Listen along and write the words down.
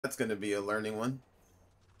That's gonna be a learning one.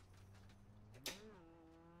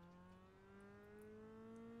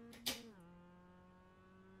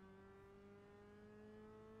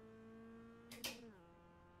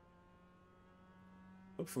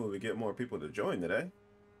 Hopefully we get more people to join today.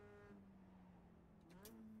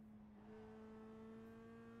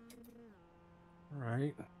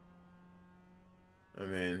 Right. I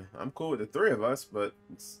mean, I'm cool with the three of us, but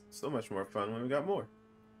it's so much more fun when we got more.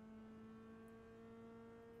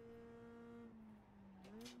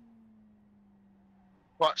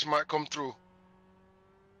 Bots might come through.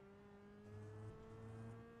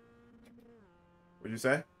 What'd you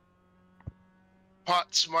say?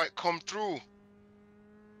 Pots might come through.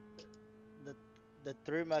 The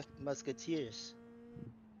three musketeers.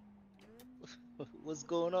 What's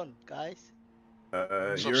going on, guys?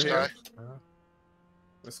 What's up, You're Sky? here?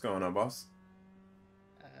 What's going on, boss?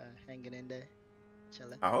 Hanging in there,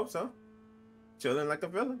 chilling. I hope so. Chilling like a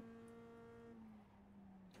villain.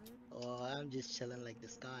 Oh, I'm just chilling like the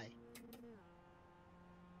sky.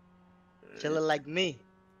 Chilling like me.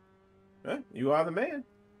 Yeah, you are the man.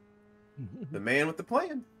 The man with the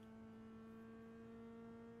plan.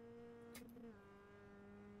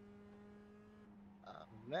 Oh,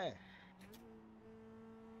 man.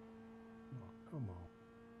 Oh, come on.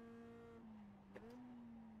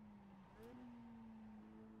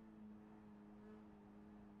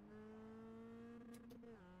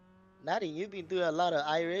 Natty, you've been doing a lot of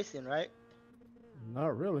iRacing, right?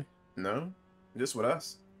 Not really. No, just with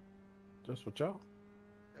us. Just with y'all.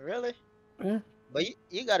 Really? Yeah. But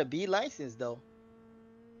you got a B license, though.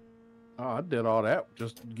 Oh, I did all that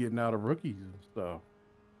just getting out of rookies and stuff.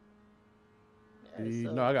 Yeah,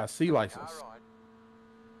 so... No, I got C license.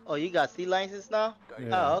 Oh, you got C license now? Yeah.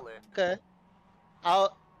 Oh, okay. Oh,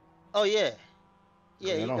 yeah.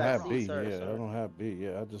 Yeah, I you don't got have C. B. Sorry, I sorry. don't have B.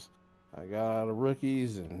 Yeah, I got out of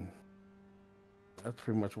rookies, and that's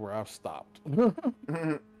pretty much where I've stopped.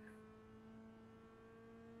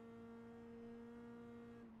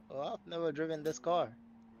 Oh, I've never driven this car.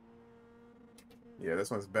 Yeah,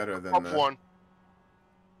 this one's better than Up the one.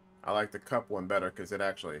 I like the cup one better because it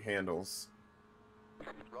actually handles.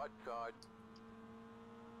 Right side.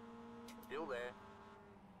 Still there.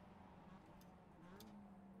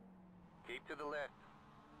 Keep to the left.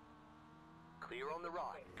 Clear on the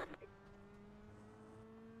right.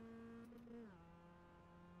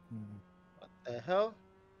 What the hell?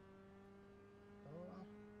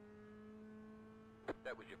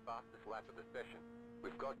 That was your fastest lap of the session.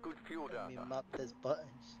 We've got good fuel Let me data. map these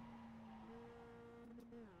buttons.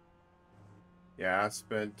 Yeah, I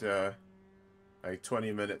spent like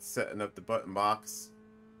 20 minutes setting up the button box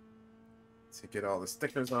to get all the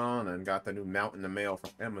stickers on, and got the new mount in the mail from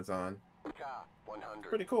Amazon. Car 100.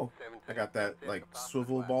 Pretty cool. I got that like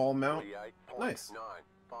swivel ball mount. Nice.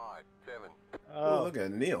 957. Oh, look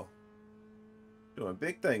at Neil doing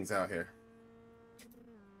big things out here.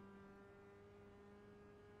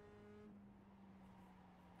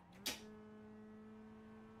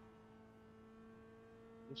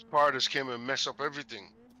 This car just came and mess up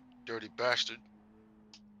everything. Dirty bastard.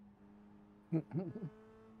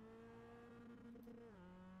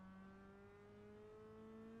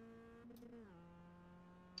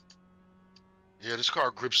 Yeah, this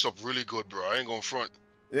car grips up really good, bro. I ain't going front.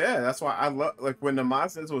 Yeah, that's why I love, like, when the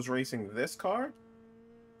Mazdas was racing this car,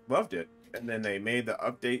 loved it. And then they made the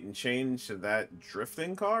update and change to that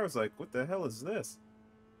drifting car. I was like, what the hell is this?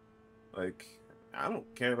 Like, I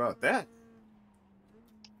don't care about that.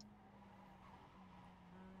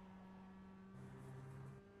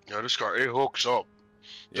 Yeah, this car, it hooks up.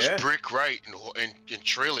 Just Yeah, brake right and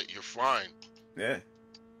trail it. You're fine. yeah.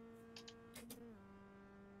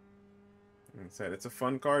 Like I said, it's a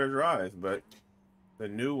fun car to drive, but the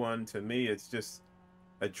new one, to me, it's just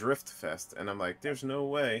a drift fest. And I'm like, there's no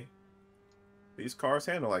way these cars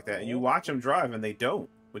handle like that. And you watch them drive, and they don't,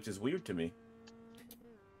 which is weird to me.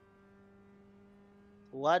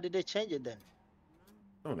 Why did they change it then?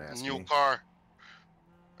 Don't ask New me. car.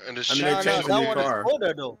 And the I mean, they No, changed that the new one car. is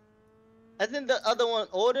older though. Isn't the other one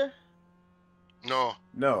older? No.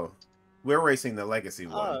 No, we're racing the legacy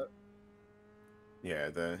one. Oh, Yeah,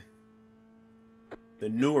 the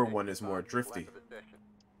newer one is more drifty.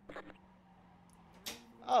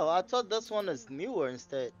 oh, I thought this one is newer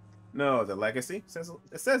instead. No, the legacy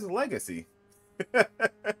it says legacy.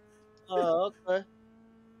 Oh, okay.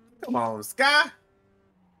 Come on, Sky.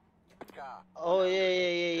 Oh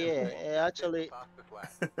yeah. Actually,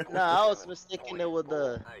 nah, I was mistaken it with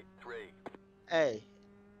the. Hey,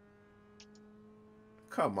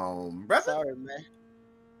 Come on, brother. sorry, man.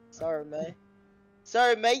 Sorry, man.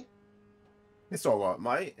 Sorry, mate. It's all right,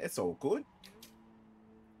 mate. It's all good.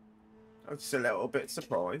 I'm just a little bit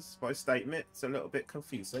surprised by statement. It's a little bit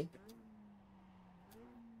confusing.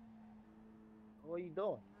 What are you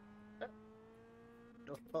doing?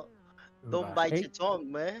 Don't, Dude, don't I bite hate your tongue,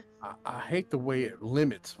 man. I hate the way it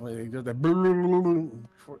limits. Like it does that.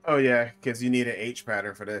 Before, Oh yeah, because you need an H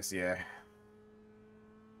pattern for this. Yeah,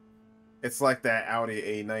 it's like that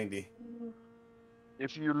Audi A90.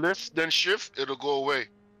 If you lift then shift, it'll go away.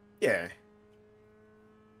 Yeah,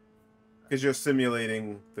 because you're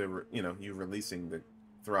simulating the you releasing the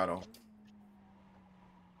throttle.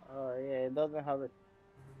 Oh yeah, it doesn't have a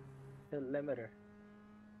tilt limiter.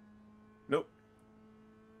 Nope.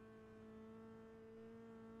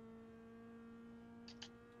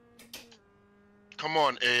 Come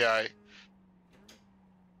on, AI.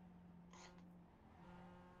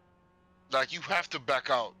 Like, you have to back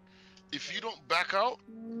out. If you don't back out,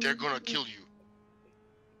 they're gonna kill you.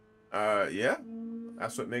 Yeah,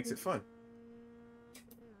 that's what makes it fun.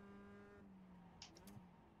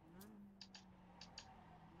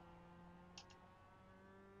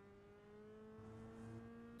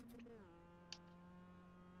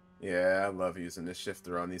 Yeah, I love using this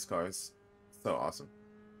shifter on these cars. So awesome.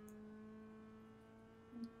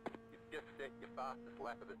 You've just set your fastest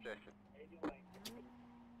lap of the session.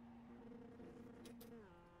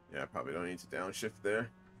 Yeah, I probably don't need to downshift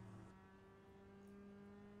there.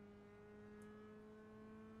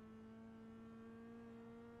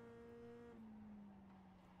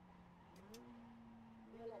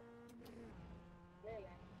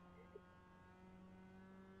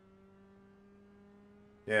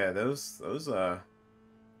 Yeah, those Oh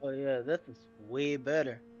yeah, this is way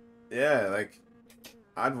better. yeah, like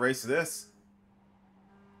I'd race this.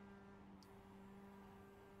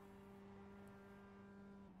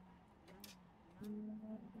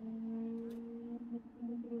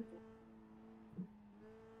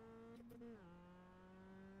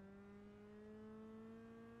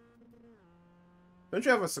 Don't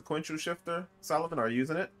you have a sequential shifter, Solomon? Are you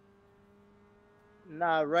using it?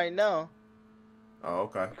 Nah, right now. Oh,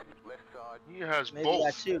 okay. Left side. He has Maybe I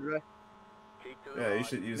both. should, right? Keep to the Yeah, you right.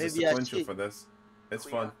 should use the Maybe I sequential should. for this. It's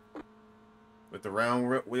Clear. fun. With the round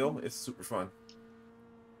wheel, it's super fun.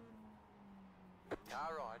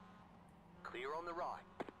 Car right. Clear on the right.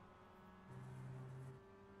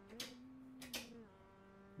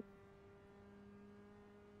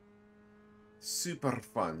 Super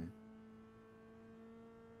fun.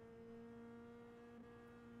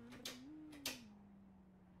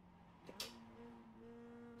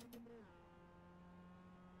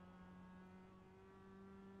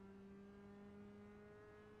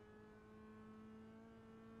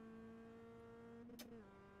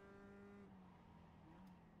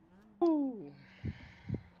 Ooh.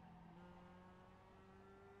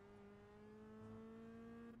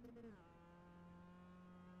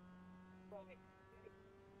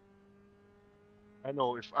 I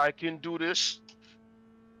know if I can do this,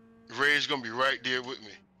 Ray's gonna be right there with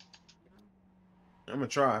me. I'm gonna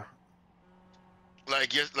try.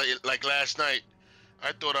 Like like last night,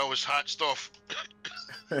 I thought I was hot stuff.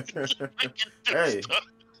 I can do Hey, stuff.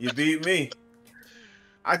 you beat me.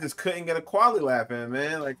 I just couldn't get a quality lap in,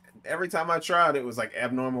 man. Like every time I tried, it was like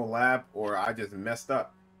abnormal lap, or I just messed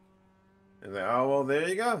up. And like, oh well, there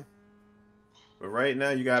you go. But right now,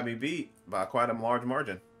 you got me beat by quite a large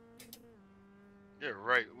margin. Yeah,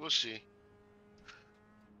 right. We'll see.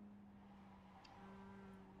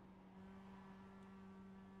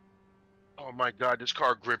 Oh my God, this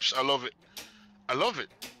car grips. I love it. I love it.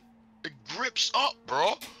 It grips up,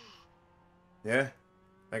 bro. Yeah,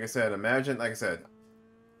 like I said, imagine. Like I said,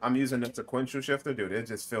 I'm using the sequential shifter, dude. It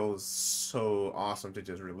just feels so awesome to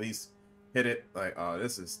just release, hit it. Like, oh,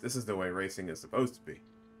 this is the way racing is supposed to be.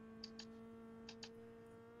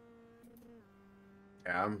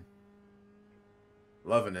 Yeah, I'm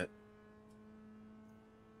loving it.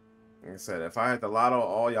 Like I said, if I had the lotto,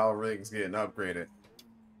 all y'all rigs getting upgraded.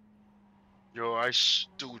 Yo,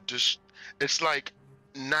 dude, this, it's like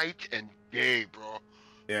night and day, bro.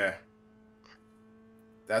 Yeah,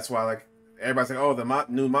 that's why like everybody's like, oh, the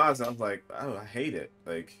new mods. I was like, oh, I hate it.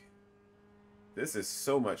 Like, this is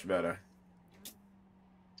so much better.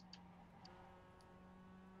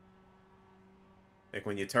 Like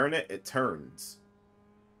when you turn it, it turns.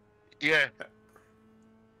 Yeah.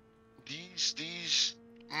 These,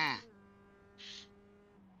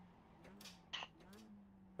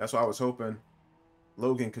 That's why I was hoping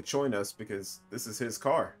Logan could join us because this is his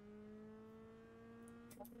car.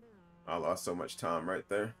 I lost so much time right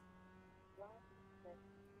there.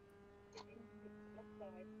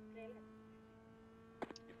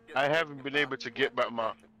 I haven't been able to get back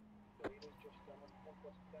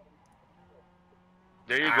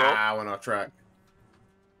There you go. I went off track.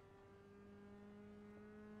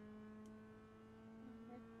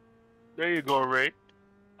 There you go, Ray.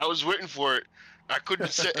 I was waiting for it. I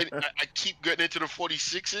couldn't set it. I keep getting into the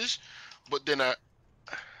 46s, but then then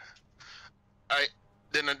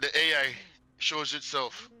the AI shows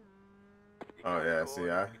itself. Oh yeah, see,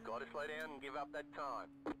 I You gotta slow down and give up that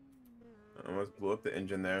time. almost blew up the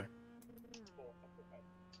engine there.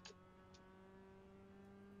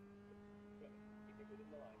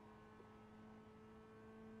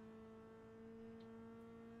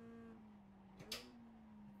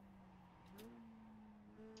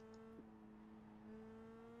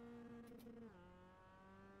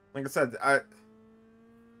 Like I said,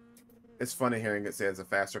 it's funny hearing it say it's a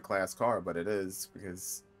faster class car, but it is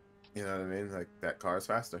because, you know what I mean? Like, that car is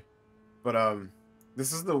faster. But,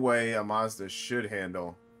 this is the way a Mazda should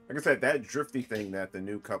handle. Like I said, that drifty thing that the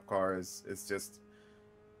new Cup car is just,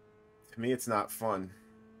 to me, it's not fun.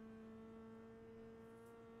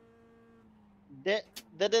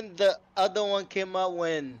 Didn't the other one came out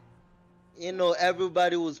when, you know,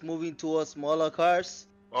 everybody was moving towards smaller cars?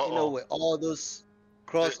 You know, with all those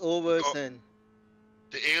crossovers and...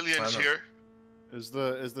 The aliens know. here. Is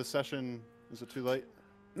the session? Is it too late?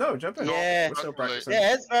 No, jump in. Yeah. We're still practicing.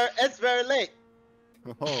 Yeah, it's very late.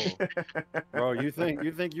 Oh, bro, you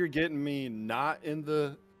think you're getting me not in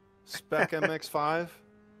the spec MX-5?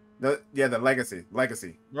 Yeah, the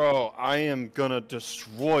legacy. Bro, I am gonna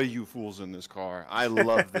destroy you fools in this car. I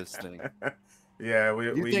love this thing. Yeah, we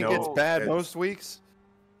You think know it's bad most weeks?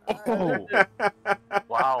 Oh,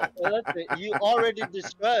 Wow. Well, that's it. You already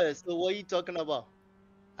destroyed, so what are you talking about?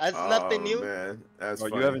 That's nothing new. Man, that's bro,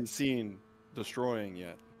 funny. you haven't seen destroying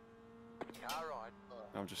yet. Car right.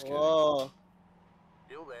 I'm just kidding. Oh,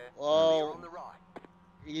 Still there. Oh. You're on the right.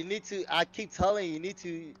 you need to. I keep telling you, you need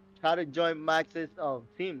to try to join Max's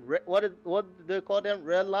team. What do they call them?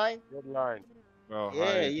 Red Line. Red line. Bro,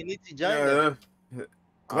 Yeah, you need to join them.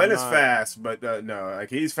 Glenn I'm is not- fast, but no, like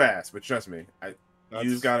he's fast, but trust me,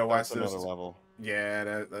 you've got to watch that's this. another level.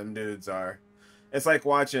 Yeah, them dudes are. It's like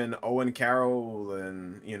watching Owen Carroll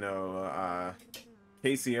and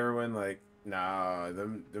Casey Irwin. Like, nah,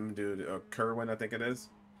 them dude Kerwin, I think it is.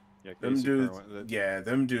 Yeah, Them Casey dudes, Kerwin, yeah,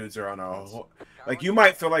 them dudes are on a whole. Like, you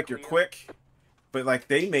might feel like you're quick, but like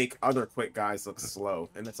they make other quick guys look slow,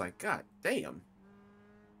 and it's like, god damn.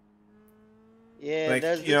 Yeah, like,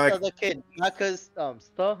 there's you this know, like- other kid, Marcus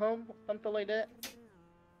Sturham, something like that.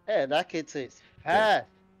 Yeah, that kid is fast.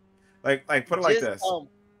 Like put it like Just, this.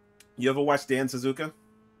 You ever watch Dan Suzuka?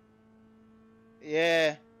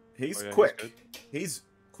 Yeah. He's Oh, yeah, quick. good. He's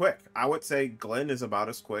quick. I would say Glenn is about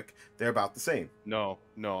as quick. They're about the same. No,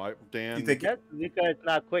 Dan. You think? That's because it's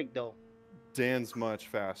not quick though. Dan's much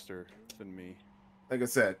faster than me. Like I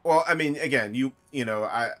said, well, I mean, again,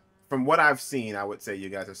 from what I've seen, I would say you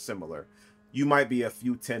guys are similar. You might be a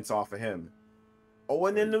few tenths off of him.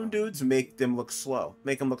 Owen and them dudes make him look slow,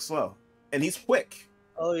 and he's quick.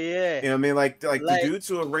 Oh yeah. You know what I mean? Like the Like- dudes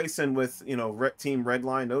who are racing with Team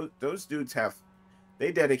Redline, those dudes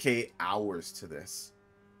they dedicate hours to this.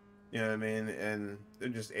 You know what I mean? And they're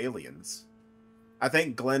just aliens. I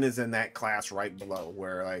think Glenn is in that class right below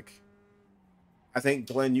where I think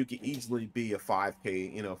Glenn, you could easily be a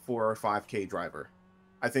 5K, 4 or 5K driver.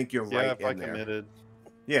 I think you're Yeah, right if I in there. committed.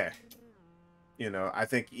 Yeah. I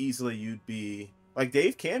think easily you'd be like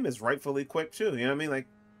Dave Cam is rightfully quick too. You know what I mean? Like,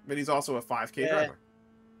 but he's also a 5K Yeah. driver.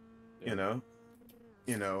 Yeah.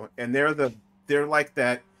 And they're like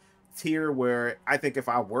that tier where I think if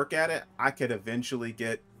I work at it, I could eventually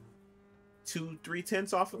get 2-3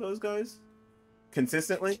 tenths off of those guys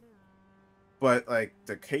consistently. But like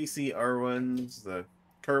the Casey Irwins, the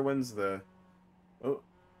Kerwins, oh,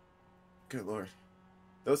 good lord,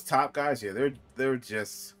 those top guys, yeah, they're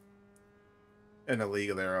just in a league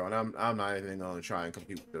of their own. I'm not even going to try and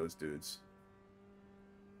compete with those dudes.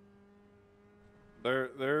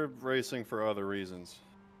 They're racing for other reasons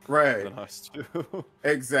Right. than us too.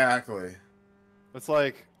 Exactly. It's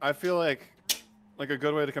like I feel like a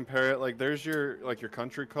good way to compare it. Like there's your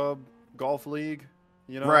country club golf league,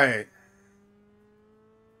 Right.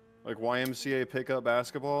 Like YMCA pickup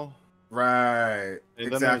basketball. Right.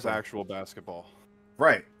 And then there's actual basketball.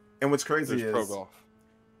 Right. And what's crazy There's pro is, golf.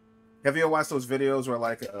 have you ever watched those videos where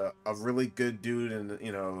like a really good dude and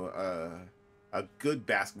a good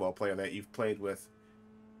basketball player that you've played with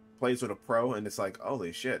plays with a pro, and it's like,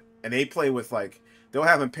 holy shit. And they play with they'll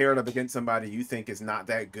have him paired up against somebody you think is not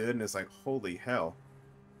that good, and it's like, holy hell.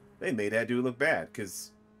 They made that dude look bad,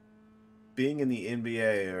 because being in the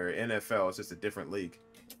NBA or NFL is just a different league.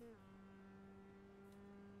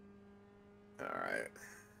 Alright.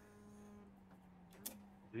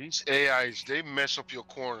 These AIs, they mess up your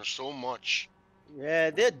corner so much.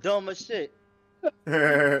 Yeah, they're dumb as shit.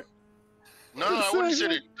 No, I wouldn't say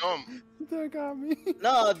they're dumb. That got me.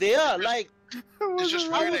 No, they are like. It's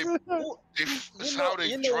just where I was, it's how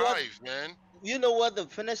they drive, man. You know what the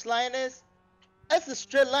finish line is? That's a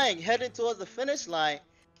straight line heading towards the finish line,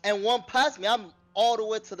 and one passed me. I'm all the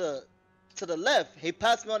way to the left. He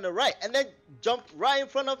passed me on the right, and then jumped right in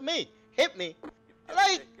front of me, hit me.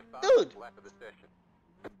 Like, dude.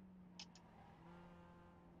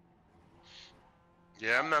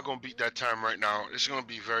 Yeah, I'm not gonna beat that time right now. It's gonna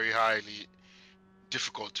be very highly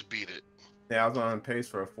difficult to beat it. Yeah, I was on pace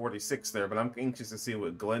for a 46 there, but I'm anxious to see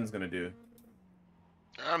what Glenn's gonna do.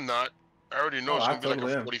 I'm not. I already know it's gonna be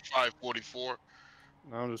like a 45, 44.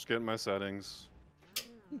 I'm just getting my settings.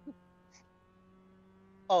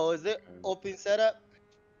 Oh, is it open setup?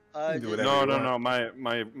 No.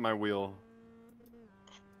 My wheel.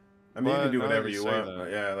 I mean, you can do whatever you want,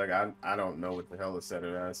 but yeah, like I don't know what the hell to set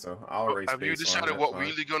it as, so I'll race. Have you decided what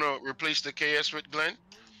wheel you're gonna replace the KS with, Glenn?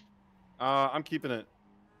 I'm keeping it.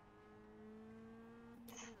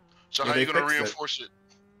 So how are you gonna reinforce it?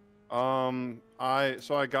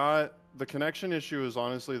 I got the connection issue is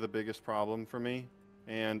honestly the biggest problem for me,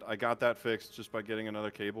 and I got that fixed just by getting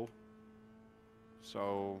another cable.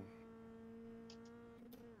 So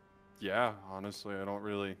yeah, honestly, I don't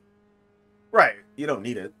really. Right, you don't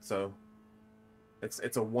need it, so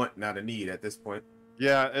it's a want, not a need at this point.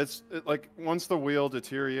 Yeah, it's like once the wheel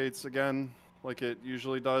deteriorates again, like it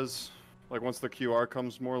usually does, like once the QR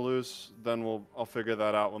comes more loose, then I'll figure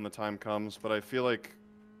that out when the time comes. But I feel like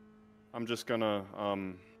I'm just gonna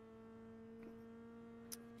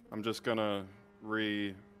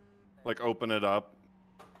open it up,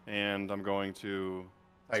 and I'm going to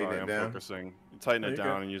tighten it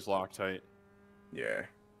down and use Loctite. Yeah.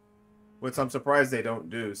 Which I'm surprised they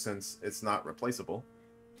don't do, since it's not replaceable.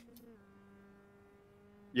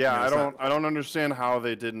 Yeah, I don't understand how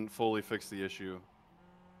they didn't fully fix the issue.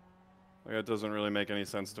 Like, it doesn't really make any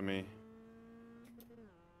sense to me.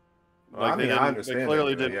 Well, like, I understand. They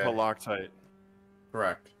clearly didn't put Loctite.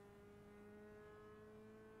 Correct.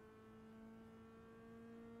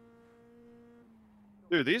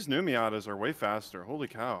 Dude, these new Miatas are way faster. Holy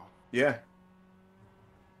cow. Yeah.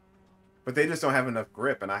 But they just don't have enough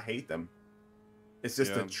grip, and I hate them. It's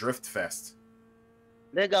just a drift fest.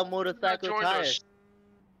 They got motorcycle tires.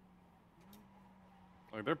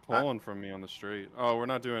 Like, they're pulling from me on the street. Oh, we're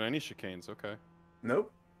not doing any chicanes. Okay.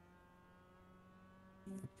 Nope.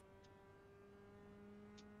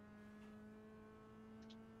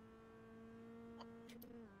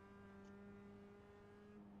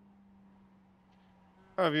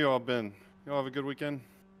 How have you all been? You all have a good weekend?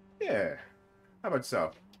 Yeah. How about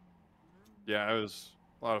yourself? Yeah, it was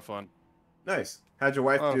a lot of fun. Nice. How'd your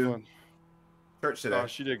wife do church today? Oh,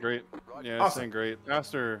 she did great. Yeah, awesome. Sang great.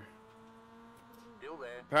 Pastor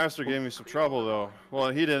gave me some trouble though. Well,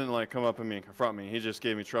 he didn't like come up to me and confront me. He just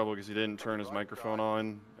gave me trouble because he didn't turn his microphone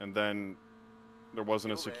on, and then there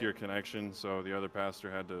wasn't a secure connection, so the other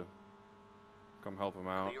pastor had to come help him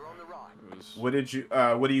out. What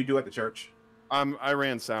do you do at the church? I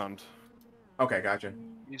ran sound. Okay, gotcha.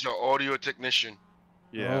 He's an audio technician.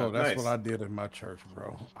 Yeah, that's what I did in my church,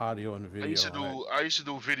 bro. Audio and video. I used to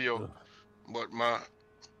do video, but my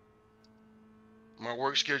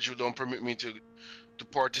work schedule don't permit me to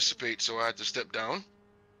participate, so I had to step down.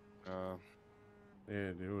 Yeah,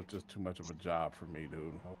 it was just too much of a job for me,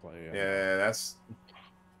 dude. I was like,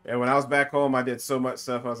 yeah, when I was back home, I did so much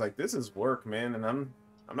stuff. I was like, this is work, man, and I'm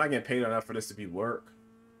not getting paid enough for this to be work.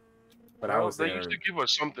 But they used to give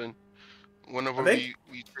us something whenever we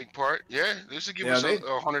take part. Yeah, they used to give us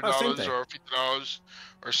 $100 or $50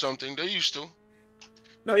 or something. They used to.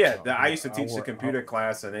 No, yeah, I used to teach the computer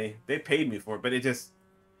class, and they paid me for it, but it just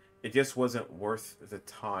wasn't worth the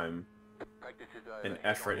time and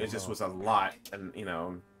effort. It just was a lot, and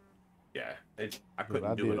I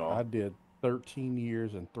couldn't do it all. I did 13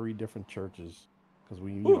 years in 3 different churches because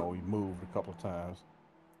we moved a couple of times,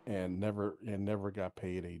 and never got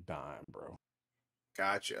paid a dime, bro.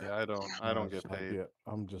 Gotcha. Yeah, I don't get paid.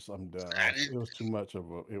 I'm done. It was too much of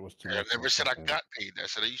a. It was too much. I never said I got paid. I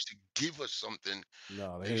said they used to give us something.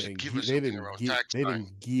 No, they didn't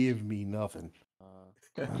give me nothing.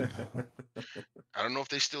 I don't know if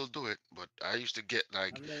they still do it, but I used to get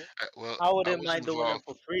like. I wouldn't mind doing it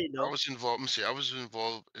for free, though. I was involved. I was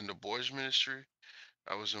involved in the boys' ministry.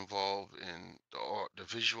 I was involved in the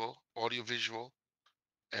audio visual,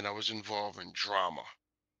 and I was involved in drama.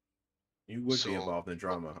 You would be involved in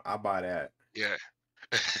drama. I'll buy that. Yeah.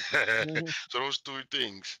 So those 3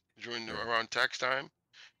 things around tax time,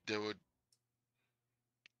 they would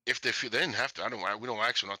If they feel they didn't have to, we don't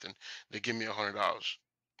ask for nothing. They give me $100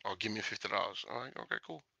 or give me $50. All right, okay,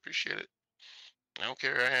 cool, appreciate it. I don't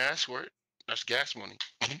care. I ask for it. That's gas money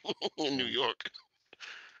in New York.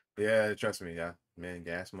 Yeah, trust me. Yeah, man,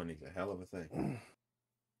 gas money's a hell of a thing. I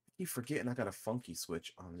keep forgetting I got a funky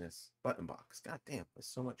switch on this button box. God damn, there's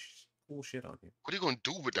so much cool shit on here. What are you gonna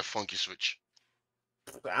do with the funky switch?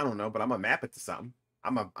 I don't know, but I'm gonna map it to something.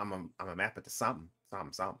 I'm a map it to something.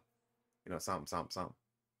 Something. You know, something. All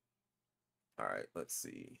right, let's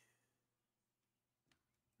see.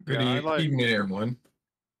 Good Yeah, evening, everyone.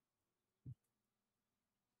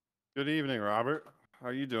 Good evening, Robert. How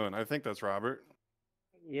you doing? I think that's Robert.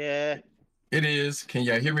 Yeah. It is. Can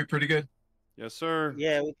y'all hear me pretty good? Yes, sir.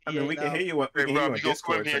 Yeah. I mean, we can hear you. We Hey, can hear you Rob, on you gonna come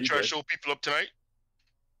Discord. in here So and you try to good. show people up tonight?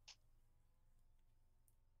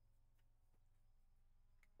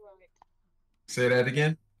 Say that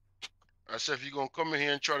again. I said, if you gonna come in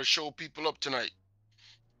here and try to show people up tonight.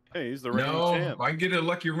 Hey, he's the reigning No, champ. I can get a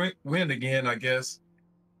lucky win again, I guess.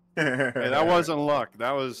 Hey, that wasn't luck.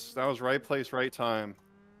 That was right place, right time.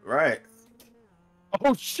 right.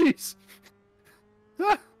 Oh, jeez.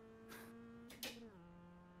 All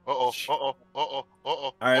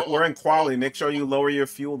right, we're in quality. Make sure you lower your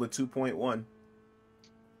fuel to 2.1,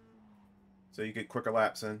 so you get quicker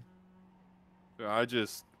laps in. I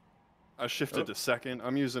shifted to second.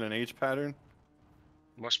 I'm using an H pattern.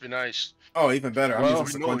 Must be nice. Oh, even better. I'm Well,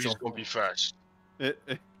 using We know he's sequential. gonna be fast.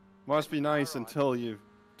 It must be nice until you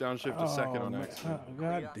downshift to second on man, accident.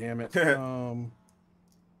 God damn it. Can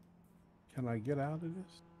I get out of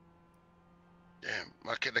this?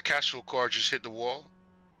 Damn, the Castro car just hit the wall.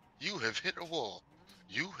 You have hit a wall.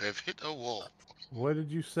 You have hit a wall. What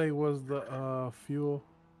did you say was the fuel?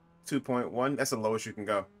 2.1. That's the lowest you can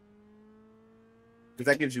go.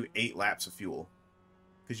 Because that gives you 8 laps of fuel.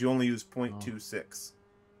 Because you only use 0.26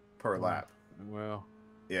 per lap. Well,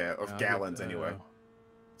 Yeah, of yeah, gallons anyway. uh,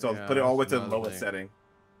 So yeah, put it all the way that's to the another lowest thing. setting.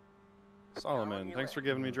 Solomon, thanks for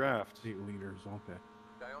giving me draft. 8 liters, okay.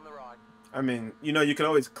 Stay on the ride. I mean, you know, you can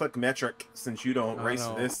always click metric since you don't I race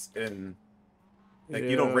know. this and like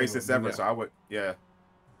you don't race this but ever. yeah. So I would, yeah.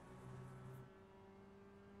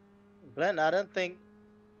 Glenn, I don't think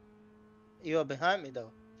you are behind me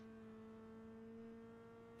though.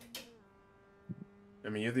 I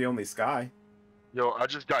mean, you're the only Sky Yo, I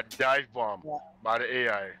just got dive bombed Yeah. by the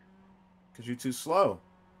AI. because you're too slow.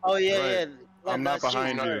 Oh yeah, Right. yeah. I'm not that's true,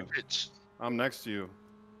 behind sir. you. Pits. I'm next to you.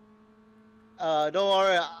 Don't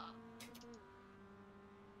worry.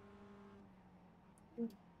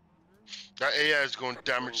 That AI is gonna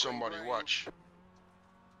damage somebody. Watch.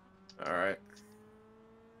 All right.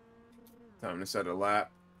 Time to set a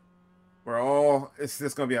lap. It's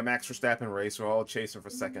just going to be a Max Verstappen race. We're all chasing for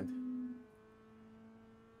second.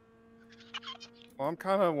 Well, I'm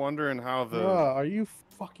kind of wondering how the Bruh, are you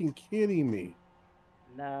fucking kidding me?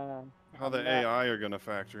 Nah. how the I'm not. AI are gonna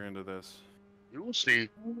factor into this. You will see.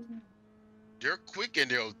 They're quick and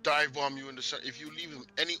they'll dive bomb you in the sun. If you leave them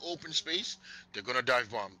any open space, they're gonna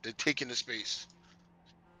dive bomb. They're taking the space.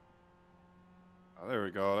 Oh, there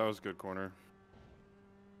we go. That was a good corner.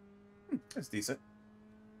 That's decent.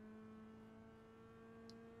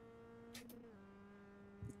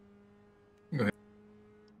 Go ahead.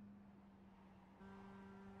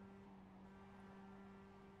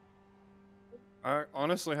 I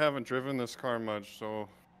honestly haven't driven this car much, so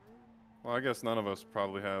well, I guess none of us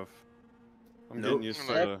probably have. I'm Nope. getting used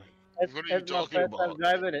to Like, the. That's, What are you that's my talking first time about?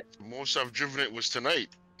 driving it. The most I've driven it was tonight.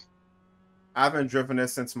 I haven't driven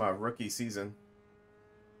this since my rookie season.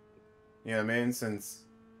 You know what I mean? Since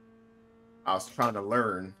I was trying to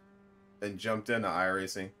learn and jumped into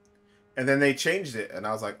iRacing. And then they changed it, and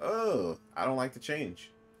I was like, oh, I don't like the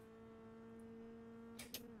change.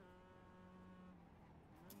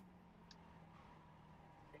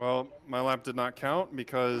 Well, my lap did not count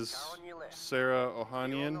because Car on your left. You Sarah on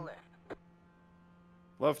the Ohanian left.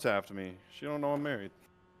 love tapped me. She don't know I'm married.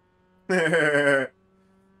 It's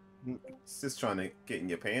just trying to get in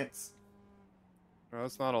your pants. No,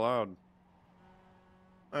 that's not allowed.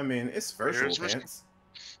 I mean, it's virtual Here's Mr. pants.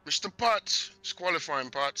 Mr. Potts, it's qualifying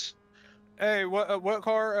Potts. Hey, what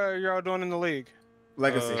car y'all doing in the league?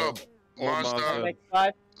 Legacy. Club, Old Mazda, Mazda. Next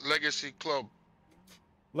 5. Legacy Club.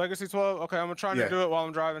 Legacy 12. Okay, I'm gonna try Yeah. to do it while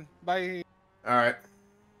I'm driving. Bye. All right.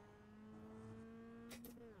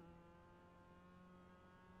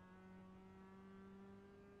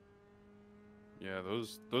 Yeah,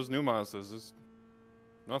 those new Mazdas is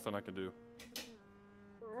nothing I can do.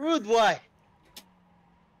 Rude boy.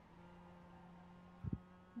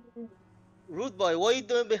 Rude boy, what are you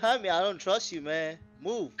doing behind me? I don't trust you, man.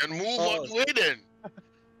 Move. And move Oh. out the way then.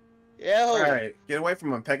 Yeah. All right. Get away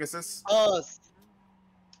from him, Pegasus. Pause.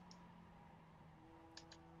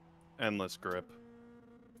 endless grip.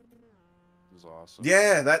 This is awesome.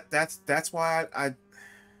 Yeah, that's why I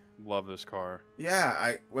Love this car.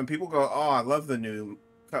 yeah, when people go, "Oh, I love the new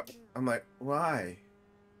Cup." I'm like, "Why?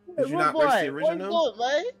 Hey, Did you rude not race the boy, what you original?" doing,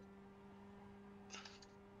 man?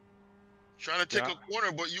 Trying to take Yeah. a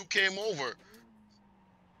corner, but you came over.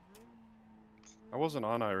 I wasn't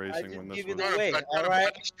on I iRacing just when this give you was. the I way, tried all to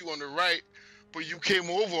right? pass you on the right, but you came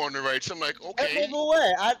over on the right. So I'm like, I okay. move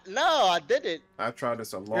away. No, I didn't. I tried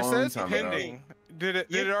this a It long says time ago. pending. Did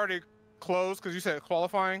it You- already close? Because you said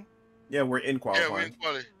qualifying. Yeah, we're in Yeah, we in qualifying.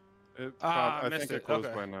 quality. Ah, I missed think it it. closed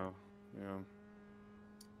Okay. by now. Yeah.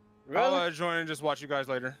 I'll Really? join and just watch you guys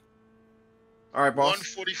later. All right, boss.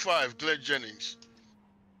 145, Glenn Jennings.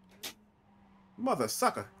 Mother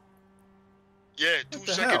sucker. Yeah, What 2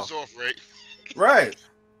 the seconds hell? off, right? Right.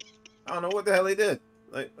 I don't know what the hell he did.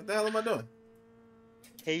 Like, what the hell am I doing?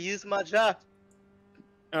 He used my job.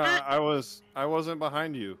 I wasn't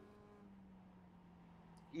behind you,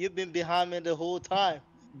 You've been behind me the whole time.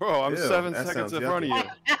 bro. I'm Ew, 7 that seconds sounds in front of yucky.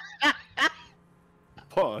 you.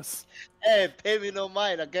 Pause. Hey, pay me no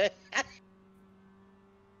mind, okay?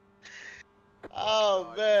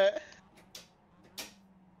 Oh man.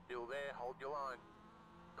 Still there, hold your line.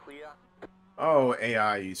 Clear. Oh,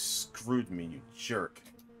 AI, you screwed me, you jerk.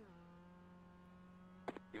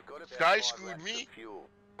 You've got about Guy 5 screwed laps me? of fuel.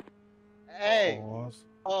 Hey, Pause.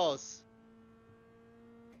 pause.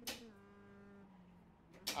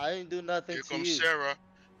 I didn't do nothing Here to comes you. Sarah.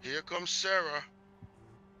 Here comes Sarah.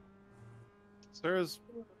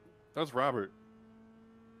 That's Robert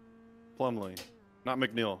Plumley, not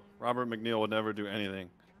McNeil. Robert McNeil would never do anything.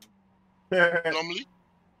 Plumley.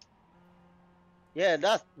 Yeah,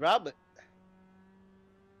 that's Robert.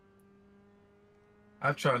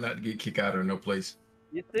 I try not to get kicked out of no place.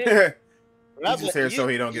 You see? He's Robert, just here so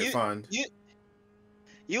he don't get fined.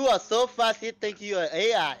 You are so fast, you think you're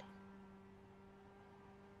AI.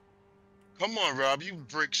 Come on, Rob. You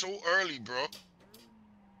break so early, bro.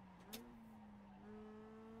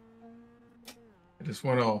 I just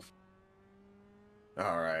went off.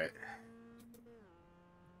 All right.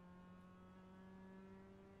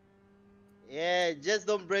 Yeah, just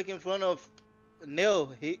don't break in front of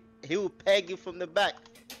Neil. He will peg you from the back.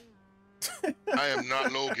 I am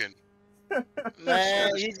not Logan. Man,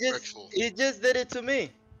 So he disrespectful. just did it to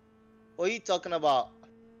me. What are you talking about?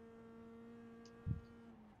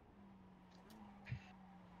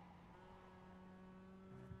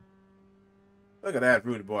 Look at that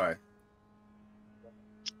rude boy.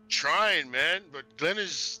 Trying, man, but Glenn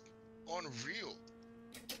is unreal.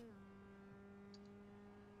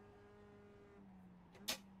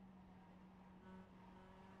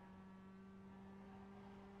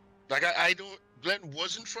 Like I don't. Glenn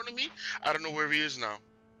was in front of me. I don't know where he is now.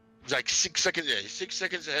 He's like 6 seconds. Yeah, he's 6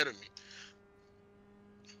 seconds ahead of me.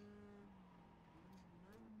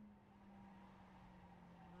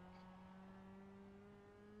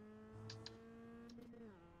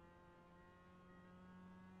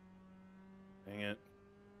 Dang it.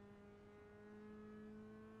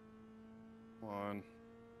 Come on.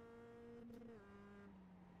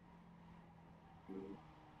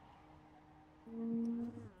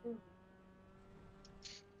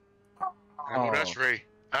 I know that's Oh. Ray.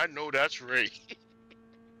 I know that's Ray.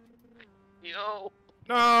 Yo.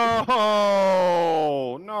 No!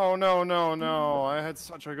 No. I had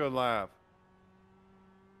such a good lap.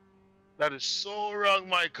 That is so wrong,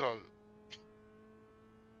 Michael.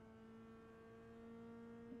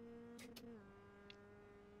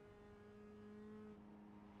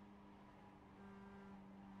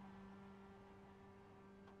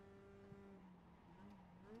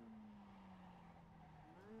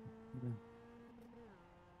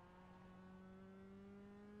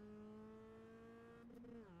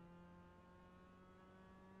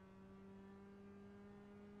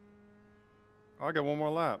 I'll get one more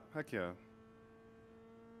lap. Heck yeah.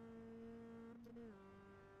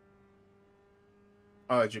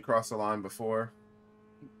 Oh, did you cross the line before?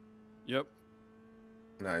 Yep.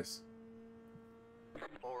 Nice.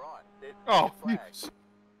 All right. There's Oh, flag.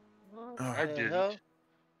 I The didn't. hell?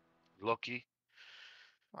 Lucky.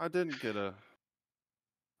 I didn't get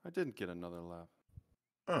another lap.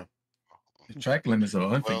 The track limits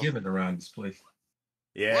are unforgiving around this place.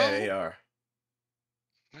 Yeah, Well- they are.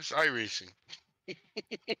 That's iRacing.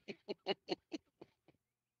 It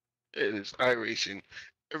is iRacing.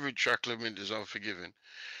 Every track limit is unforgiving.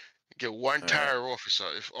 Get one All tire off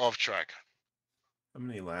if off track. How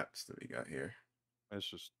many laps do we got here? It's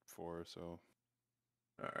just 4, so.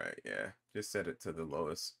 All right, yeah. Just set it to the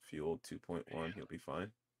lowest fuel, 2.1. He'll be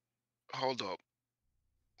fine. Hold up.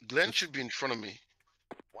 Glenn should be in front of me.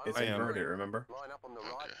 It's I am. inverted, remember? Line up on the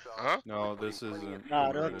right Okay. side. Huh? No, There'll be this plenty of isn't. No, I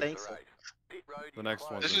room don't to think so. race. Pit road The is next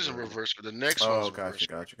closed. one's This is a inverted. reverse, but the next Oh, one's reverse.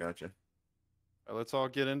 gotcha. All right, let's all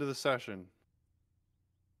get into the session.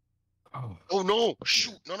 Oh, Oh no!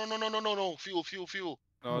 Shoot! No! Fuel!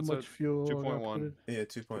 No, how it's much at fuel I gotta 2.1. put in? Yeah,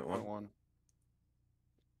 2.1. 2.1.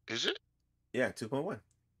 Is it? Yeah, 2.1.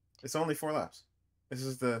 It's only 4 laps. This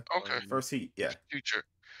is the Okay. first heat. Yeah. Future.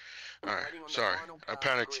 All right. Waiting on the Sorry. final I car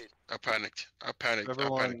panicked. grid. I panicked. I panicked. I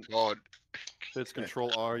Everyone- panicked hard. Hits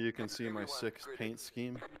Control R, you can see my 6 paint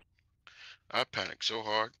scheme. I panicked so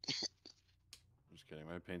hard. Just kidding,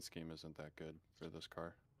 my paint scheme isn't that good for this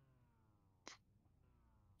car.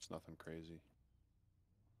 It's nothing crazy.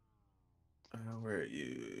 Where are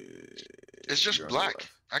you? It's just You're on the black.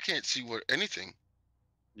 left. I can't see what anything.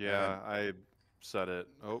 Yeah, I said it.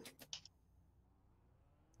 Oh.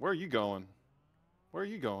 Where are you going? Where are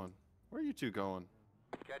you going? Where are you two going?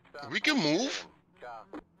 Catch that We can move. 47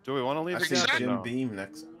 car. Do we want to I leave see the gap or Jim no? Beam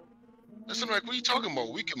next. That's I'm like, what are you talking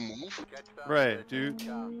about? We can move. Catch that Right, 13 dude.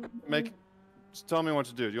 car. Just tell me what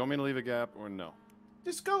to do. Do you want me to leave a gap or no?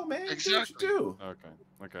 Just go, man. Exactly. Do what you do.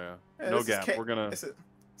 Okay. Yeah, No this is gap. We're gonna This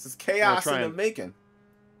is chaos try in the and- making.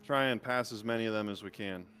 try and pass as many of them as we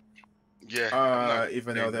can. Yeah. I'm not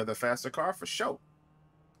Even though saying they're the faster car, for sure.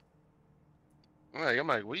 that. I'm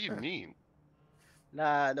like, what do you mean?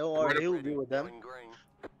 Nah, don't Right worry, up- he will be with them. Going green.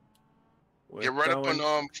 We're Get right up going-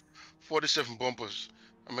 on 47 bumpers.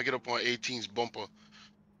 I'm gonna get up on 18's bumper.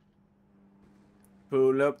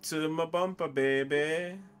 Pull up to my bumper,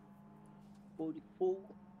 baby. 44.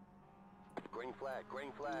 Green flag.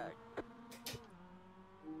 Green flag.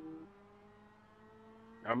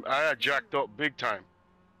 I got jacked up big time.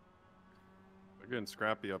 They're getting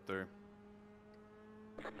scrappy up there.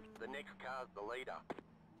 The next car's the leader.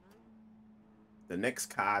 The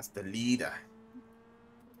next car's the leader.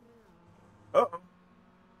 Uh oh.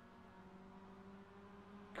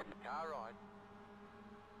 Car right.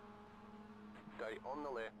 Stay on the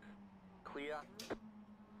left. Clear.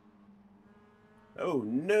 Oh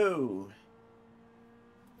no.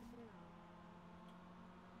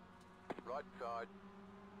 Right side.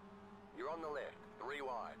 You're on the left. 3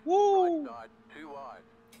 wide. Woo! Right side. 2 wide.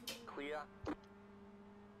 Clear.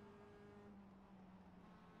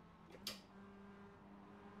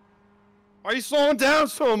 Why are you slowing down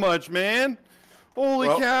so much, man? Holy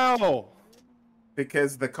Well- cow!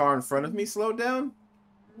 Because the car in front of me slowed down?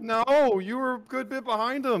 No, you were a good bit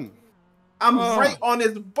behind him. I'm Oh. right on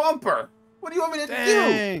his bumper. What do you want me to do?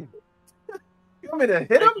 Dang. You want me to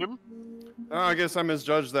hit him? Oh, I guess I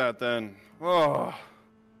misjudged that then. Oh,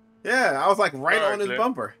 Yeah, I was like right Alright, on his Cliff.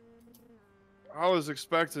 bumper. I was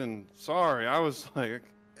expecting. Sorry, I was like,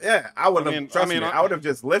 Yeah, I would have. I mean- Trust I mean, me, I- I would have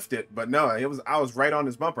just lifted, but no, it was. I was right on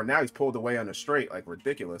his bumper. Now he's pulled away on the straight, like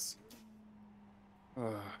ridiculous.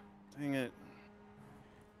 dang it.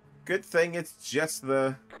 Good thing it's just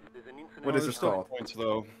the. There's an incident. What is there's this still called? points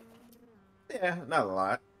though. Yeah, not a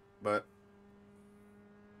lot, but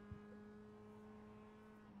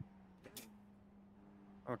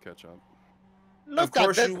I'll catch up. Look at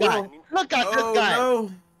course this you guy. will. Look at oh this guy.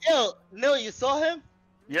 no! Yo, no, you saw him?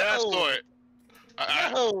 Yeah, I Oh. saw it.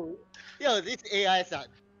 Yo, this AI is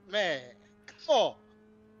man. Come on.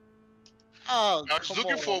 Oh, I was come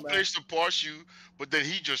looking on, for a man. place to parse you, but then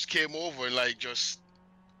he just came over and like just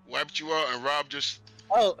wiped you out, and Rob just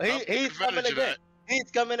Oh, Rob took he's coming advantage of again. that.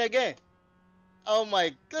 He's coming again. Oh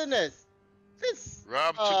my goodness. This.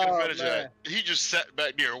 Rob took Oh, advantage of man. that. He just sat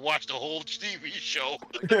back there and watched the whole TV show.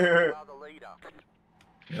 You are the leader.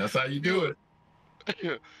 That's how you do it.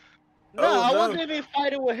 No, Oh, I no. wasn't even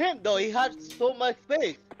fighting with him though. He had so much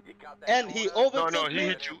space, You cut that and he corner. No, overtook he me.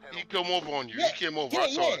 hit you. He came over on you. Yeah, He came over. Yeah, I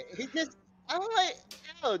saw yeah. it. He just. I'm like,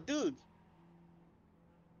 yo, dude.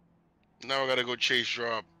 Now I gotta go chase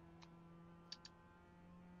Rob.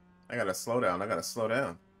 I gotta slow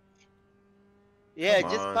down. Yeah,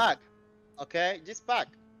 Come just on. park. Okay, just park.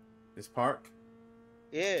 This park.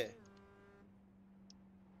 Yeah.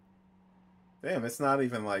 Damn, it's not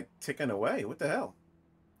even like ticking away. What the hell?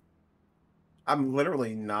 I'm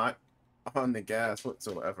literally not on the gas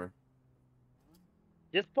whatsoever.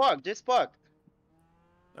 Just park. Just park.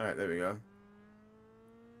 All right, there we go.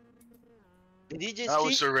 Did he just That cheat?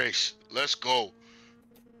 was the race. Let's go.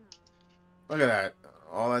 Look at that.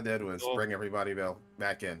 All I did was Oh. bring everybody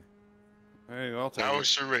back in. Hey, I'll take That it.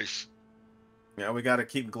 was the race. Yeah, we got to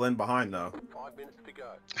keep Glenn behind though. 5 minutes to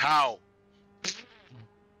go. How?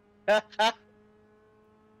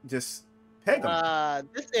 Just peg him.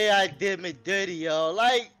 This AI did me dirty, yo.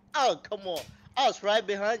 Like, oh, come on. I was right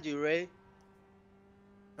behind you, Ray.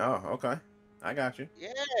 Oh, okay. I got you. Yeah.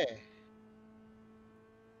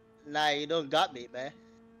 Nah, you don't got me, man.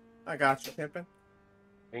 I got you, pimpin'.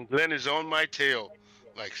 And Glenn is on my tail.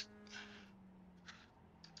 Like,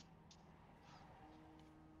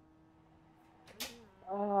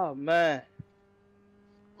 Oh man.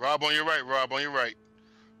 Rob on your right, Rob on your right.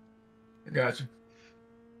 I got you.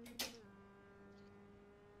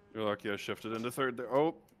 You're lucky I shifted into third there.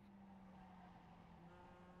 Oh.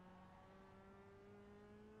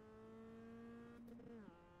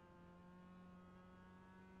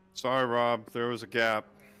 Sorry, Rob. There was a gap.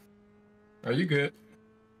 Are you good?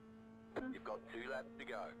 You've got 2 laps to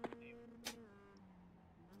go.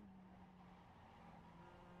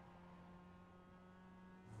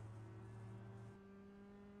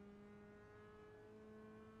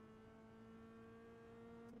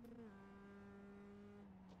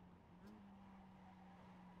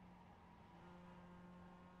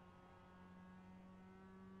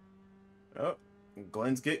 Oh,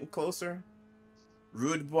 Glenn's getting closer.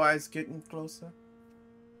 Rude Boy's getting closer.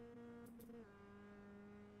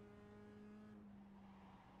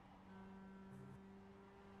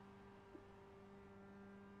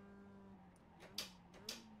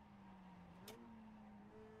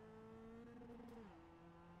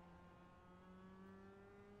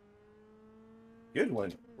 Good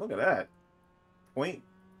one. Look at that.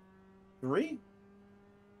 0.3.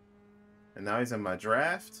 And now he's in my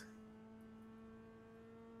draft.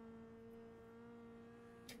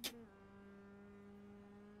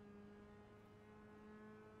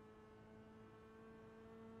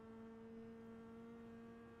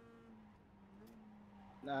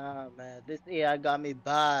 Nah, man. This AI got me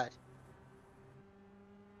bad.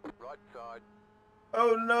 Right side.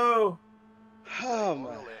 Oh no! Oh On the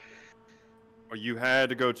man. left. Oh, you had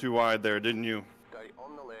to go too wide there, didn't you? Stay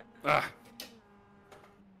on the left. Ah.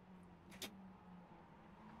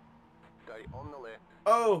 Stay on the left.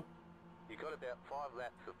 Oh! You got about 5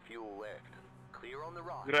 laps of fuel left. Clear on the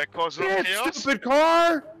right. Did I cause enough That chaos? stupid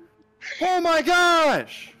car! Oh my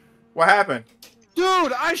gosh! What happened?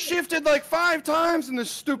 Dude, I shifted like 5 times and this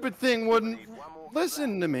stupid thing wouldn't Need 1 more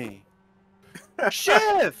listen to me.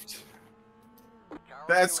 Shift! car on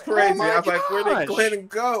That's your left. crazy. my I was like, where did gosh. Glenn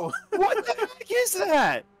go? What the heck is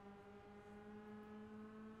that?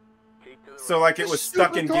 Keep to the So right. like it This was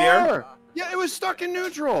stuck in stupid gear? car. Yeah, it was stuck in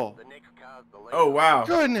neutral. The next car's the leader. Oh wow.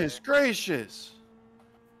 Goodness gracious.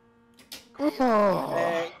 Oh.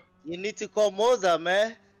 Man, you need to call Mozart,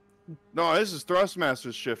 man. No, this is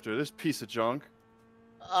Thrustmaster's shifter, this piece of junk.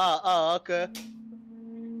 Okay.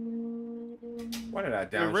 Why did I I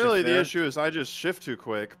downshift mean, really, there? the issue is I just shift too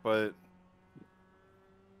quick, but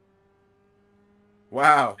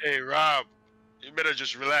Wow. Hey, Rob, you better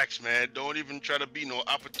just relax, man. Don't even try to be no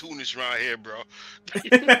opportunist around here, bro.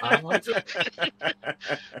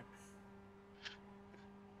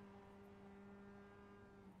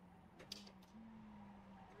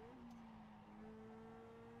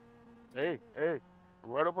 Hey,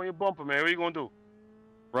 right up on your bumper, man. What you gonna do?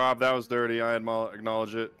 Rob, that was dirty. I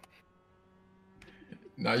acknowledge it.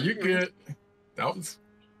 Now you good. That was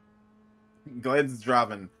Glenn's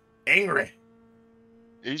driving angry.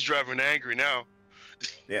 He's driving angry now.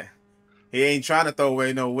 Yeah. He ain't trying to throw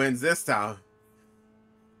away no wins this time.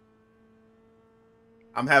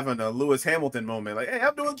 I'm having a Lewis Hamilton moment. Like, hey,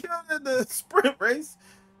 I'm doing good in the sprint race.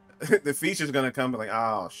 The feature's gonna come like,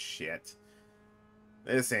 oh shit.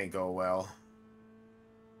 This ain't go well.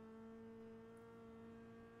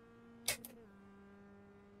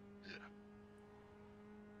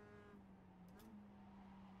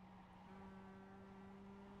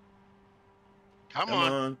 Come Come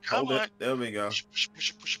on. on. Come Hold on. it. There we go. Push it, push it, push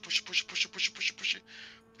it, push it, push it, push it, push it, push it, push it,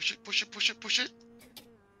 push it, push it, push it, push it.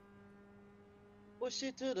 Push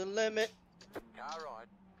it to the limit. Car right.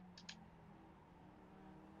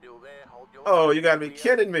 Still there. Hold your Oh, line. you gotta be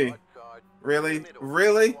Clear. kidding me. Right side. Really? Middle.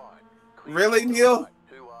 Really? Wide. Clear Really, on the Neil? right.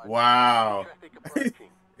 Too wide. Wow. Traffic approaching.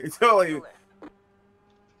 He On totally. the left.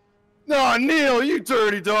 No, Neil, you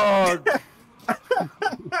dirty dog.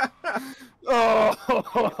 Oh.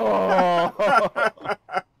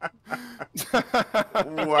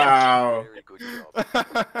 Wow. Very good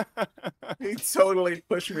job. He totally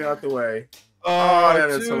pushed me out the way. Oh, that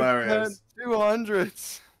is hilarious.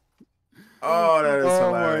 200s. Oh, that is Oh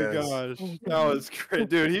hilarious. my gosh, that was great,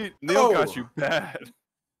 dude. Neil got Oh. you bad.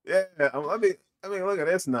 Yeah, I mean, look at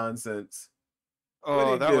this nonsense. What'd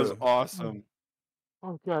Oh, he that was do? awesome.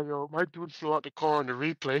 Oh god, yo, my dude flew out the car on the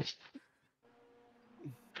replay.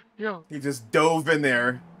 Yo, He just dove in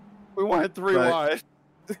there. We went 3 But- wide.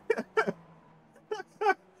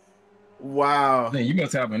 Wow. man, you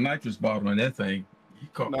must have a nitrous bottle in that thing. You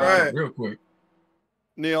caught Right. that real quick.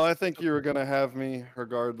 Neil, I think you were gonna have me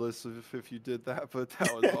regardless of if you did that, but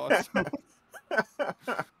that was awesome.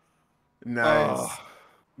 Nice.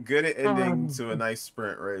 Good ending Oh. to a nice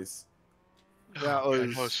sprint race. That Oh, man,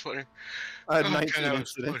 was. that was funny. I had Oh, God, 19 that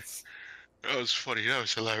was funny. incidents. That was funny. That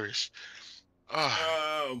was hilarious.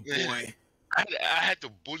 Oh, Oh man. boy. I had to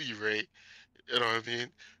bully Ray. You know what I mean?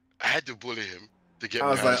 I had to bully him to get I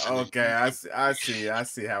me was out of like, this. okay, I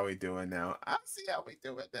see how we doing now. I see how we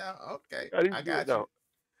doing now. Okay, I I didn't do it got you. now.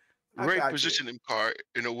 I Ray got you. positioned him car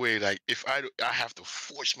in a way like if I have to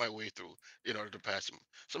force my way through in order to pass him.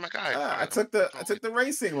 So I'm like, all right, I fine. took the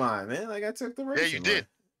racing line, man. Like I took the Yeah, you racing did.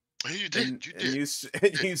 line. You did. You And did.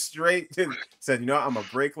 you straight said, you know what, I'm gonna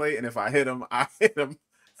break late, and if I hit him, I hit him.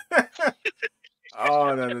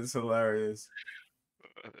 Oh, that is hilarious.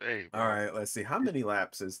 Hey, All bro. right, let's see. How many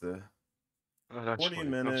laps is the Oh, that's 40 funny.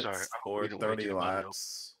 I'm sorry. minutes I hope we or didn't wake 30 anybody up.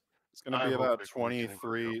 laps? It's gonna I be hope about we didn't wake anybody up.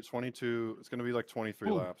 23, 22. It's gonna be like 23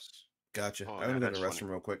 Ooh. laps. Gotcha. Oh, I'm yeah, gonna go to that's the funny.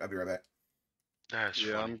 restroom real quick. I'll be right back. That's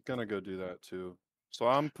Yeah, funny. I'm gonna go do that too. So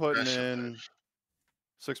I'm putting That's in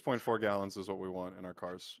 6.4 gallons is what we want in our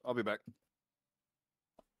cars. I'll be back.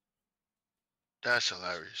 That's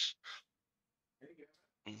hilarious.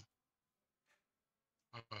 Mm.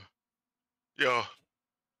 Yo.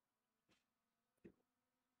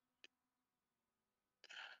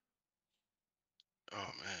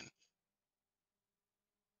 Oh man.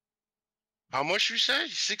 How much you say?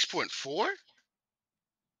 6.4?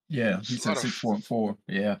 Yeah, That's he a said lot of. 6.4.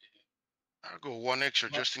 Yeah. I'll go one extra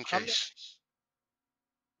just in How many? case.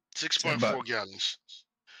 Said about 6.4 gallons.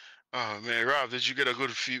 Oh man, Rob, did you get a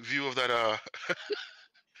good view of that?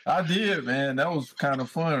 I did, man. That was kind of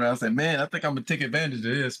fun. I said, man, I think I'm gonna take advantage of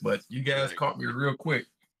this, but you guys Like, caught me real quick.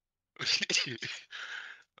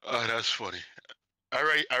 oh, that's funny.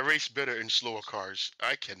 I race better in slower cars.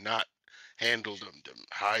 I cannot handle them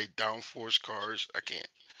high downforce cars. I can't.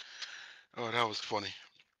 Oh, that was funny.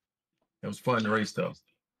 It was fun to race though.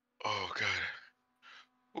 Oh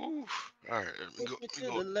god. Ooh. All right, let me Push go. me Let me to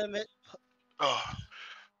go. the limit. Oh,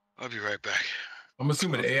 I'll be right back. I'm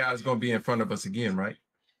assuming the AI is gonna be in front of us again, right? Oh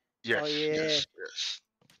Yes, yeah. yes, yes.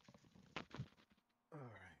 All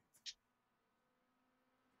right.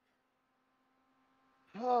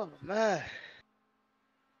 Oh man.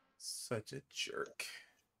 Such a jerk.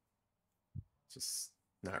 Just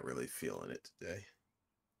not really feeling it today.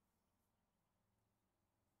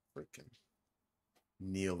 Freaking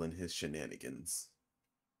Neil and his shenanigans.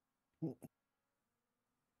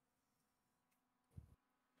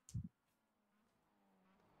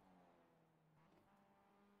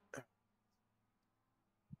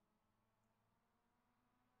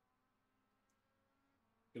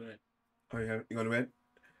 Good night. Oh, you going to bed?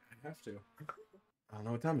 I have to. I don't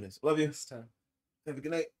know what time it is. Love you. It's time. Have a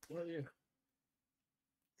good night. Love you.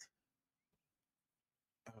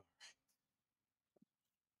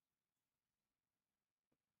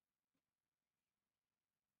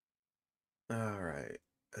 All right.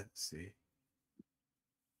 Let's see.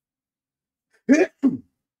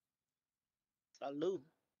 Salute.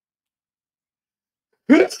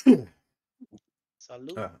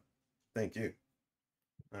 Salute. Thank you.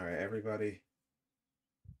 All right, everybody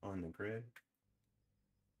on the grid.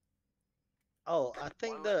 Oh, I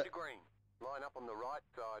think One the left to green. Line up on the right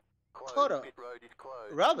side. Closed. hold on. Pit road is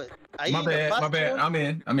closed. Robert, are you My in the bad, my faster bad. one? I'm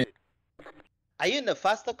in. Are you in the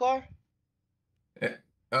faster car?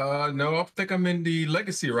 No, I think I'm in the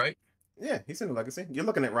legacy, right? Yeah, he's in the legacy. You're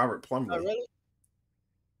looking at Robert Oh Plumley. really?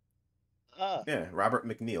 Ah, Yeah, Robert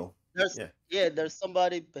McNeil. there's Yeah. there's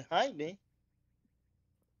somebody behind me.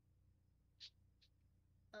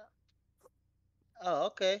 Oh,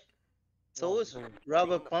 okay. So it's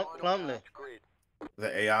Robert On the final Plumley. pass grid.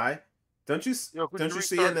 The AI. Don't you Yo, could don't you you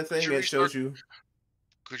see in restart? the Could thing you it shows restart? you?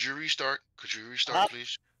 Could you restart? Could you restart, How,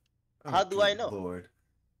 please? Oh, how do I good know? Lord.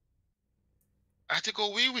 I have to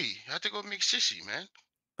go wee wee. I have to go make sissy, man.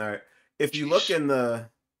 All right. If you look Jeez. in the,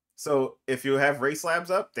 so if you have race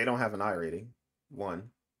labs up, they don't have an I rating.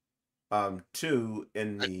 One. Two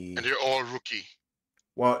in the. And they're all rookie.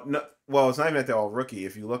 Well, no. Well, it's not even that they're all rookie.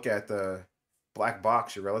 If you look at the black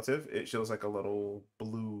box, your relative, it shows like a little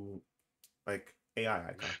blue, like AI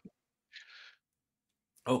icon.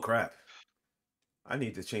 Oh crap! I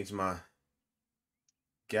need to change my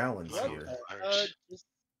gallons What here. the just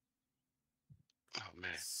Oh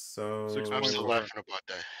man, So I'm still 6.4. laughing about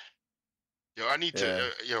that. Yo, I need to. Yeah,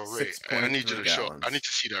 Yo, Ray, I need you 6.3 to show. I gallons. need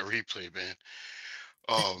to see that replay, man.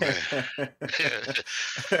 Oh man.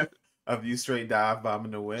 Of you straight dive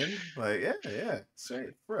bombing to win? Like, yeah, straight,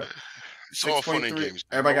 bro. It's all fun and 6.3. games.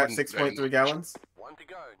 Man. Everybody I got wouldn't do that in 6.3 gallons? One to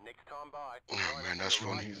go. Next time by. Oh, Line man, up that's on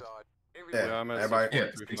the right funny. side. Yeah, Everybody. Yeah, I'm at everybody. Yeah,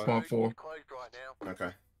 6.35. 6.4. Closed right now.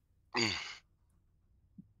 Okay.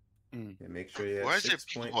 Mm. Yeah, make sure you Why have is there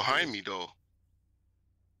people 6.3. behind me though?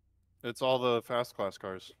 It's all the fast class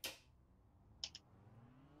cars.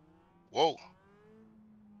 Whoa.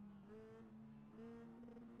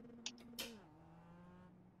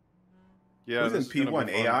 Yeah, Who's in this is gonna P1?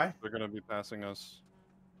 be fun. AI? They're gonna be passing us.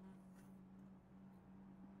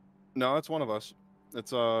 No, it's one of us.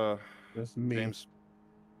 It's That's me. James.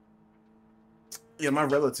 Yeah, my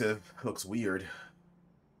relative looks weird.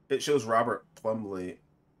 It shows Robert Plumley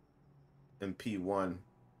in P1.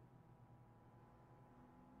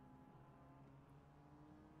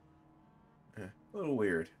 Yeah, a little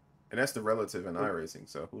weird. And that's the relative in iRacing,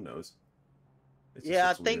 so who knows? It just Yeah, I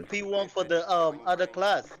looks think weird. P1 for the other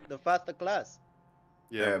class, the faster class.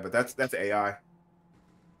 Yeah, but that's AI.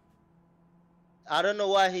 I don't know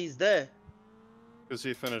why he's there. Because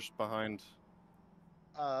he finished behind.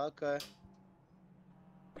 Oh, okay.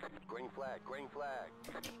 Green flag, green flag.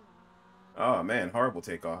 Oh man, horrible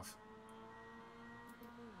takeoff.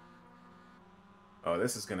 Oh,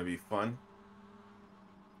 this is gonna be fun.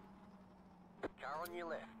 Car on your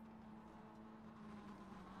left.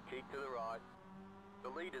 Keep to the right. The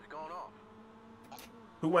leader's gone off.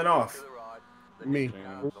 Who went To off? the right. The Me. next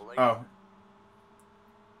car's the leader. Oh,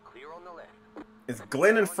 Clear on the left. is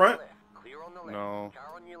Glenn in Car on your front? left. Clear on the left. No.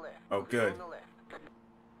 Car on your left. Oh, Clear good. on the left.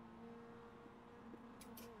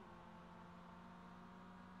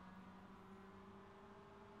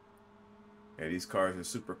 Yeah, these cars are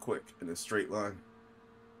super quick in a straight line.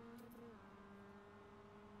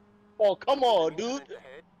 Oh, come on, dude. Incident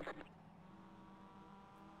ahead.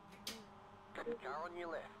 Car on your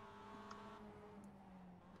left.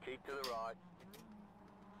 Keep to the right.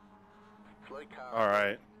 Slow car. All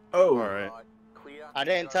right. Oh, All right. Clear. I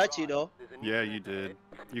didn't Go touch you right. though. There's a new Yeah, you vehicle did. ahead.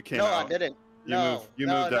 You came No, out. I didn't. You No, moved. You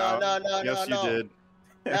no, moved no, out. no, yes, no. you did.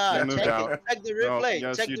 Nah, You moved check out. it. Check the No, replay.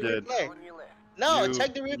 yes, check you the did. replay. Car on your left. No, you,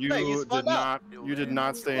 check the replay. You You spun did out. not. You did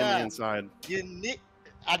not stay on the Yeah. inside. You need.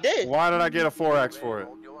 I did. Why did I get a 4X for it?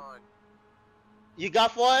 Hold your line. You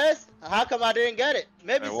got 4S? How come I didn't get it?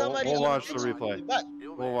 Maybe Yeah, somebody we'll else watch the fixed it replay. in back.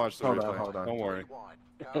 Still We'll there. watch the Hold on, replay. hold on. Don't worry. Wide.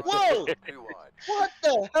 Car Whoa! too wide. What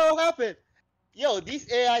the hell happened? Yo,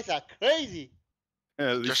 these AIs are crazy.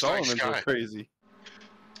 Yeah, these Just like Solomons are Sky. crazy.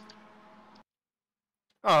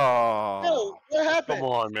 Yo, Oh, what happened? Come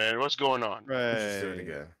on, man. What's going on? let's just do it right.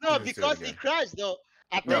 again. No, Let's just do it because he again. crashed though.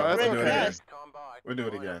 I think No, that's Ray we'll do it again. crashed. Time by. We'll do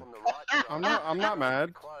it Line up again. on the right side. I'm not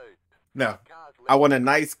mad. Closed. No, Cars I want a left.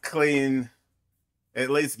 nice, clean, at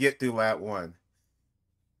least get through lap one.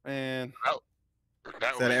 Man,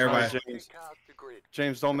 That Said was everybody. fun. James, Two cars to grid.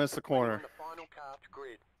 James, don't miss the On corner. the final car to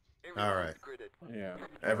grid. All Everyone's right. gridded. Yeah.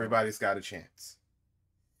 Everybody's got a chance.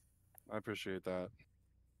 I appreciate that.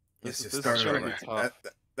 It's This just is starting gonna over. be tough.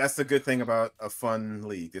 That's the good thing about a fun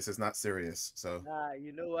league. This is not serious. So Nah,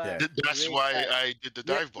 you know what? Yeah. That's Ray why crashed. I did the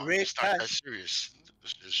dive bomb. Ray It's not that crashed. serious.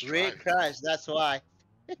 It's just Ray driving. crashed. That's why.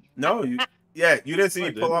 no, you you didn't see I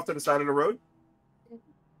me pull did. off to the side of the road.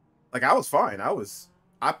 Like I was fine.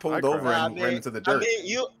 I pulled over crashed. and ran into the dirt. I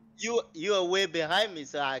mean, you were way behind me,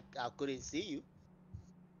 so I couldn't see you.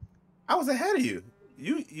 I was ahead of you.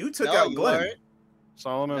 You took No, out you Glenn. weren't.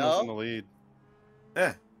 Solomon was in No. the lead.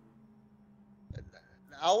 Yeah.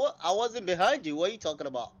 I wasn't behind you. What are you talking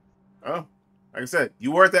about? Oh, like I said,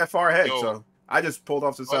 you weren't that far ahead, Yo. so I just pulled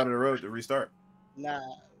off to the What? side of the road to restart. Nah,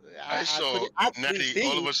 I saw couldn't Natty. see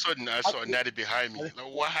All you. of a sudden, I saw could- Natty behind me. Like,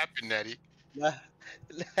 what happened, Natty? Nah,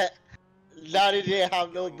 Natty didn't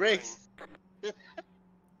have no brakes.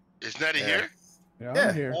 Is Natty Yeah. here? Yeah, Yeah.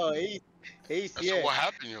 I'm here. Oh, he's So here. what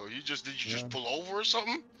happened, yo? Did you just Yeah. pull over or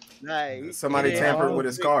something? Nah, he Somebody didn't have tampered no with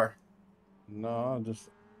his brakes. car. No, I just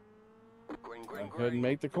Green, I green, couldn't green.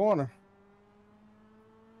 make the corner.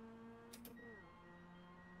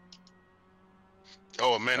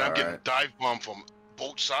 Oh man, I'm All getting right. dive bombed from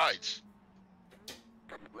both sides.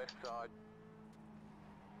 Left side.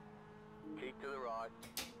 Keep to the right.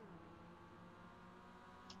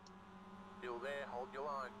 Still there. Hold your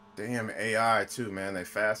line. Damn AI too, man. They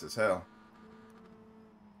fast as hell.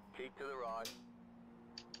 Keep to the right.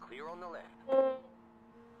 Clear on the left.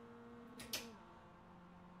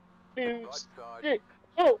 Right side.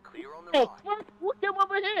 Oh, Clear on the oh, right. what? Who came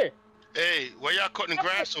over here? Hey, why y'all cutting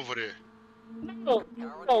grass over there? No, Car on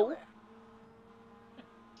your no. left.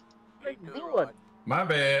 Keep to the Doing? right. My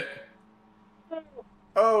bad.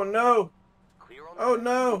 Oh no! Clear on the Oh left.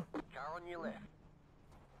 no! Car on your left.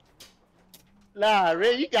 Nah,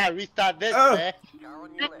 Ray, you gotta restart this, Oh. man. Car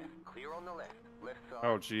on your left. Clear on the left. Left side.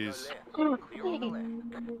 Oh, Go jeez. left. Clear on the left.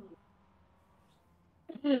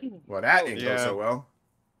 Well, that didn't go Yeah. so well.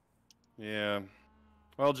 Yeah.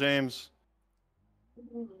 Well, James,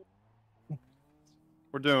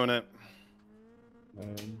 we're doing it.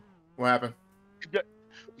 And What happened?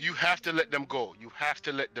 You have to let them go. You have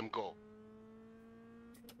to let them go.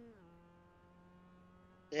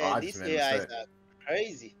 Yeah, I just these made a AIs mistake. are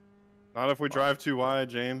crazy. Not if we drive too wide,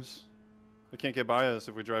 James. They can't get by us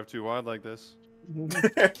if we drive too wide like this.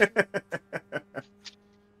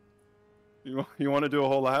 You want to do a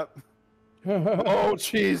whole lap? Oh,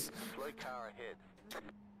 jeez. Slow car ahead.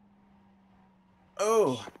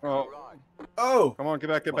 Oh, Oh, oh, come on, get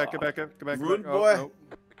back, get back, get back, get back, get rude back. boy. Oh, nope.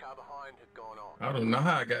 The car behind has gone on. I don't know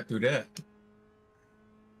how I got through that.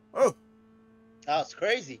 Oh, That was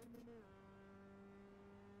crazy.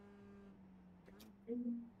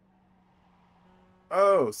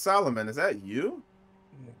 oh, Solomon, is that you?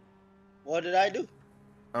 What did I do?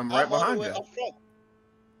 I'm right I'm all the behind way you. up front.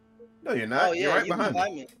 No, you're Oh not. You're yeah, right you behind me.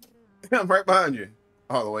 behind me. I'm right behind you,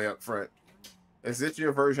 all the way up front. Is it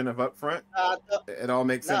your version of up front? Nah, I thought, It all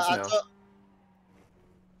makes sense nah, I now. thought,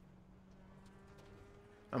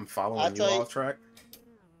 I'm I following you thought, off track.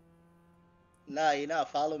 nah, you're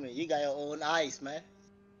not following me. You got your own eyes, man.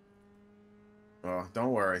 Oh,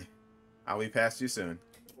 don't worry. I'll be past you soon.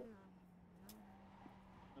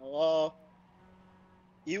 Oh,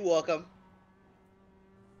 you welcome.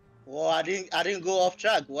 Well, I didn't go off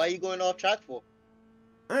track. Why are you going off track for?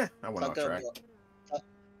 I went off Talking track. about,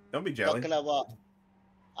 Don't be jelly. talking about.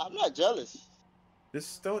 I'm not jealous.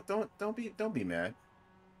 Just don't be mad.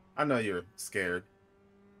 I know you're scared.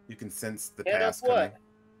 You can sense the Scared of past coming. what?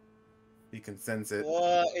 You can sense it.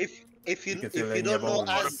 Well, if You you can feel it in don't your know bones.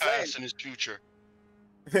 For the as Glenn, past and his future.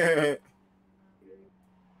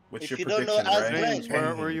 What's If your you don't know prediction, as Ray? Glenn- James,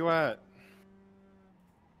 where are you at?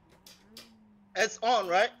 it's on,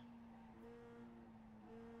 right?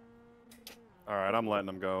 All right, I'm letting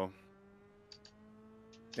them go.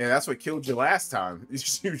 Yeah, that's what killed you last time.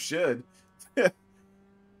 You should.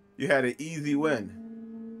 You had an easy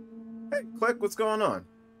win. Hey, Click, what's going on?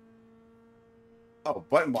 Oh,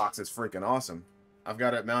 button box is freaking awesome. I've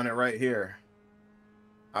got it mounted right here.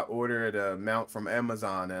 I ordered a mount from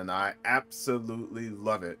Amazon, and I absolutely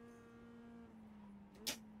love it.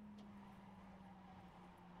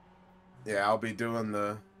 Yeah, I'll be doing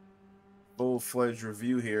the full-fledged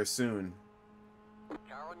review here soon.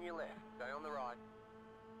 Car on your left. Stay on the right.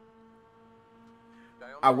 Stay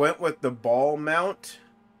on the I right. went with the ball mount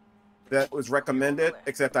that was recommended,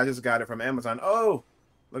 except I just got it from Amazon. Oh,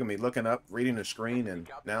 look at me looking up, reading the screen, and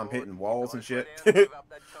now I'm hitting walls and shit. Don't slow down, give up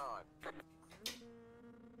that time.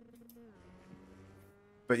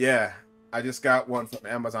 But yeah, I just got one from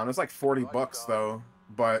Amazon. It's like 40 bucks though,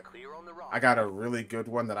 but Clear on the right. I got a really good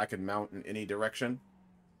one that I can mount in any direction.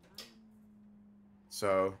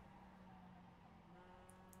 So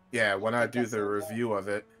yeah, when I do the review of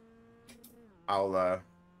it, I'll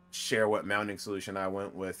share what mounting solution I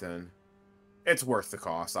went with, and it's worth the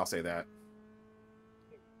cost, I'll say that.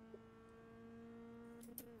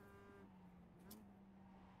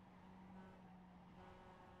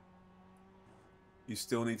 You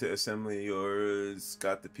still need to assemble yours.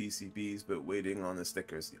 Got the PCBs, but waiting on the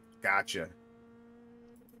stickers. Gotcha.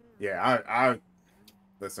 Yeah, I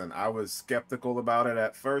listen. I was skeptical about it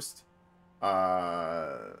at first.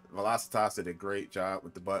 Velocitas did a great job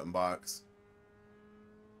with the button box.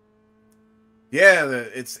 Yeah,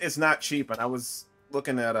 it's not cheap, and I was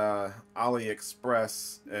looking at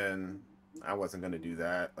AliExpress, and I wasn't gonna do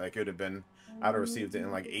that. Like, it would have been, I'd have received it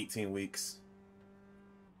in like 18 weeks.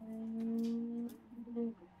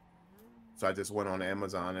 So I just went on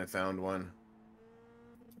Amazon and found one.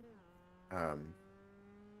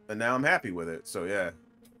 And now I'm happy with it. So yeah.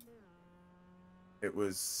 It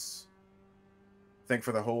was, I think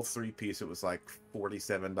for the whole 3-piece, it was like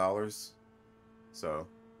 $47. So.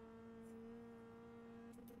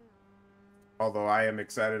 Although I am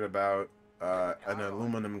excited about an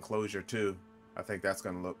aluminum enclosure too. I think that's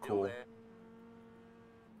going to look Still cool. there.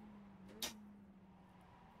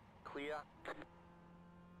 Clear.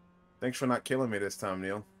 Thanks for not killing me this time,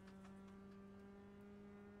 Neil.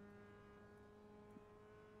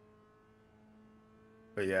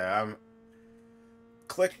 But yeah, I'm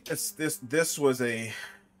click this was a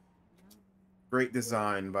great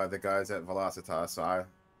design by the guys at Velocitas, so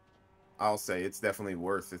I'll say it's definitely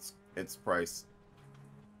worth its price.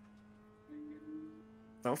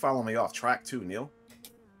 Don't follow me off track too, Neil.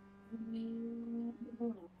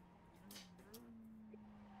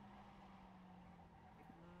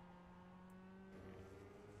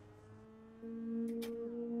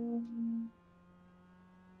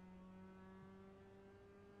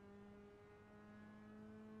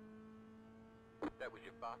 That was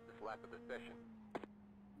your fastest lap of the session.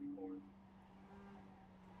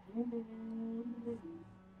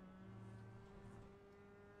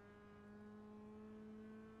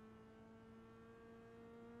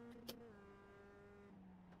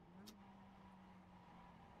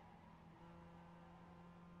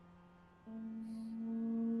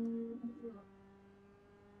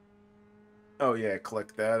 Oh yeah,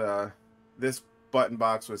 click that. This button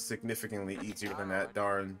box was significantly easier than that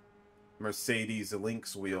darn Mercedes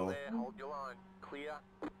Lynx wheel. There, hold your line. Clear.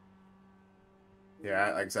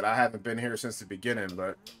 Yeah, like I said, I haven't been here since the beginning,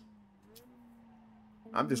 but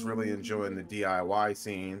I'm just really enjoying the DIY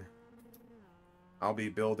scene. I'll be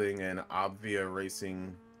building an Obvia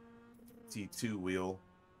Racing T2 wheel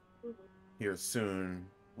here soon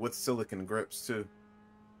with silicon grips too.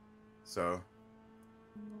 So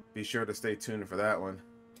be sure to stay tuned for that one.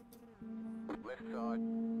 Left side.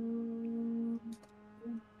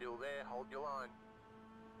 Still there, hold your line.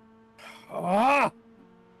 Ah!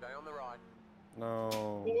 Stay on the right.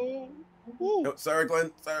 No. Oh, sorry,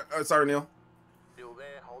 Glenn. Sorry, Neil. Still there,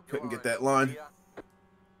 hold your Couldn't line. get that line. Clear.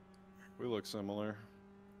 We look similar.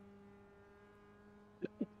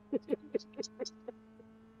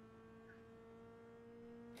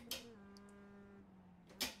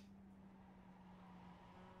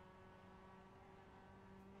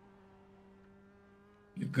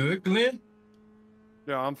 You good, Glenn?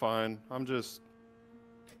 Yeah, I'm fine. It's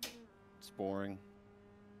boring.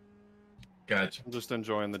 Gotcha. I'm just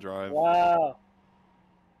enjoying the drive. Wow.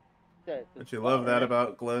 Don't you love that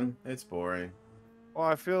about Glenn? It's boring. Well,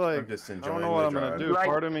 I feel like I'm just I enjoying don't know what the I'm gonna drive. do. Right,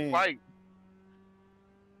 Part of me, Right.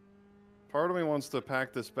 part of me wants to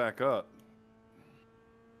pack this back up.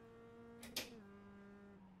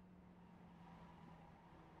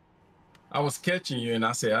 I was catching you, and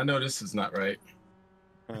I said, I know this is not right.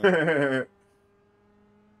 Or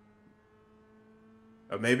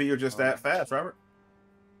maybe you're just that fast, Robert.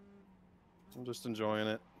 I'm just enjoying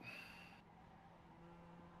it.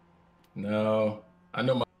 No, I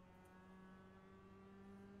know my.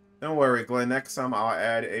 Don't worry, Glenn. Next time I'll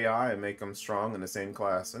add AI and make them strong in the same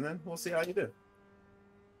class, and then we'll see how you do.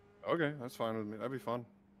 Okay, that's fine with me. That'd be fun.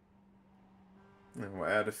 And we'll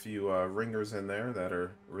add a few ringers in there that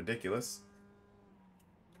are ridiculous.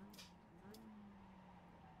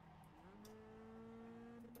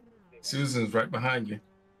 Susan's right behind you.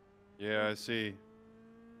 Yeah, I see.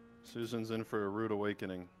 Susan's in for a rude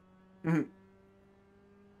awakening.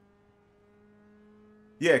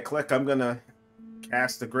 Yeah, Click. I'm gonna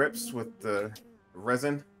cast the grips with the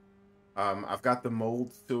resin. I've got the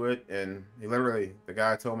mold to it, and the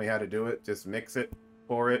guy told me how to do it. Just mix it,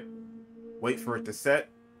 pour it, wait for it to set,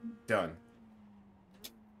 done.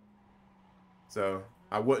 So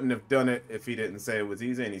I wouldn't have done it if he didn't say it was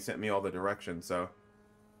easy, and he sent me all the directions. So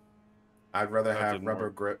I'd rather That have didn't rubber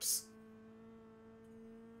work. grips.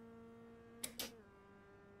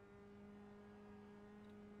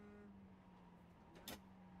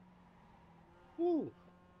 Ooh.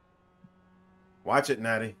 Watch it,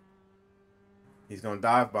 Natty. He's gonna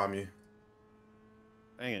dive bomb you.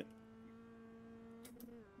 Dang it.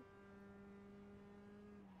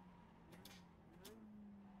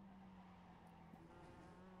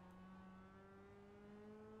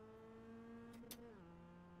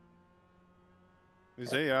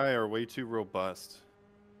 These AI are way too robust.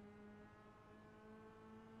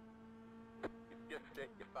 You've just set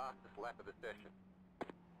your fastest lap of the session.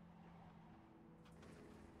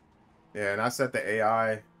 Yeah, and I set the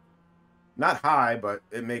AI not high, but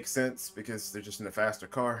it makes sense because they're just in a faster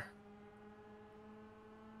car.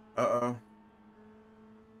 Uh-oh.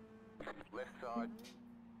 Left side.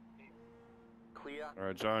 Clear. All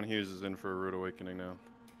right, John Hughes is in for a rude awakening now.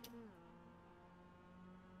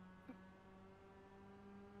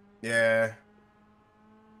 Yeah.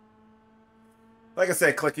 Like I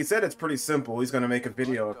said, Click, he said it's pretty simple. He's going to make a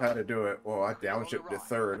video of how to do it. Well, I downshifted to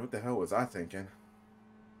third. What the hell was I thinking?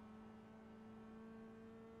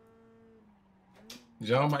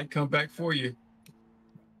 John might come back for you.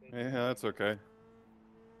 Yeah, that's okay.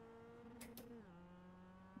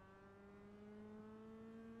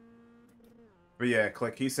 But yeah,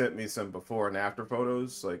 Click, he sent me some before and after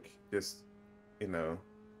photos. Like, just, you know,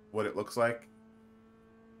 what it looks like.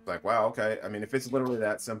 Like, wow, okay. I mean, if it's literally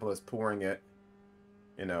that simple as pouring it,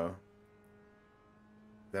 you know,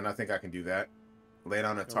 then I think I can do that. Lay it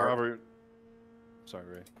on a tarp. Robert. Sorry,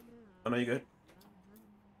 Ray. Oh, no, you good?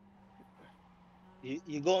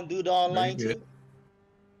 You gonna do the online Very good.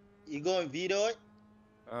 too? You gonna video it?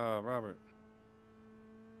 Robert.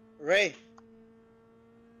 Ray,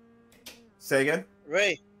 Say again?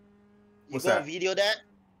 Ray. You What's gonna that? video that?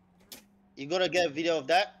 You gonna get a video of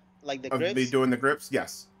that? Like the Of me grips? doing the grips?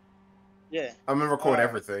 Yes. Yeah. I'm going to record Alright.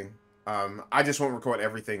 everything. I just won't record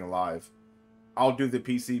everything live. I'll do the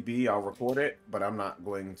PCB, I'll record it, but I'm not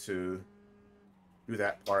going to do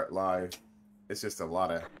that part live. It's just a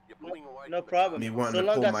lot of You're pulling away No from the problem. me target. wanting So to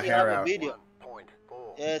long pull as my you have hair a out. video.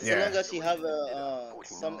 1.4. Yeah, so Yeah. long as you have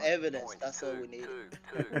some evidence, that's all we need.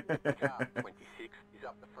 49.22. Car 26 is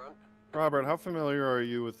up the front. Robert, how familiar are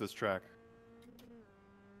you with this track?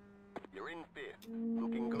 You're in fifth.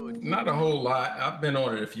 Looking good. Not a whole lot. I've been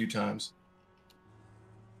on it a few times.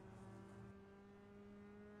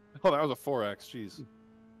 Oh, that was a 4X. Jeez.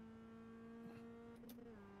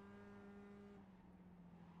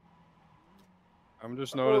 I'm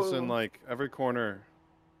just noticing, like, every corner,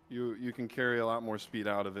 you can carry a lot more speed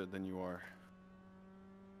out of it than you are.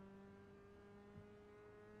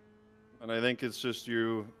 And I think it's just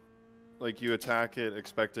you attack it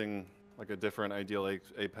expecting, like, a different ideal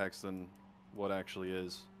apex than what actually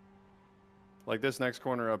is. Like, this next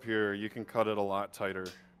corner up here, you can cut it a lot tighter.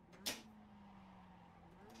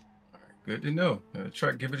 All right, good to know.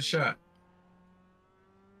 Try to give it a shot.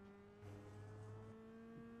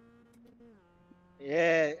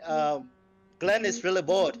 Yeah, Glenn is really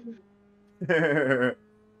bored. Not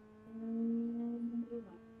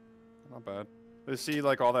bad. You see,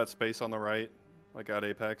 like, all that space on the right, like, at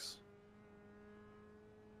apex?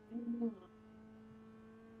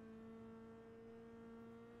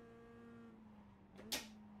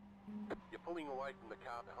 You're pulling away from the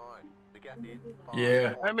car behind. The gap is 5.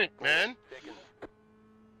 Yeah. Damn it, man. Seconds.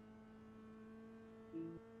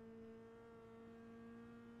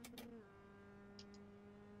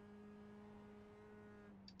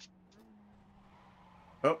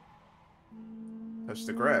 Oh. Touched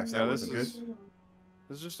the grass. That this wasn't is good.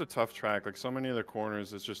 this is just a tough track. Like, so many of the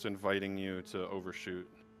corners, it's just inviting you to overshoot.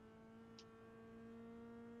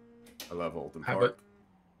 I love Oldham How Park.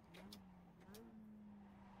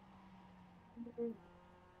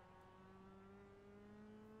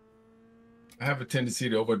 I have a tendency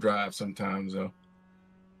to overdrive sometimes, though.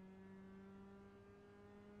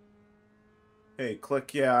 Hey,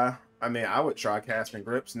 Click, yeah. I mean, I would try casting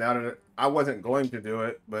grips now that I wasn't going to do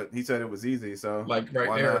it, but he said it was easy, so Like right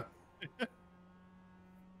why there. not?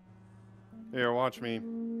 Here, watch me.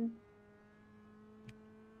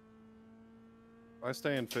 I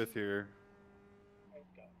stay in 5th here.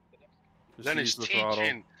 Just Then use it's the throttle.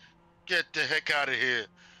 teaching. Get the heck out of here.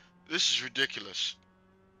 This is ridiculous.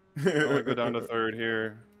 I'm gonna go down to 3rd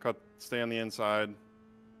here. Stay on the inside.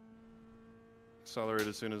 Accelerate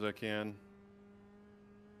as soon as I can.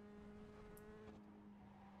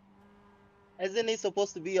 Isn't he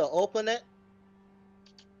supposed to be your opponent?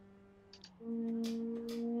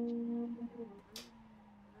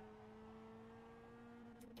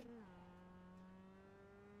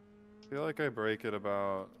 I feel like I break at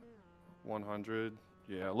about 100.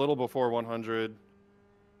 Yeah, a little before 100.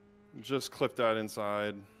 Just clip that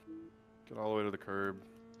inside. Get all the way to the curb.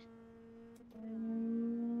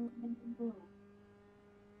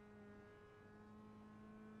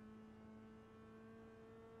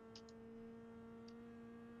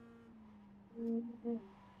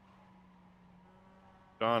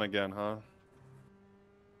 John again, huh?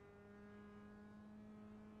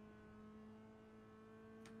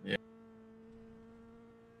 Yeah.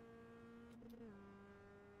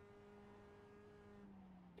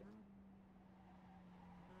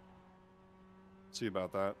 See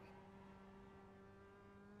about that.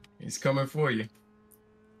 He's coming for you.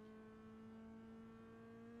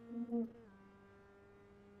 All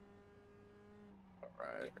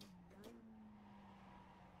right.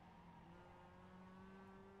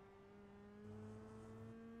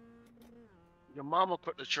 Your mama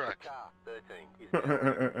put the track. Car 13 is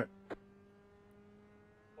down.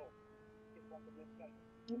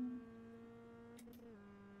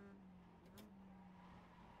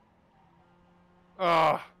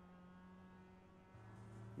 Ah!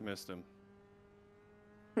 Missed him.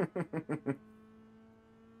 Okay,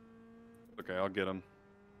 I'll get him.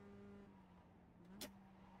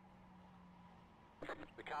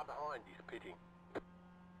 The car behind is pitting.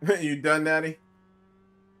 You done, Natty?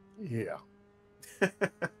 Yeah.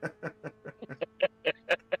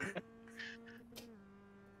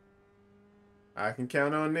 I can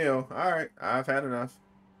count on Neil. All right, I've had enough.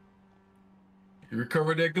 You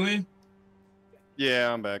recovered that, Glenn?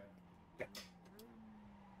 Yeah, I'm back.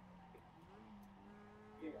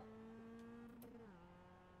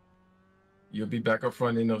 You'll be back up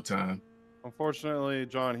front in no time. Unfortunately,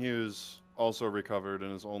 John Hughes also recovered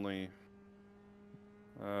and is only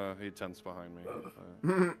 8/10 behind me.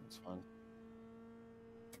 It's fine.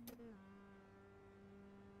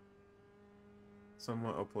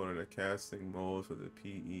 Someone uploaded a casting mold for the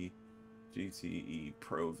PE GTE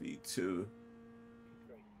Pro V2.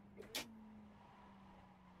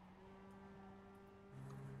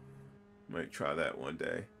 Might try that one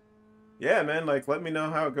day. Yeah, man, like let me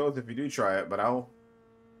know how it goes if you do try it, but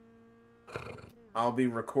I'll be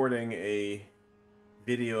recording a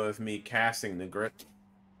video of me casting the grip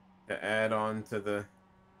to add on to the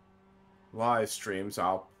live stream, so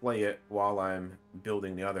I'll play it while I'm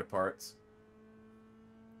building the other parts.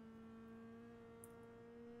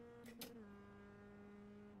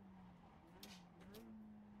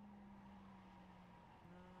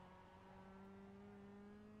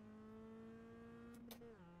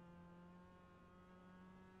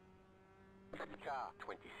 Car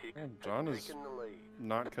 26 Oh, John has is taken the lead.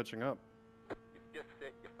 not catching up. You've just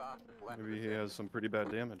set your fastest lap. of Maybe the he session. has some pretty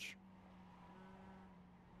bad damage.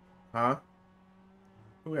 Huh?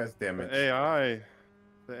 Who has damage? The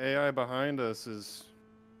AI behind us is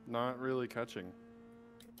not really catching.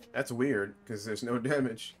 That's weird, because there's no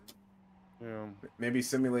damage. Yeah. Maybe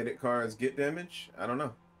simulated cars get damage? I don't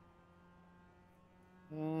know.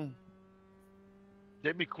 Mm,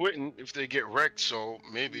 They be quitting if they get wrecked, so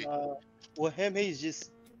maybe. With him, he's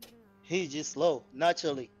just slow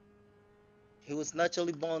naturally. He was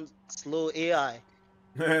naturally born slow AI.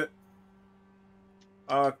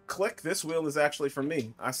 Click, this wheel is actually for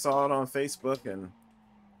me. I saw it on Facebook and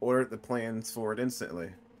ordered the plans for it instantly.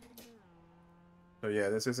 So yeah,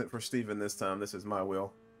 this isn't for Steven this time. This is my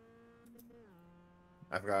wheel.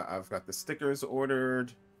 I've got the stickers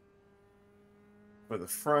ordered for the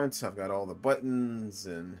front. I've got all the buttons,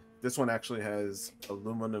 and this one actually has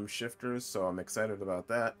aluminum shifters, so I'm excited about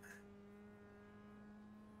that.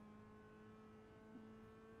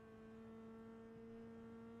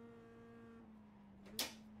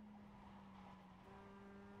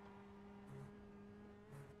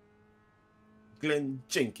 Glenn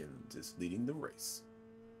Jenkins is leading the race.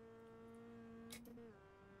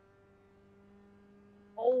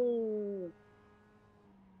 Oh,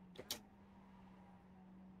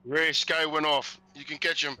 Ray, Sky went off. You can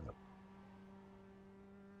catch him.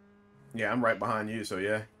 Yeah, I'm right behind you, so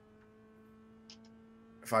yeah.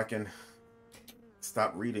 If I can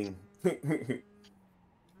stop reading.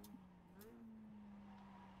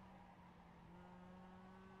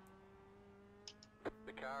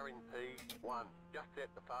 The car in P1 just set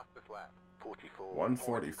the fastest lap. 44.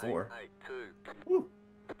 144. 882. Woo.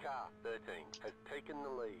 Car 13 has taken the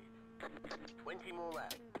lead. 20 more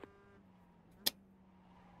laps.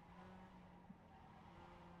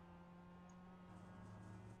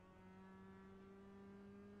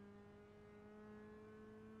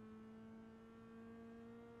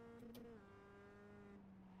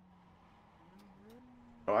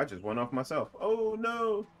 Oh, I just went off myself. Oh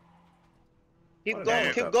no. keep What going,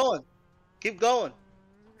 an keep up. going, keep going.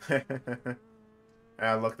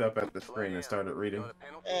 I looked up at the screen and started reading. Got a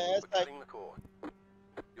penalty Yeah, it's for like- cutting the course.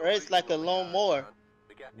 It's like a lawnmower.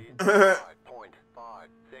 The gap is 5.5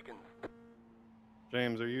 seconds.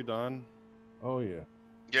 James, are you done? Oh yeah.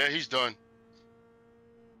 Yeah, he's done.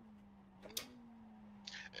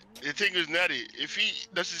 The thing is, Natty, if he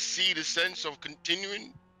doesn't see the sense of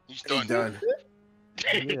continuing, he's done. He's done.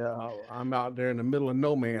 Yeah, I'm out there in the middle of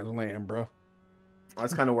no man's land, bro.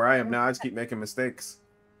 That's kind of where I am now. I just keep making mistakes.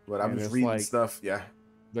 But I'm And just it's reading like- stuff. Yeah.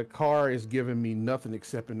 The car is giving me nothing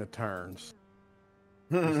except in the turns.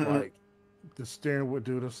 It's like the steering wheel,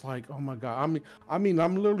 dude. It's like, oh my god. I mean,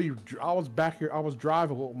 I'm literally. I was back here. I was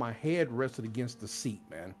driving with my head rested against the seat,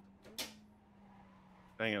 man.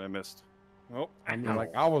 Dang it, I missed. Oh, I mean,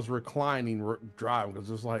 like I was reclining, driving, because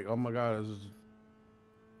it's like, oh my god,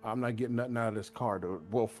 I'm not getting nothing out of this car, dude.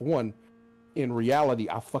 Well, for one, in reality,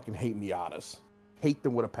 I fucking hate Miatas. Hate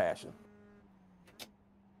them with a passion.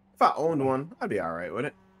 If I owned one, I'd be all right with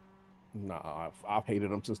it. Nah, I've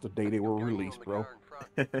hated them since the day they were Going on released, the bro. car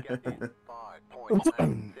in front. The gap is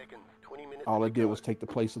 5.8 seconds. 20 minutes All to it did go. was take the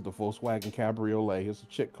place of the Volkswagen Cabriolet. It's a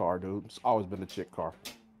chick car, dude. It's always been a chick car.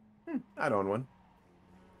 I'd own one.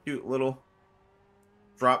 Cute little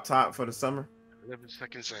drop top for the summer. 11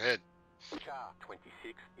 seconds ahead. Car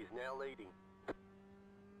 26 is now leading.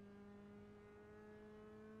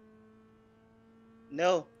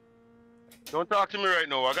 No, Don't talk to me right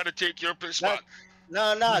now. I gotta take your spot.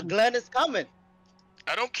 no, Glenn is coming.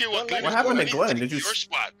 I don't care what Don't Glenn let is him doing. go. I What happened to need Glenn? take Did you your s-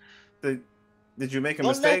 spot? Did you make a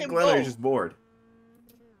Don't let mistake, him Glenn, or are you go. just bored?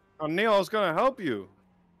 Oh, Neil, I was gonna help you.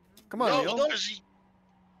 Come on, No, Neil. don't- because he...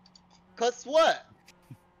 Cause what?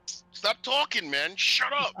 Stop talking, man.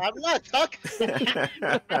 Shut up. I'm not talking.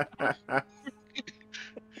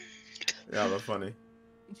 Yeah, that's funny.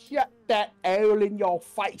 Shut that owl in your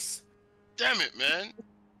face. Damn it, man.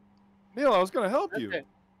 Neil, I was gonna help you. Okay.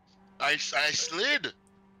 I slid.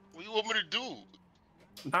 What do you want me to do?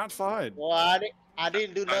 Not fine. Well, I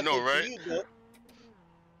didn't do I nothing know, right? to you, though.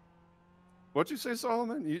 What'd you say,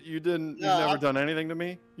 Solomon? You didn't. No, You've never I'm- done anything to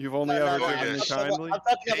me. You've only No, ever no, given no, me yes. kindly. I'm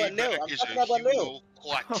talking about Neil. Payback I'm is talking a about Neil. hero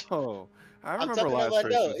what? Oh, I I'm remember talking last about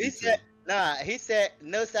race Neil. with He you said, two. nah, he said,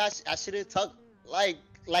 no, sir, I shouldn't talk like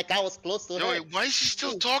like I was close to Yo, him. why is he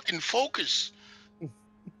still talking? Focus.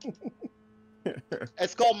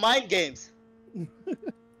 It's called mind games.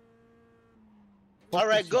 All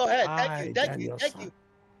right, go ahead. Thank you, thank you, thank you.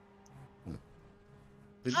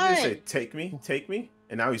 Did you just say take me,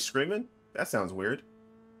 and now he's screaming? That sounds weird.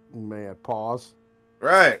 Man, pause.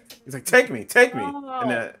 Right? He's like, take me, No, and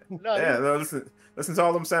then no, yeah, no, listen to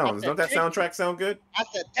all them sounds. said, Don't that "Thank you." soundtrack sound good? I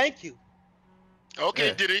said thank you. Okay,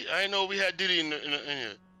 Yeah. Diddy. I know we had Diddy in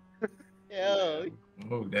here. Yeah.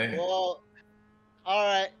 Oh damn. Well, all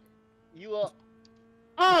right. You are.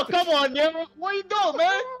 Oh, come on, yo. What you doing,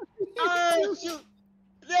 man? Oh, shoot.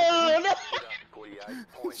 No, no.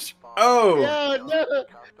 Oh, No, no.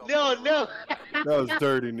 No, no. That was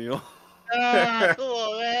dirty, Neil. Ah, come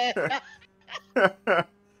on, man.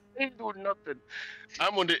 Ain't doing nothing.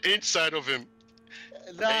 I'm on the inside of him.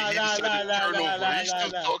 Nah, And he nah, decided nah, to turn nah, over. nah, He's nah,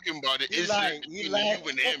 still nah. talking about it. You It's lying, you between lying. you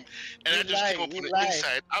and him. And I You just came lying, up you on the lying.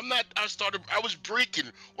 inside. I was breaking.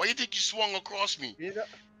 Why you think you swung across me?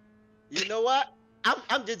 You know what?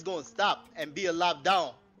 I'm just gonna stop and be a lap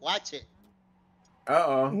down. Watch it.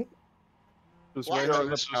 uh-oh. Just Why wait not? on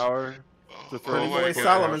the This was- power to Oh, throw Pretty oh you my boy into God.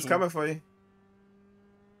 Solomon's caution. coming for you.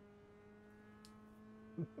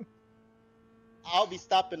 I'll be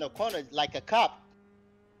stopping the corner like a cop.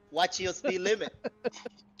 Watch your speed limit.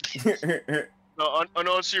 No, on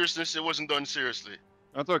all seriousness, it wasn't done seriously.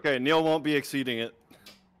 That's okay. Neil won't be exceeding it.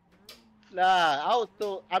 Nah, I was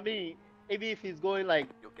still. I mean, maybe if he's going like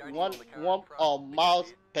one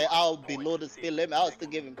miles per hour below the speed limit, I'll still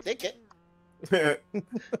give him ticket.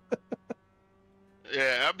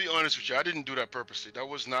 Yeah, I'll be honest with you. I didn't do that purposely. That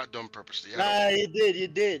was not done purposely. Nah, you did, you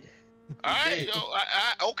did. All right,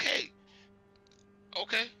 yo, okay.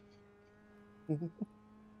 Okay.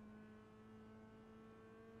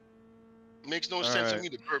 Makes no sense to right. me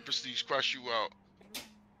to purposely crush you out.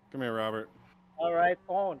 Come here, Robert. All right,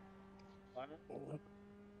 on.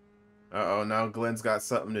 Uh-oh, now Glenn's got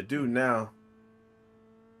something to do now.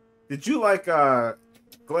 Did you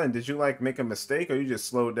Glenn, did you make a mistake or you just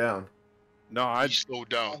slowed down? No, I slowed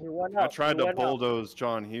down. He went I up. tried he to went up. bulldoze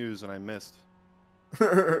John Hughes and I missed.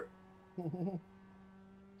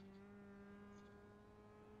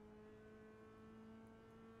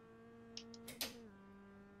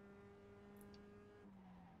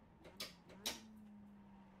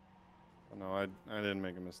 No, I didn't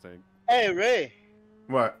make a mistake. Hey, Ray.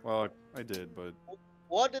 What? Well, I did, but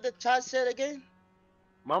What did the chat say again?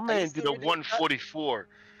 My you man still did a reading? 144.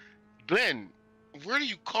 Glenn, where do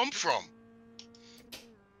you come from?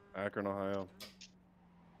 Akron, Ohio.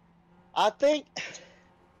 I think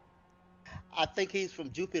he's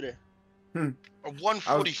from Jupiter. A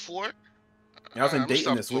 144? I was in I'ma Dayton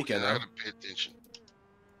stop this talking. weekend, I though. gotta pay attention.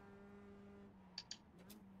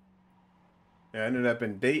 Yeah, I ended up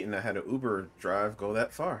in Dayton. I had an Uber drive go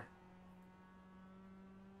that far.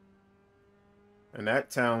 And that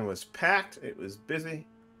town was packed. It was busy.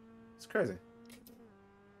 It's crazy.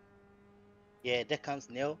 Yeah, there comes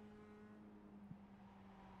Neil.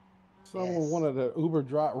 Someone Yes. wanted an Uber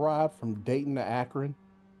ride from Dayton to Akron.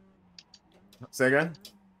 Say again?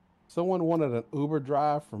 Someone wanted an Uber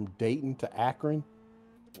drive from Dayton to Akron.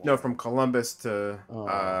 No, from Columbus to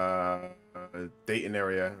Oh. Dayton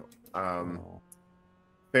area. Oh.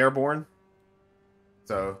 Fairborn.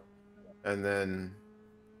 So, and then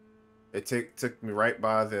it took me right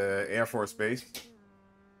by the Air Force Base.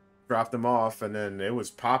 Dropped them off, and then it was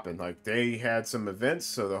popping. Like, they had some events,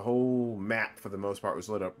 so the whole map, for the most part, was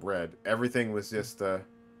lit up red. Everything was just a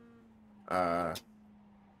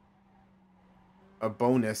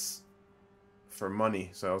bonus for money.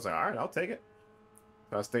 So I was like, all right, I'll take it.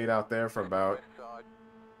 So I stayed out there for about...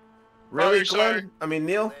 Really, Sorry. Glenn? I mean,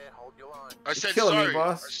 Neil? I You're said killing sorry. me,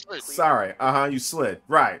 boss. I slid. Sorry. You slid.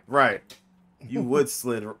 Right. You would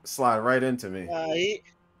slide right into me.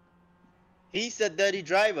 He's a dirty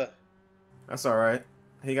driver. That's all right.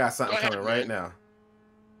 He got something Go ahead, coming right man. now.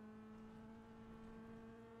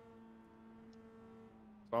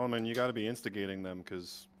 Solomon, you got to be instigating them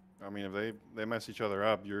because, I mean, if they mess each other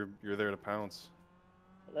up, you're there to pounce.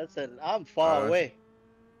 Listen, I'm far away.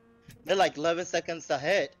 They're like 11 seconds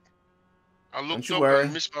ahead. I looked you up worry.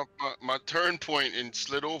 and missed my turn point and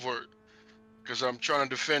slid over because I'm trying to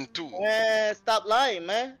defend too. Man, stop lying,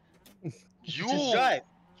 man. You Just drive.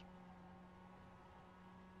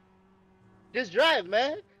 Just drive,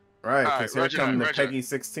 man. Right, All because right, here Roger come that, the Roger Peggy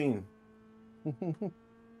 16.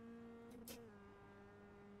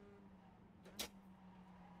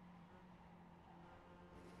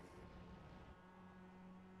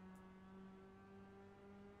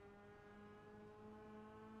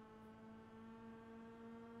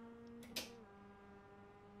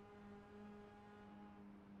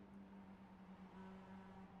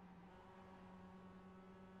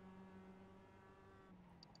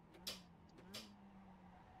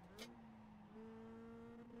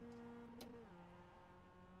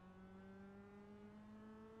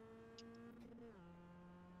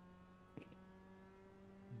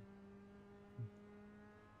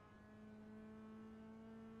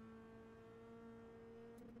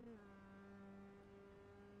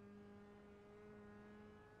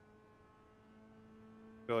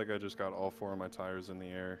 feel like I just got all 4 of my tires in the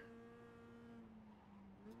air.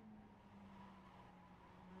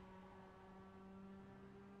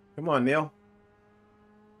 Come on, Neil.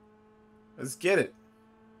 Let's get it.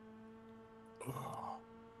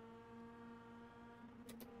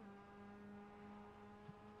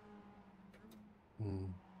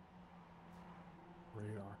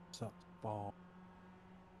 Radar. Sucks ball.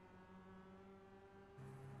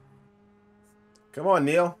 Come on,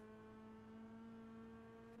 Neil.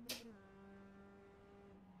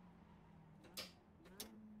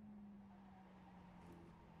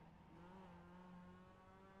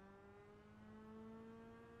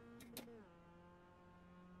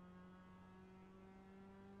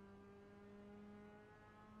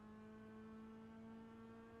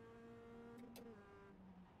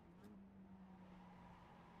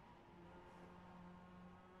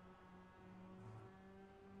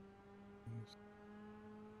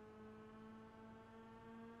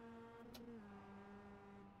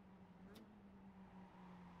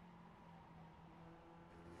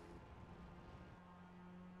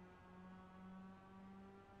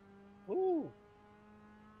 Ooh.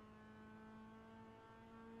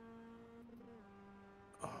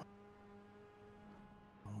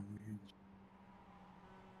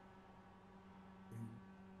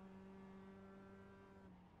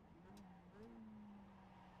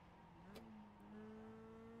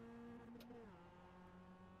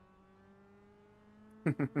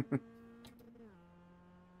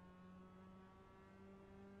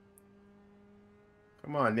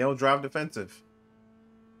 Come on, Neil. Drive defensive.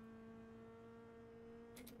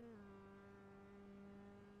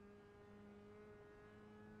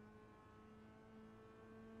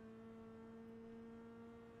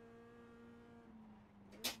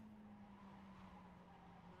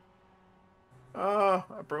 Oh,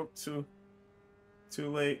 I broke too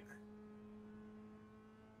late.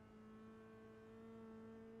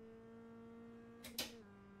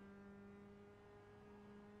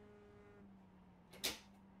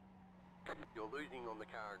 You're losing on the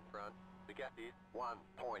car in front. The gap is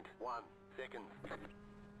 1.1 seconds.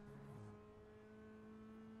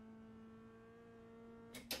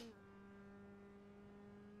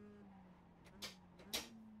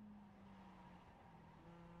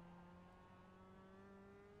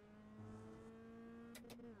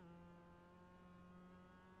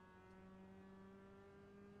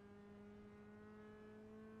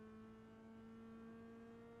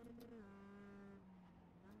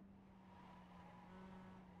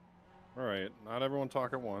 All right, not everyone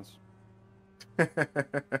talk at once.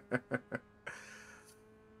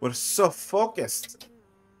 We're so focused.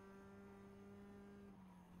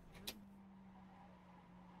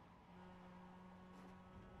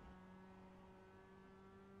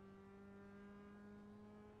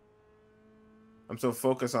 I'm so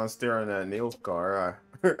focused on staring at Neil's car,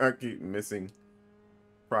 I keep missing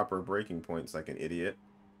proper braking points like an idiot.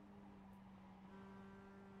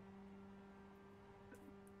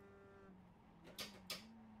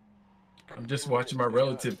 I'm just watching my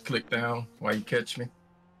relative click down while you catch me.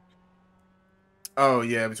 Oh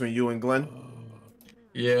yeah, between you and Glenn.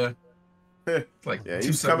 Yeah. It's like Yeah, 2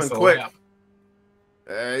 he's seconds coming a quick.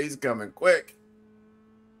 lap. He's coming quick.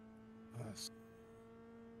 Nice.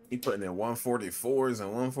 He putting in 144s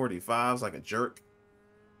and 145s like a jerk.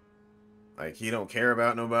 Like he don't care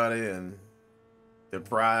about nobody and their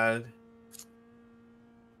pride.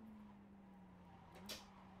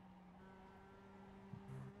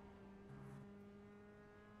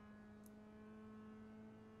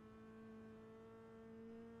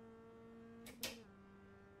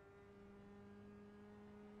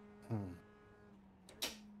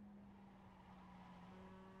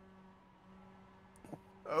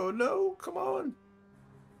 Oh no, come on.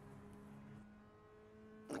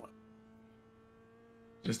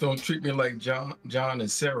 Just don't treat me like John and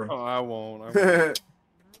Sarah. Oh, I won't. I won't.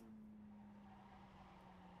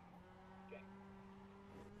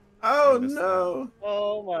 Oh missed that. no.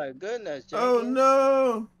 Oh my goodness, Oh Jenkins.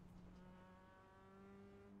 no.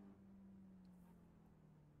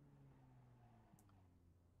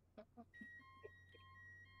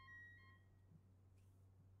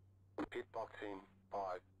 Pit box in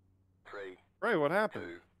 5, 3, Ray, what 2, happened?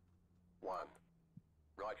 1.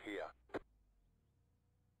 Right here.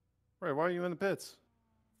 Ray, why are you in the pits?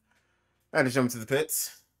 I had to jump to the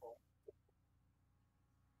pits.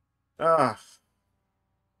 Ah.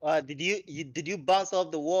 Did you bounce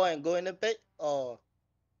off the wall and go in the pit? Oh,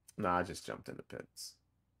 Nah, I just jumped in the pits.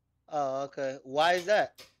 oh, okay. Why is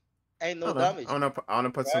that? Ain't I no don't know. damage. I wanna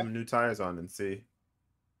put Right? some new tires on and see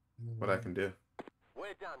what I can do.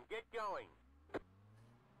 We're done. Get going.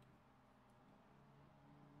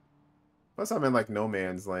 Plus, I'm in like no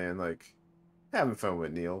man's land, like having fun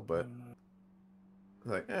with Neil, but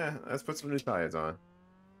like, let's put some new tires on.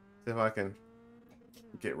 See if I can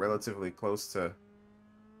get relatively close to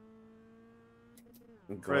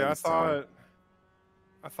Ray, Glenn's time.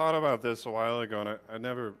 I thought about this a while ago, and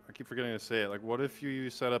I keep forgetting to say it. Like, what if you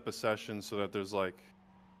set up a session so that there's like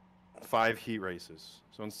 5 heat races?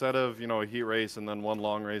 So instead of, you know, a heat race and then one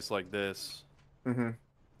long race like this,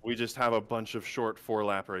 we just have a bunch of short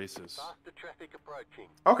 4-lap races. Faster traffic approaching.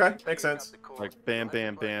 Okay, makes sense. Like bam,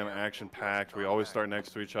 bam, bam, action packed. We always start next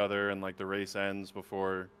to each other, and like the race ends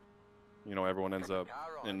before, you know, everyone ends up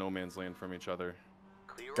in no man's land from each other.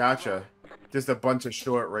 Gotcha. Just a bunch of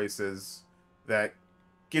short races that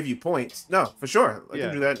give you points. No, for sure. I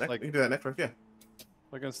can do that. We can do that next race. Yeah.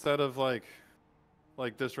 Like instead of like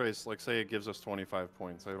this race, like say it gives us 25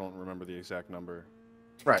 points. I don't remember the exact number.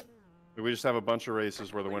 Right. We just have a bunch of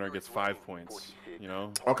races where the winner gets 5 points. You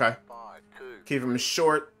know. Okay. Keep them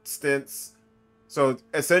short stints. So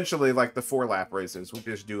essentially, like the 4-lap races, we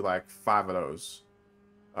just do like 5 of those,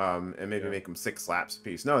 and maybe make them 6 laps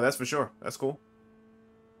apiece. No, that's for sure. That's cool.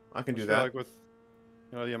 I can do that. Like with,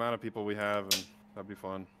 you know, the amount of people we have, and that'd be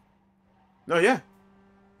fun. No, yeah.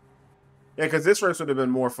 Yeah, because this race would have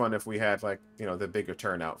been more fun if we had, like, you know, the bigger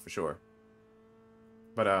turnout for sure.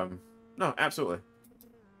 But, no, absolutely.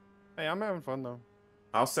 Hey, I'm having fun, though.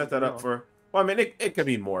 I'll set that up for... Well, I mean, it could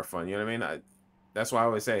be more fun, you know what I mean? That's why I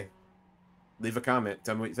always say, leave a comment.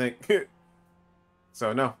 Tell me what you think.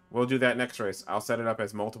 So, no, we'll do that next race. I'll set it up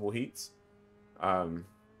as multiple heats.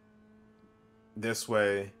 This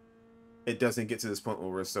way, it doesn't get to this point where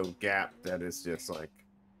we're so gapped that it's just, like,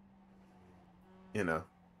 you know,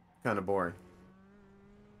 kind of boring.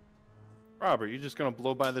 Robert, you just gonna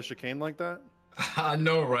blow by the chicane like that? I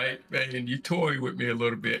know, right, man? You toy with me a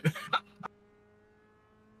little bit.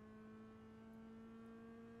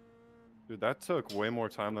 Dude, that took way more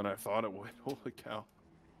time than I thought it would. Holy cow.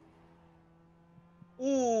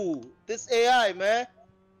 Ooh, this AI, man.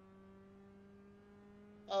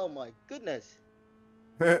 Oh my goodness.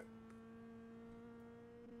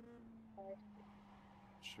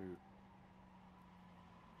 Shoot.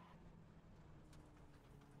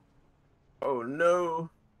 Oh no.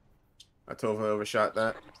 I totally overshot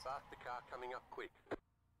that. Faster car coming up quick.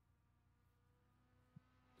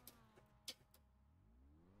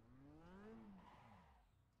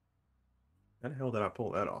 How the hell did I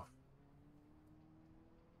pull that off?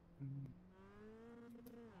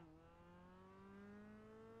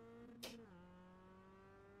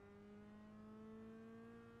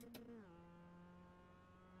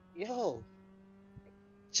 Yo.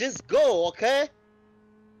 Just go, okay?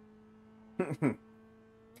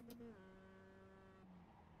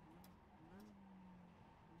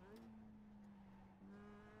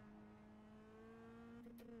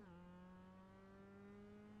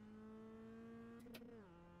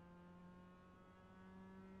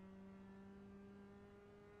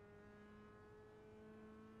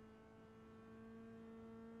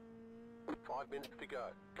 Five minutes to go.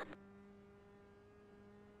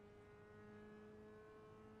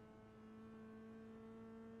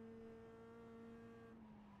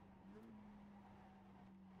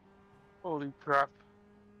 Holy crap.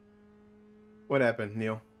 What happened,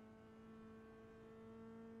 Neil?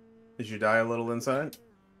 Did you die a little inside?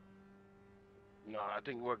 No, I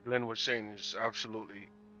think what Glenn was saying is absolutely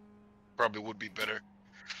probably would be better.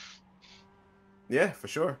 Yeah, for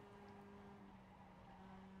sure.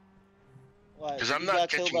 Why, Because I'm you not got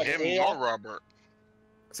killed catching by the him AI? nor Robert.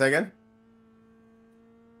 Say again?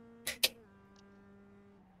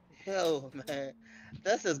 Yo, man.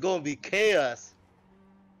 This is gonna be chaos.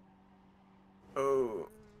 Oh,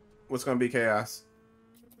 what's gonna be chaos?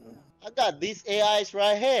 I got these AIs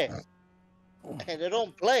right here. And they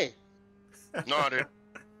don't play. No, they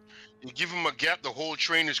you give him a gap, the whole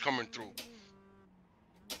train is coming through.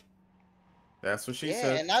 That's what she Yeah,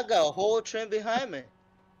 said. and I got a whole train behind me.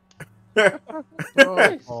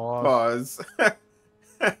 Oh, Pause.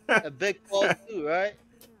 A big pause too, right?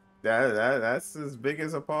 That's as big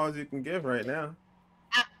as a pause you can give right now.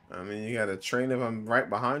 I mean, you got a train of them right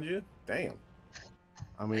behind you. Damn.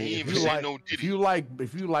 I mean, He if even you, said like, no if Diddy. you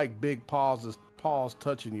like big paws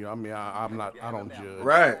touching you, I mean, I don't judge.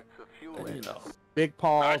 Right. You know, big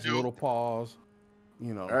paws, do. little paws.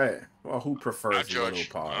 You know. All right. Well, who I prefers little judge.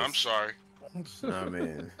 paws? I'm sorry. I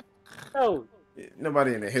mean, No,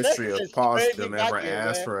 nobody in the history of Just paws crazy them ever back here,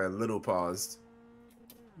 asked man. for a little paused.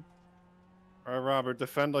 All right, Robert,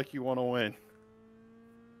 defend like you want to win.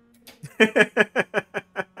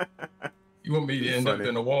 You want me to end up Funny.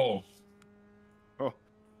 in a wall? Oh.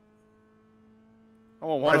 I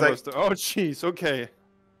want one of us to. Oh, jeez. Okay.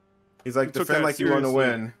 He's like, He took defend that like you want to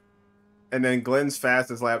seriously. win. And then Glenn's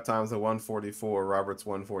fastest lap time's a 144, Robert's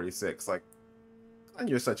 146. Like, Glenn,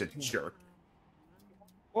 you're such a jerk.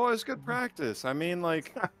 Well, it's good practice. I mean,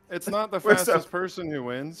 like, it's not the What's up? fastest person who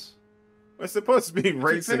wins. We're supposed to be It's who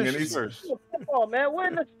racing, and finishes he's. first. Come on, man. We're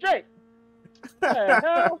in the straight. What the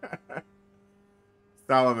hell?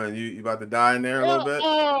 Solomon, you about to die in there a Yo, little bit?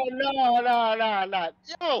 oh, no.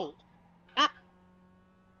 Yo.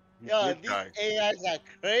 Yo, Good these guy. AIs are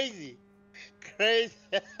crazy. Crazy.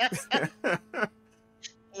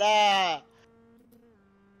 Nah.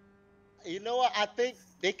 You know what? I think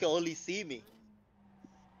they can only see me.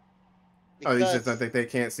 Oh, you just don't Because, think they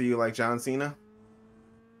can't see you like John Cena?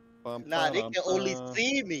 nah, they can only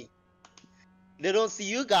see me. They don't see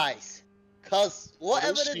you guys. Cause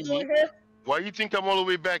whatever they're see doing me. here, Why you think I'm all the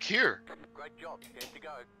way back here? Great job. 10 to go.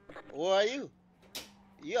 where are you?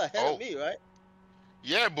 You're ahead Oh. of me, right?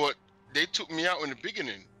 Yeah, but they took me out in the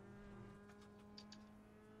beginning.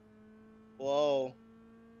 Whoa.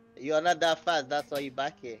 You're not that fast, that's why you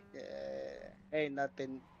back here. Ain't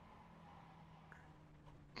nothing.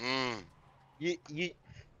 Mm.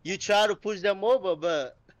 You try to push them over,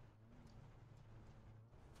 but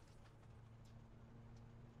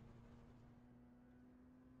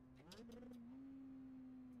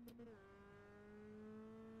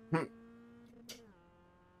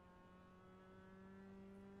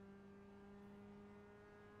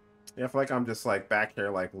Yeah, I feel like I'm just like back here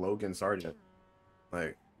like Logan Sargent.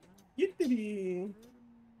 Like, yippee.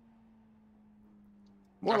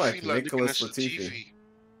 More I like feel like looking at Nicholas Latifi. Latifi.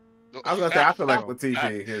 I was gonna say I feel like Oh.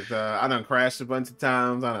 Latifi because I done crashed a bunch of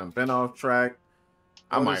times. I done been off track.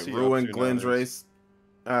 I What might is he up ruin to Glenn's nowadays?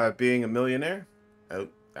 race. Being a millionaire. I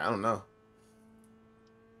don't know.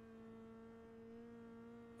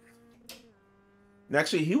 And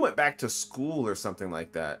actually, he went back to school or something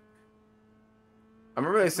like that. I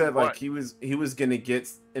remember they said like What? he was gonna get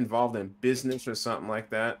involved in business or something like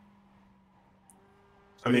that.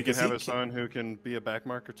 So I mean, he can 'cause have a son who can be a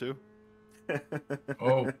backmarker too?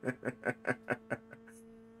 Oh.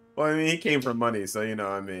 Well, I mean, he came from money, so you know,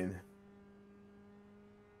 I mean,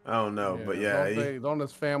 I don't know, but yeah, don't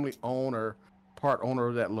his family own or part owner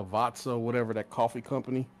of that Lavazza, whatever that coffee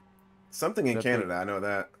company? something in That Canada, I know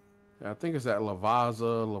that. I think it's that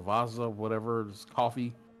Lavazza, whatever it's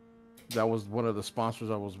coffee. That was one of the sponsors.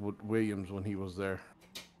 I was with Williams when he was there.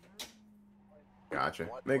 Gotcha,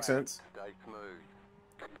 White makes flag. sense. Stay smooth.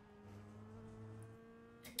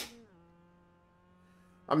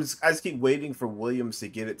 I just keep waiting for Williams to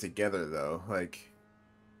get it together, though. Like,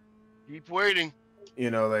 Keep waiting. you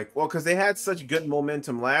know, like, well, because they had such good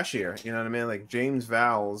momentum last year. You know what I mean? Like James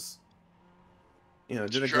Vowles, you know,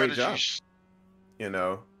 did a great job. Strategies. You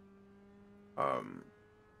know,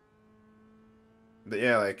 but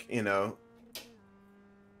yeah, like, you know,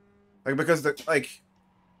 like because I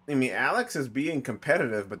mean, Alex is being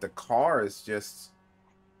competitive, but the car is just.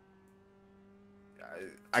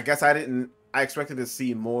 I guess I expected to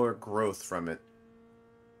see more growth from it.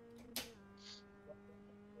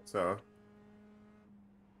 So.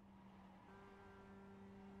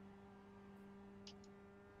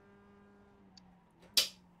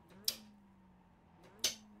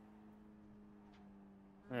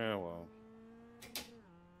 Yeah, well.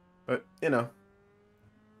 But, you know,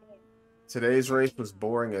 today's race was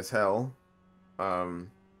boring as hell.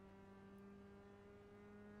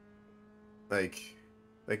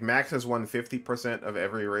 Like Max has won 50% of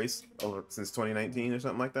every race since 2019 or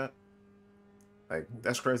something like that. Like,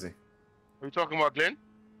 that's crazy. Are you talking about Glenn?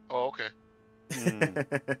 Oh, okay.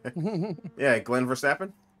 Yeah, Glenn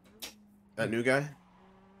Verstappen, that new guy.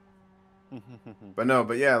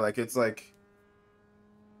 But yeah, like it's like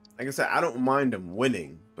I said, I don't mind him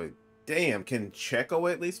winning, but damn, can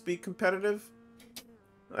Checo at least be competitive?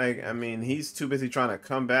 Like, I mean, he's too busy trying to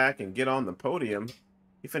come back and get on the podium.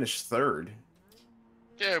 He finished third.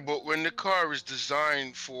 Yeah, but when the car is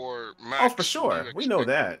designed for Max, Oh, for sure, we know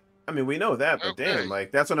that. I mean, we know that, but Okay. damn,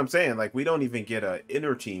 like that's what I'm saying. Like, we don't even get a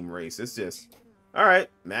inner team race. It's just, all right,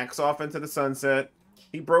 Max off into the sunset.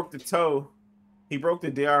 He broke the toe. He broke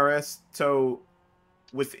the DRS toe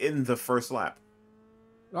within the first lap.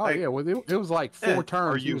 Oh Like, yeah, well it was like four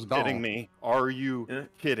turns. Are he you was kidding gone. me? Are you Yeah.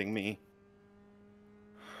 kidding me?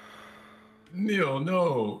 Neil,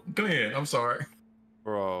 no. Glenn, I'm sorry.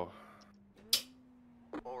 Bro.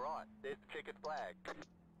 All right. There's the checkered flag.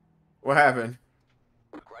 What happened?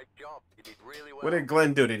 Great job. You did really well. What did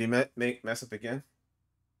Glenn do? Did he mess up again?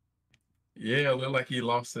 Yeah, it looked like he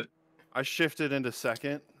lost it. I shifted into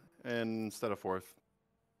second instead of fourth,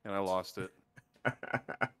 and I lost it. He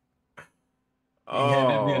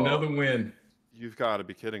handed me Oh. another win. You've got to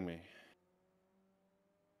be kidding me.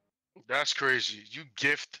 That's crazy. You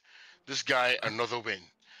gift this guy another win.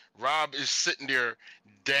 Rob is sitting there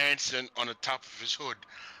dancing on the top of his hood.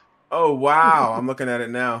 Oh wow, I'm looking at it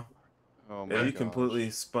now. Oh Yeah, my you gosh. completely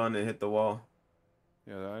spun and hit the wall.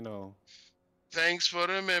 Yeah, I know. Thanks for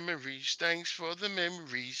the memories. Thanks for the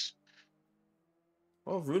memories.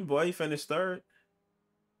 Oh, rude boy, you finished third.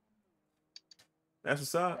 That's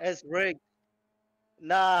what's up. It's rigged.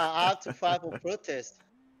 Nah, I have to file for protest.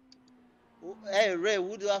 Hey Ray,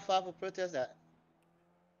 who do I file for protest at?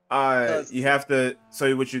 Cause You have to.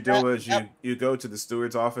 So what you that, do is that you go to the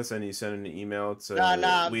steward's office and you send an email to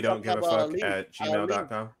nah, I'm we don't talking give a about our fuck league. at Our league.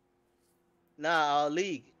 gmail.com. Nah, our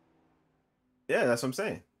league. Yeah, that's what I'm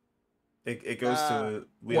saying. It goes Nah, to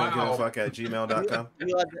we don't give a Wow. fuck at you gmail.com.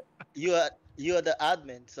 you are you are the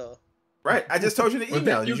admin, so Right. I just told you the Was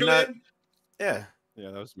email. that you, Did you not? Glenn? Yeah.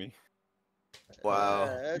 Yeah, that was me. Wow.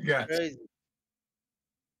 that's Gotcha. crazy.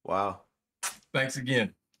 Wow. Thanks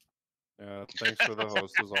again. Yeah, thanks for the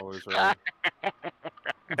host as always, Ray. At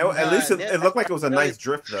Nah, least it looked like it was a nice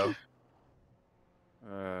drift though.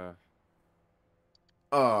 Uh,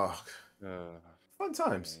 Oh, uh, fun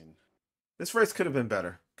times. pain. This race could have been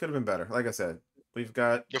better. Could have been better. Like I said, we've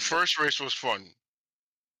got The first race was fun.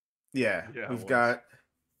 yeah, Yeah, it we've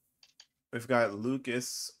was. got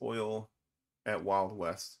Lucas Oil at Wild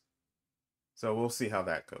West. So we'll see how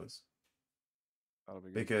that goes. That'll be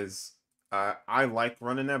good. Because I like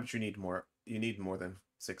running that, but you need more. You need more than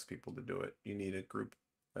 6 people to do it. You need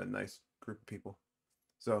a nice group of people.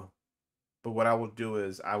 So, but what I will do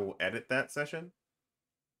is I will edit that session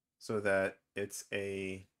so that it's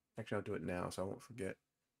a. Actually, I'll do it now so I won't forget.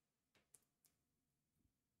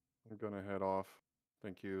 I'm gonna head off.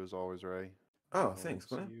 Thank you as always, Ray. Oh, thanks,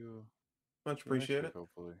 See Glenn. you Much see you next appreciate week, it.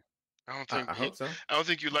 hopefully. I hope so. I don't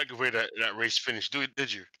think you like the way that race finished.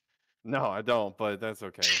 Did you? No, I don't, but that's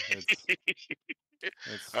okay.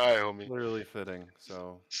 It's All right, homie. literally fitting.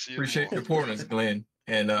 So See you Appreciate tomorrow. the importance, Glenn.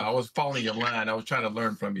 And I was following your line. I was trying to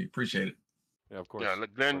learn from you. Appreciate it. yeah, of course. Yeah,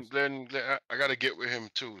 Of Glenn, course. I gotta get with him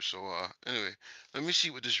too. So anyway, let me see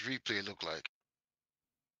what this replay look like.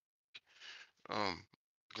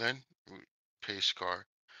 Glenn, pace car,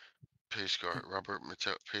 Robert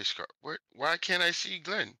Mattel, pace car. Why can't I see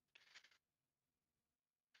Glenn?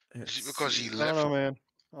 Is it Let's because he see. I don't left? know, man.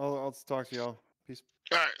 I'll talk to y'all. Peace.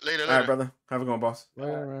 All right, later, All right, later. brother. Have a good one, boss.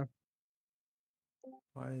 Later, man.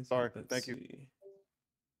 Why is Sorry. it? Let's Thank you. see.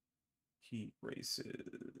 Heat races.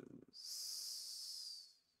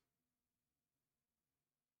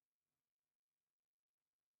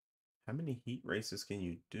 How many heat races can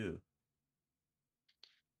you do?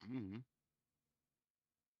 Mm-hmm.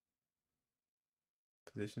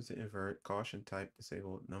 Positions to invert, caution type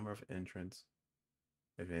disabled, number of entrants,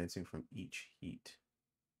 advancing from each heat.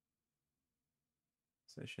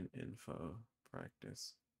 Session info,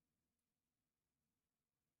 practice.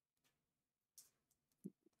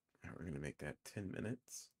 All right, we're going to make that 10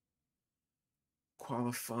 minutes.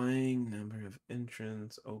 Qualifying, number of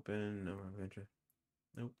entrants, open, number of entrants.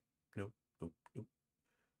 Nope, nope, nope, nope.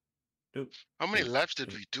 Nope. How many Nope. laps did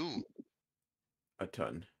Nope. we do? A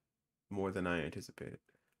ton. More than I anticipated.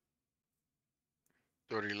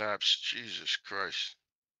 30 laps. Jesus Christ.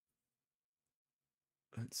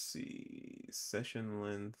 Let's see. Session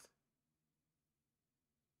length.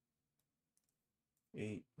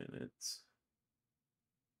 8 minutes.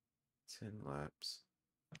 10 laps.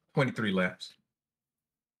 23 laps.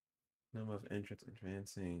 Number of entrants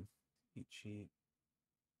advancing each heat.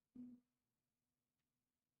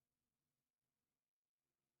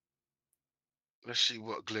 Let's see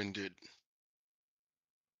what Glenn did.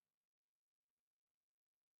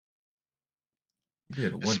 You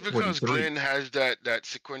did a This is because 143. Glenn has that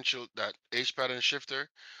sequential, that H pattern shifter.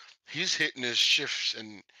 He's hitting his shifts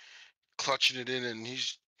and clutching it in, and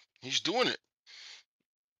he's doing it.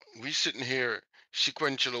 We sitting here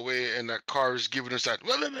sequential away, and that car is giving us that.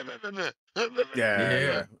 Yeah, Yeah.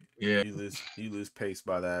 yeah. Yeah. You lose pace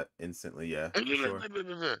by that instantly, yeah, for sure.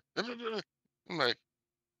 I'm like,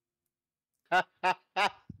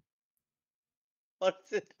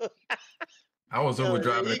 What's it? I was Yo, over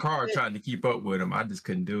driving the he car said, trying to keep up with him. I just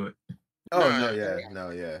couldn't do it. Oh nah, no, yeah, no,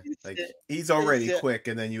 yeah. he Like said, he's he already said, quick,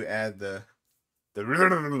 and then you add the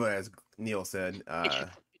as Neil said.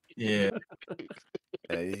 Yeah.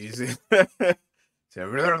 You see, like,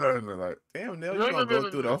 damn, Neil, you gonna go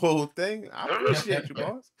through the whole thing? I appreciate you,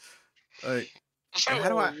 boss. Like, how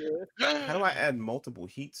do oh, man. I add multiple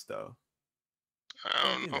heats though? I How do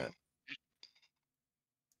I don't do know. that?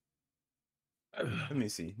 Let me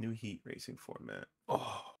see. New heat racing format.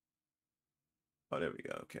 Oh, there we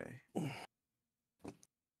go. Okay.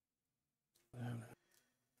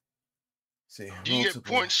 See, Do you get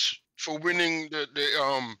multiple. points for winning the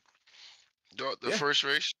Yeah. first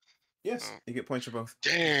race? Yes, Oh, you get points for both.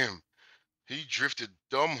 damn, he drifted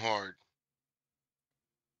dumb hard.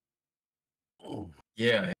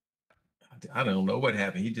 Yeah, I don't know what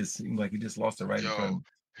happened. He just seemed like he just lost it right in front Yo, of me.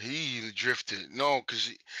 he drifted. No,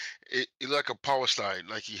 cause it like a power slide.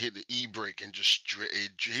 Like he hit the e brake and just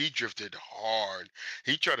he drifted hard.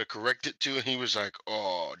 He tried to correct it too, and he was like,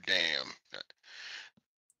 "Oh damn."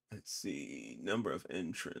 Let's see. Number of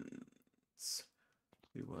entrants.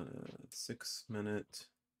 We want a 6 minute.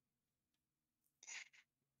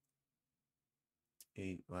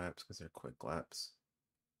 8 laps because they're quick laps.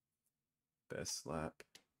 Best lap.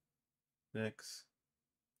 Next.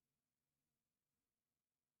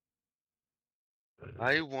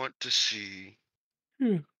 I want to see.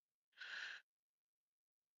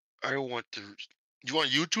 I want to. You want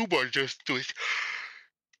YouTube or just Twitch?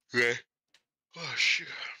 Yeah. Oh shit.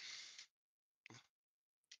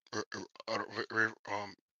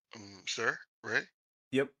 Sir, Ray,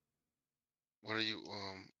 Yep. what are you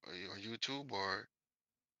on YouTube or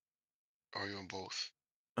are you on both?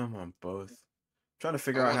 I'm on both. Trying to I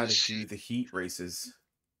figure out want how to to see. do the heat races.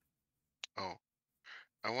 Oh,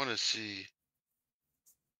 I want to see.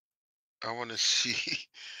 I want to see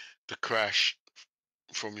the crash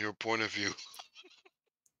from your point of view.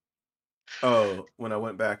 Oh, when I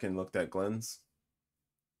went back and looked at Glenn's.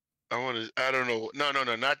 I want to. I don't know. No,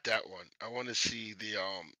 not that one. I want to see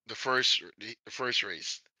the first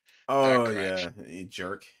race. That Oh crash. yeah, you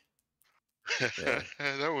jerk. Yeah.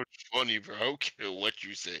 That was funny, bro. I don't care what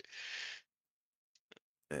you say.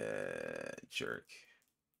 Jerk.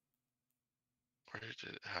 Where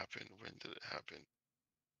did it happen? When did it happen?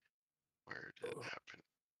 Where did it happen?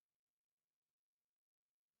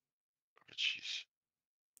 Oh, jeez.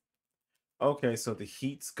 Okay, so the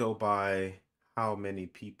heats go by how many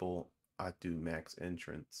people I do max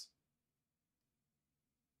entrance.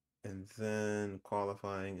 And then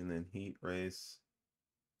qualifying and then heat race.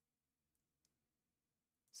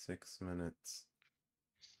 6 minutes.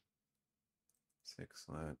 6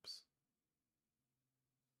 laps.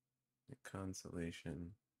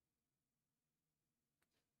 Consolation.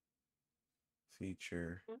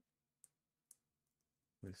 Feature.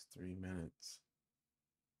 Was 3 minutes.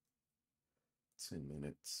 2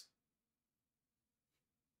 minutes.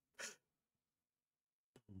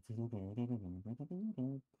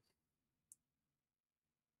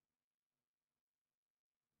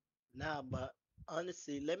 Nah, but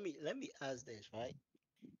honestly, let me ask this, right?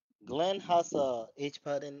 Glenn has a H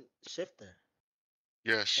pattern shifter,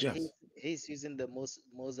 Yes. and Yes. he's using the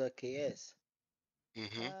Moza KS.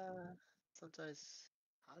 Mm-hmm. Sometimes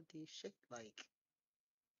how do you shift like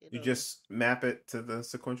you You know just map it to the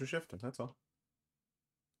sequential shifter. That's all.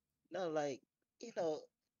 no like you know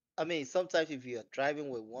I mean sometimes if you're driving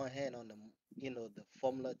with one hand on the the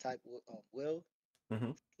formula type wheel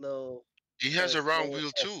Mm-hmm. slow He has a first round slow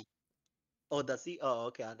wheel F. too. Oh, does he? Oh,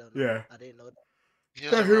 okay, I don't know. Yeah. I didn't know that. He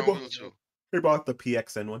has Yeah, a he round bought, wheel too. he bought the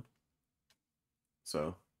PXN one.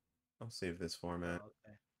 So I'll save this format. Oh,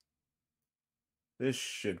 okay. This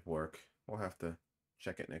should work. We'll have to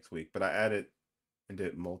check it next week. But I added and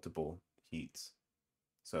did multiple heats.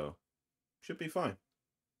 So should be fine.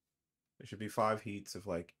 There should be 5 heats of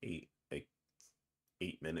like 8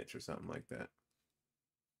 minutes or something like that.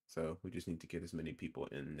 So we just need to get as many people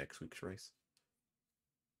in next week's race.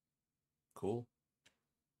 Cool.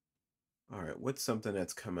 All right, what's something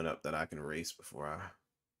that's coming up that I can race before I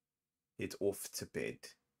head off to bed?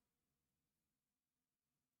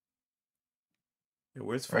 Yeah,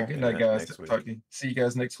 where's All right, good Falcon night, at guys. next week? Talk to you. See you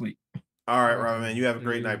guys next week. All right, Robin, man. You have a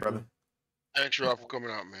great Yeah, night, brother. Thanks, Rob, for coming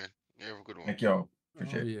out, man. You have a good one. Thank y'all. Oh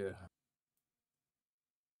Appreciate it. yeah.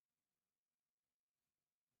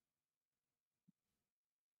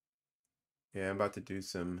 Yeah, I'm about to do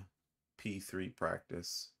some P3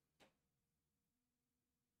 practice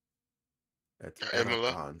at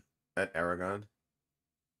Emila? Aragon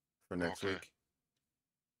for next Okay. week.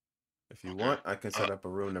 If you Okay. want, I can set up a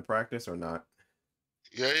room to practice or not.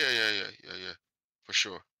 Yeah. For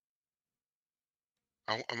sure.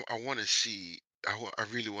 I want to see. I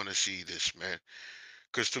really want to see this, man.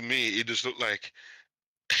 Because to me, it just looked like.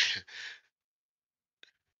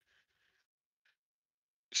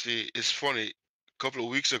 See, it's funny. A couple of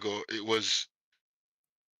weeks ago, it was.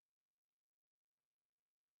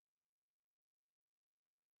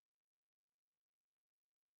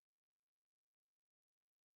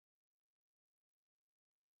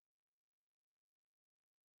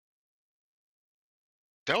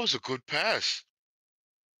 That was a good pass.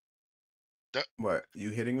 That What?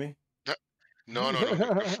 You hitting me? that. No.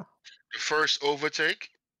 The first overtake.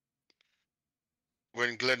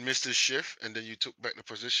 when Glenn missed his shift and then you took back the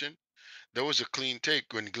position, there was a clean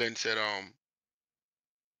take when Glenn said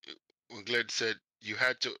you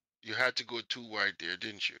had to go too wide there,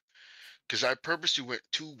 didn't you? Because I purposely went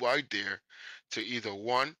too wide there to either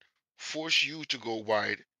one, force you to go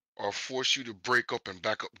wide or force you to break up and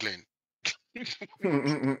back up Glenn.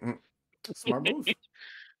 Smart move.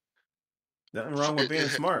 Nothing wrong with being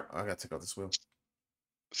smart. I gotta take out this wheel.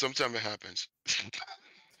 Sometimes it happens.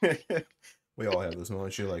 We all have those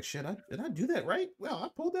moments. You're like, shit, did I do that right? Well, I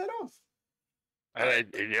pulled that off. I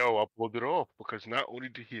pulled it off because not only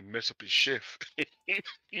did he mess up his shift,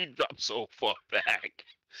 he dropped so far back.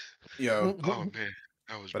 Yo. Oh man,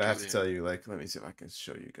 that was. But I have to tell you, like, let me see if I can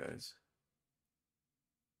show you guys.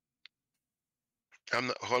 I'm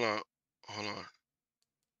not. Hold on.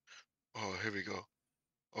 Oh, here we go.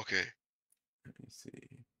 Okay. Let me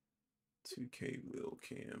see. 2K wheel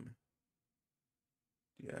cam.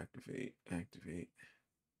 Deactivate. Activate.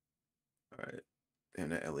 All right.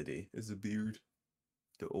 And that LED is a beard.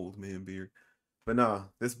 The old man beard. But no,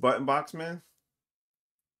 this button box, man.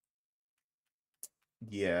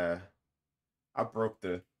 Yeah. I broke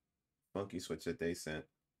the funky switch that they sent.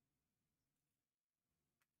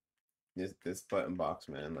 This button box,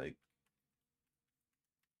 man, like,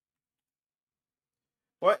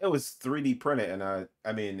 well, it was 3D printed, and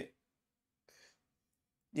I mean,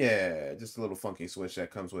 yeah, just a little funky switch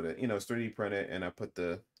that comes with it. You know, it's 3D printed, and I put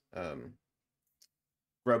the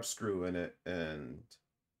rub screw in it, and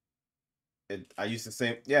I used the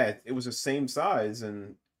same. Yeah, it was the same size,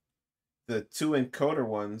 and the 2 encoder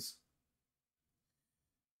ones.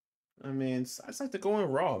 I mean, it's like the going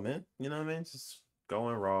raw, man. You know what I mean? Just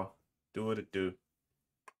going raw. Do what it do.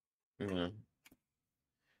 Yeah.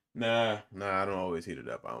 Nah, I don't always heat it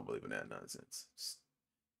up. I don't believe in that nonsense. Just,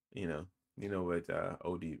 you know what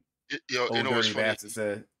OD Yo, old you know what's dirty funny? bastard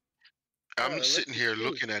said. I'm Oh, sitting here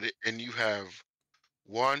looking at it, and you have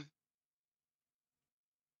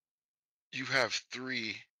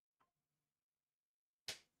three.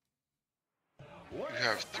 You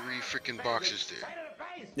have three freaking boxes there.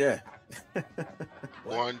 Yeah.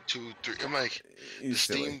 1, 2, 3. I'm like, You the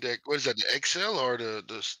silly. Steam Deck. What is that? The XL or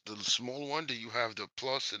the small one? Do you have the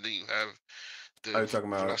Plus, and then you have the Are you talking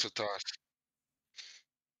about? Velocitas?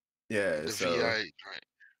 Yeah. The So VI, right?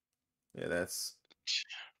 yeah,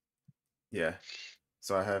 yeah.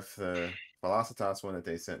 So I have the Velocitas one that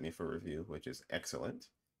they sent me for review, which is excellent,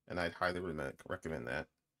 and I'd highly recommend that.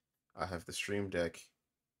 I have the Stream Deck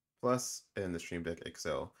Plus and the Stream Deck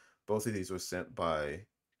XL. Both of these were sent by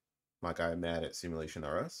my guy Matt at Simulation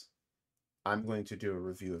RS. I'm going to do a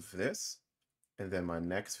review of this, and then my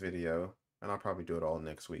next video, and I'll probably do it all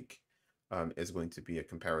next week, is going to be a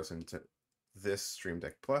comparison to this Stream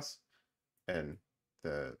Deck Plus and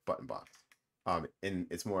the button box. And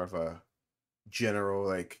it's more of a general,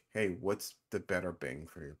 like, hey, what's the better bang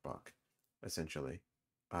for your buck, essentially.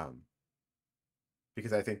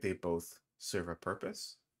 Because I think they both serve a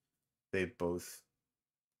purpose. They both,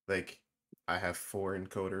 like, I have 4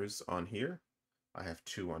 encoders on here. I have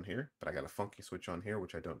 2 on here, but I got a funky switch on here,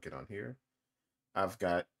 which I don't get on here. I've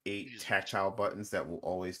got 8 tactile buttons that will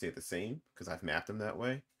always stay the same because I've mapped them that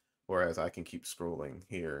way. Whereas I can keep scrolling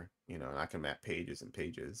here, you know, and I can map pages and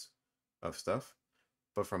pages of stuff.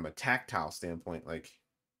 But from a tactile standpoint, like,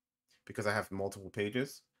 because I have multiple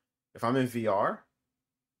pages, if I'm in VR,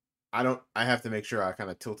 I have to make sure I kind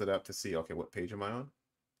of tilt it up to see, okay, what page am I on?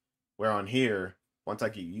 Where on here, once I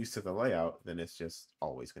get used to the layout, then it's just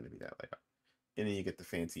always going to be that layout. And then you get the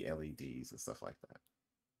fancy LEDs and stuff like that.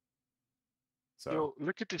 So Yo,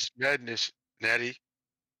 look at this madness, Natty.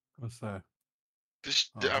 What's that?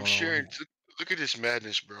 I'm hold on, sharing. Look at this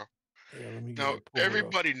madness, bro. Yeah, let me get Now it pulled up.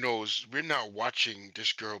 everybody knows we're not watching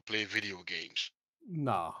this girl play video games.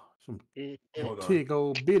 Nah, some hold on. tig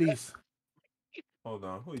old bitties. Hold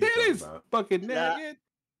on. Who are you talking Titties, about? fucking Nah. nugget.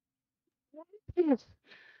 We're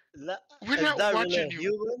Is not that watching really a you.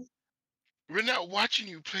 human? We're not watching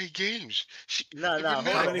you play games. No, we're no, not- hold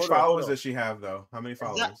How on, many hold on, followers hold on. does she have, though? How many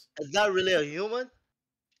followers? Is that really a human?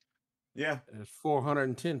 Yeah. There's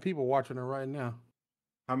 410 people watching her right now.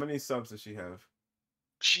 How many subs does she have?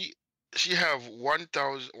 She have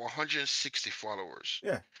 1,160 followers.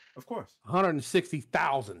 Yeah, of course.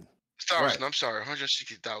 160,000. Thousand. I'm sorry,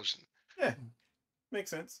 160,000. Yeah, makes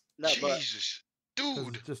sense. No, but Jesus, 'Cause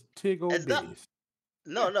dude. it's just tig old Is that- bitties.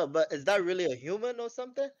 no, but is that really a human or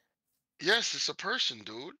something? Yes, it's a person,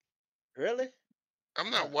 dude. Really? I'm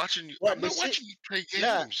not watching you. What, I'm not did she- watching you play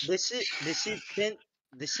Nah, games.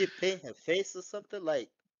 did she paint her face or something? Like,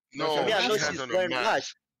 No, I mean, I know she has she's on a wearing mask.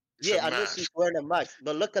 mask. It's a Yeah, I know mask. she's wearing a mask,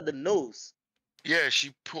 but look at the nose. Yeah,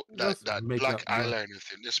 she put that That's that makeup, black bro. eyeliner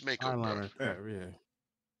thing. That's makeup, bro. Eyeliner Yeah. crap, yeah.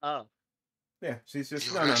 Oh, Yeah, she's just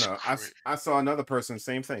Yo, no, no, that's no. crazy. I saw another person,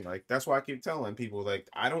 same thing. Like that's why I keep telling people, like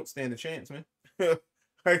I don't stand a chance, man.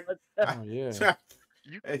 Like, but I, Oh yeah.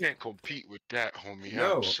 You I- can't compete with that, homie. I'm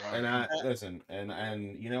no, and sorry. I listen,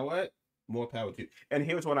 and you know what? More power to you. And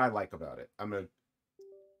here's what I like about it.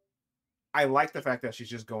 I like the fact that she's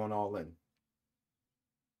just going all in.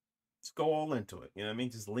 Just go all into it. You know what I mean?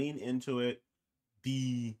 Just lean into it.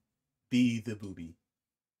 Be, be the booby.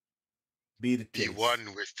 Be the Be titties.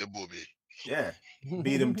 one with the booby. Yeah,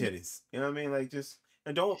 be them titties. You know what I mean? Like just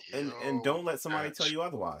and Yo, don't let somebody tell that's you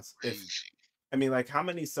otherwise. If crazy. I mean, like, how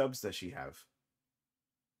many subs does she have?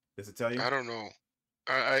 Does it tell you? I don't know.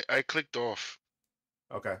 I clicked off.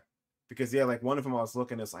 Okay, because yeah, like one of them I was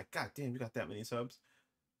looking, it's like, God damn, you got that many subs.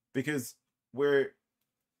 Because where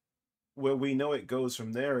we know it goes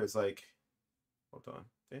from there is like, hold on,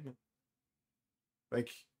 damn it, like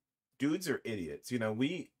dudes are idiots. You know,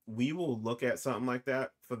 we will look at something like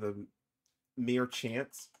that for the mere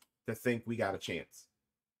chance to think we got a chance.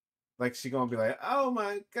 Like she gonna be like, oh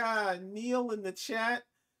my God, Neil in the chat.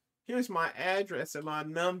 Here's my address and my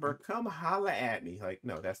number. Come holla at me. Like,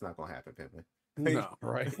 no, that's not gonna happen, Pimpin. No,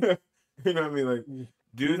 right. You know what I mean? Like, You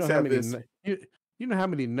dudes know how have many this. you know how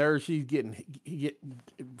many nerds she's getting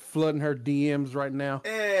flooding her DMs right now?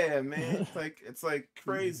 Yeah, man. It's like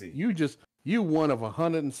crazy. You one of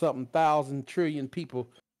 100 and something thousand trillion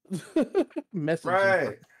people messaging her.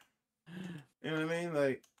 Right. You know what I mean?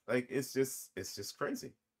 Like it's just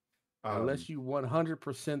crazy. Unless you 100%,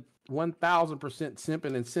 1000%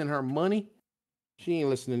 simping and send her money, she ain't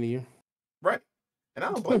listening to you. Right. And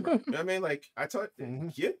I don't blame her. You know what I mean? Like I told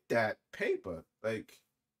Mhm. get that paper. Like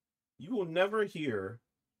you will never hear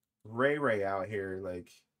Ray out here like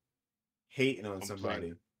hating on Complain.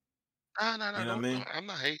 somebody. No, You know what I mean? I'm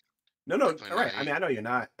not hating. No, all Definitely not right. I mean, hating. I know you're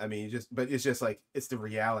not. I mean, but it's just like it's the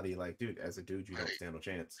reality. Like, dude, as a dude, you don't Right. stand a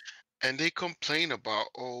chance. And they complain about,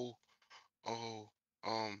 oh,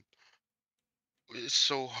 um, it's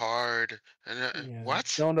so hard. And Yeah.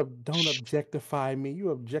 what? Don't objectify me. You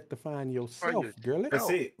objectifying By yourself, girl. But yourself.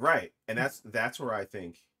 see, right, and that's where I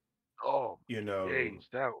think, Oh, you know, days.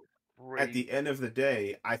 That was at the crazy. end of the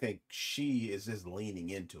day, I think she is just leaning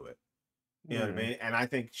into it. You know what I mean? And I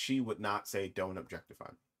think she would not say, "Don't objectify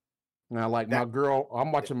me." Now, like my That girl,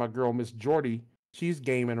 I'm watching my girl, Miss Jordy. She's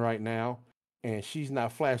gaming right now, and she's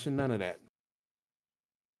not flashing none of that.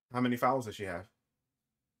 how many followers does she have?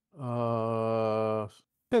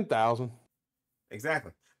 10,000.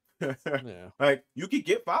 Exactly. Yeah. Like you could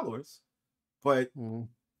get followers, but Mhm.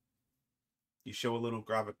 you show a little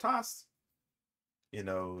gravitas, you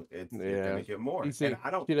know, you're Yeah. gonna get more. She And said she doesn't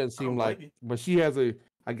I don't seem blame like, you. but she has a.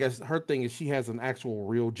 I guess her thing is she has an actual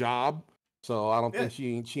real job, so I don't Yeah.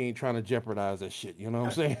 think she ain't trying to jeopardize that shit. You know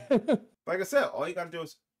what I'm saying? Like I said, all you gotta do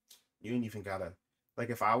is you ain't even gotta like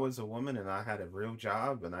if I was a woman and I had a real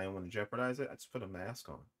job and I didn't want to jeopardize it, I just put a mask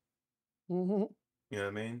on. Mhm. You know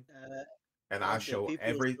what I mean? And and the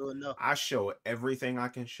people still know. I show everything I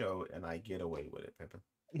can show and I get away with it, Pippin.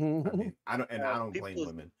 I Mhm. mean, I don't blame People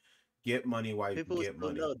women. Get money while you can people get still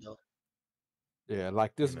money. know though. Yeah,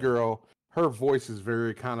 like this You know. girl, her voice is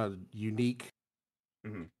very kind of unique.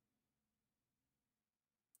 Mm-hmm.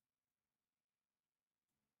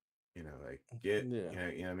 You know, like get Yeah.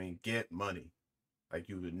 you know what I mean, get money. Like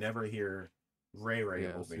you would never hear Ray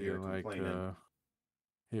Yeah, over see, here like complaining.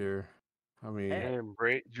 here. I mean, Hey, Damn,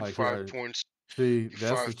 Bray. You like 5 here. points. See, You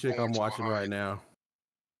that's the 5 chick I'm points watching behind. right now.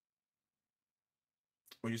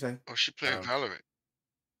 What'd you say? Oh, she playing Valorant.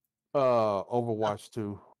 Overwatch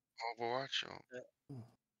 2. Overwatch.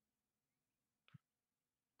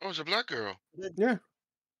 Oh, it's a black girl. Yeah,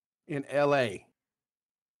 in LA. I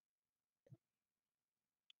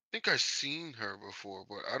think I've seen her before,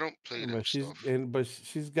 but I don't play them stuff. But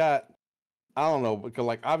she's got, I don't know, because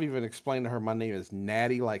like I've even explained to her my name is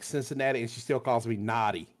Natty, like Cincinnati, and she still calls me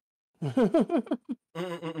Naughty.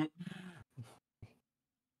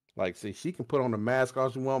 Like, see, she can put on the mask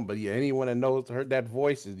all she wants, but yeah, anyone that knows her that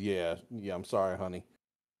voice is yeah. I'm sorry, honey.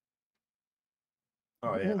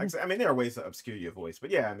 Oh yeah, like I said, I mean, there are ways to obscure your voice, but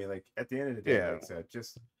yeah, I mean, like at the end of the day, Yeah. like I said,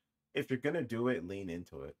 just if you're gonna do it, lean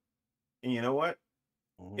into it. And you know what?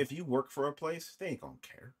 If you work for a place, they ain't gonna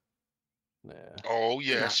care. Yeah. Oh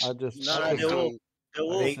yes, I just, no, I some they will. do. They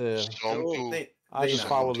will. just They said, They Some will. do. I they just not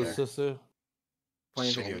follow gonna the care. sister.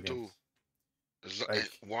 Playing video Some do. games. Like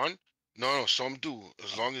One, no, some do.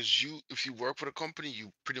 As long as if you work for the company,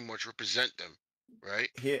 you pretty much represent them, right?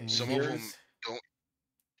 Some of them here's don't.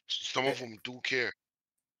 Some of them do care.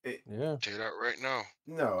 it, Yeah. Tell you that right now.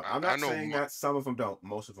 no, I'm I not know. saying that some of them don't.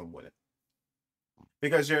 Most of them wouldn't.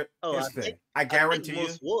 Because here's Oh, the thing. I I think guarantee you.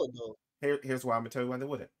 most would though. Here's why I'm gonna tell you why they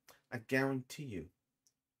wouldn't. I guarantee you,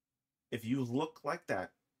 if you look like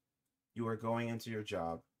that, you are going into your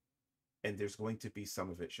job, and there's going to be some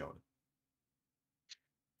of it shown.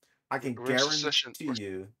 I can Rinse the session. guarantee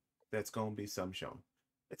you that's going to be some shown.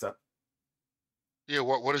 It's up. Yeah,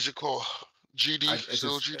 what is it called? GD?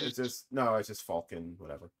 Still GD? It's just no, it's just Falcon,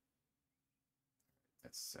 whatever.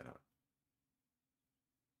 That's set up.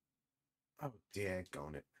 Oh,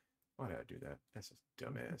 daggone it! Why did I do that? That's a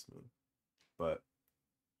dumbass move. But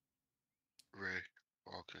Ray,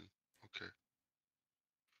 Falcon. Okay.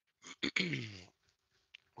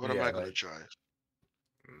 What am yeah, I gonna like drive?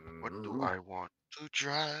 What do I want to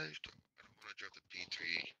drive? I don't want to drive the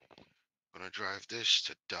P3. Gonna drive this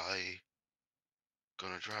to die.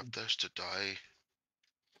 Gonna drive this to die.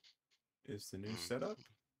 is the new setup?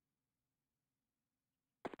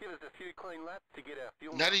 Give us a few clean laps to get our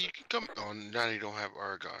fuel. Natty, you can come. Oh, Natty don't have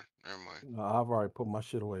Argon. Never mind. No, I've already put my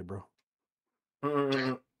shit away, bro.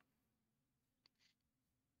 Damn.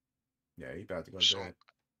 Yeah, he about to go So, to bed.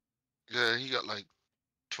 yeah, he got like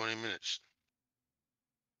 20 minutes.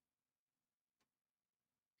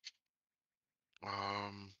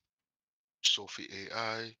 Sophie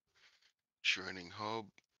AI, training hub,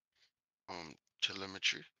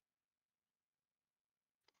 telemetry.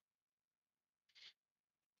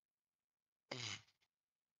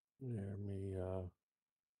 Yeah, me.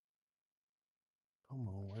 Come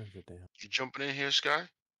on, where's the damn? You jumping in here, Sky?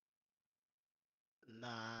 Nah,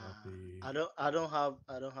 Copy. I don't have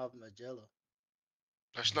Magello.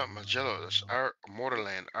 That's not Magello. That's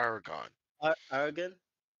Mortarland, Aragon. Aragon?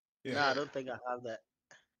 Yeah, Nah, I don't think I have that.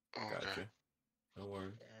 Okay. gotcha. No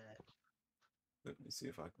worries. Yeah, Let me see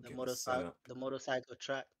if I can the get this set up. motorcycle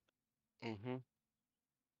track. Mm-hmm.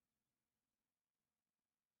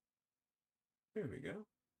 Here we go.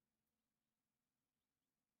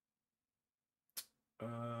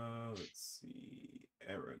 Let's see.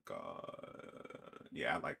 Aragon.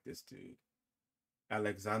 Yeah, I like this dude.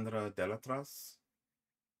 Alexandra Delatras.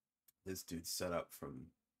 This dude's set up from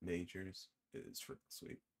majors. It is freaking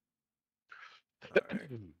sweet. Alright.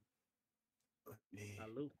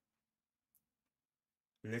 Salute.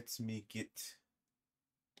 Let me get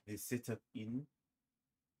the setup in.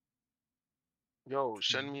 Yo,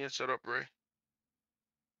 send me a setup, Ray.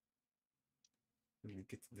 Let me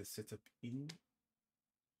get the setup in.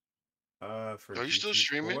 For Are you still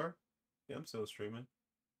streaming? GT4. Yeah, I'm still streaming.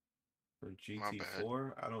 For My bad.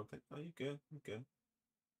 GT4, I don't think. Oh, you good? You good?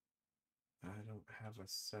 I don't have a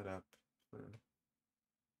setup for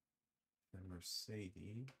the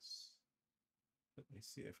Mercedes. Let me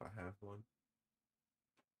see if I have one.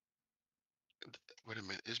 Wait a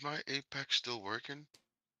minute. Is my Apex still working?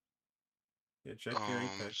 Yeah, check your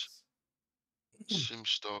Apex. Sim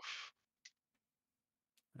stuff.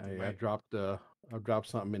 Hey, Right. I dropped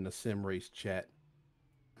something in the sim race chat.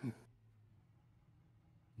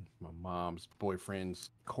 My mom's boyfriend's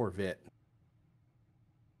Corvette.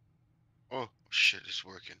 Oh shit, it's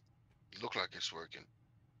working. It look like it's working.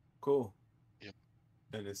 Cool. Yep.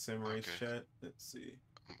 And the sim race Okay. chat. Let's see.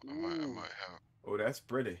 I might have. Oh, that's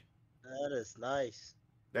pretty. That is nice.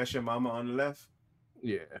 That's your mama on the left.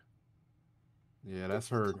 Yeah. Yeah, that's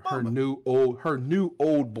her Mama. new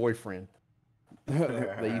old boyfriend.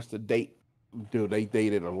 They used to date. Dude, they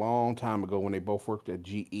dated a long time ago when they both worked at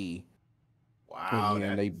GE. Wow, And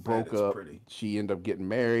then they broke is up. pretty. She ended up getting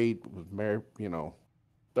married. Was married,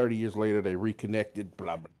 30 years later they reconnected.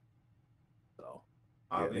 Blah blah. So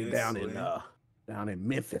yeah, they down in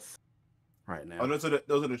Memphis right now. Oh, those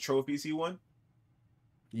are the trophies he won.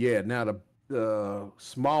 Yeah, now the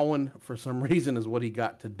small one for some reason is what he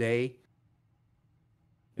got today.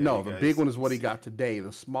 Yeah, No, you the guys big one is what he see. got today.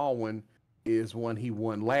 The small one is one he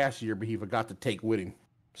won last year, but he forgot to take with him.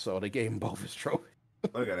 So they gave him both his trophies.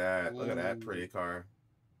 Look at that. Look at that pretty car.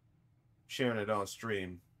 Sharing it on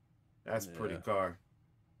stream. That's a pretty car.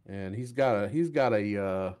 And he's got a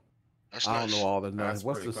That's I don't nice. know all the That's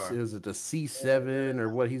what's pretty the car. is it the C7 or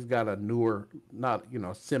what? He's got a newer, not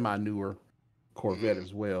semi newer Corvette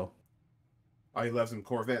as well. Oh, he loves them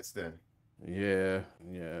Corvettes then. Yeah.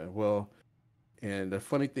 Well, and the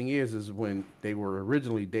funny thing is when they were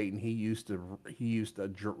originally dating, he used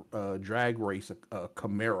to drag race a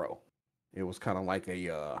Camaro. It was kind of like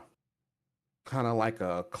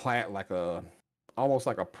almost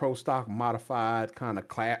like a pro stock modified kind of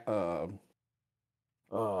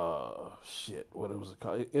shit, what it was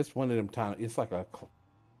called? It's one of them time. It's like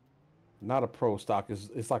not a pro stock.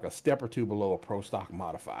 It's like a step or two below a pro stock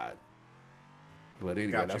modified. But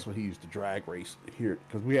anyway, Gotcha. that's what he used to drag race here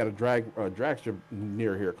because we had a dragster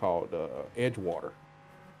near here called Edgewater,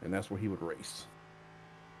 and that's where he would race.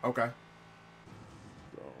 Okay.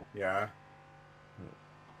 So Yeah.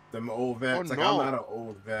 Them old Oh vets. Like, I'm no, not an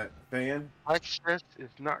old vet fan. access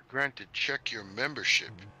is not granted. Check your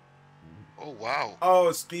membership. Oh wow.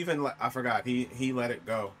 Oh, Steven, I forgot. He let it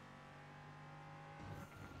go.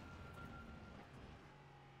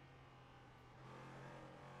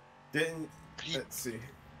 Didn't. He, Let's see.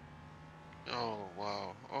 oh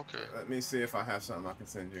wow. Okay. Let me see if I have something I can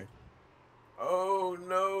send you. Oh,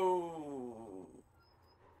 no.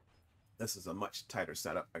 This is a much tighter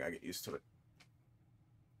setup. I gotta get used to it.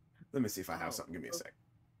 Let me see if I have Oh, something. Give me a sec.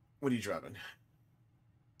 What are you driving?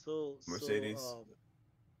 so Mercedes?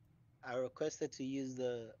 I requested to use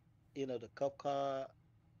the cup car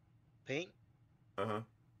paint Uh-huh.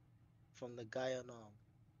 from the guy on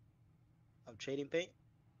trading paint.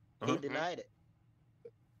 He Uh-huh. Mhm. denied it.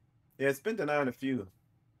 Yeah, it's been denied a few.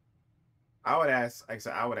 I would ask, like I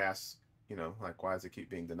said, I would ask, like, why does it keep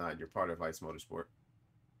being denied? You're part of Vice Motorsport.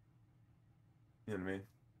 You know what I mean?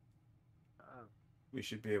 Oh, We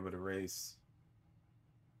should be able to race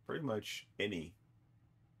pretty much any.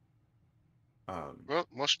 Well,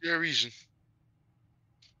 must be a reason.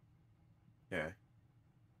 Yeah.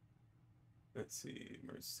 Let's see,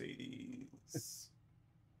 Mercedes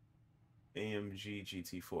AMG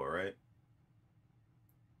GT4, right?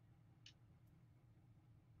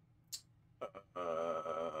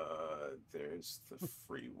 There's the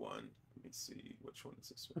free one. Let me see, which one is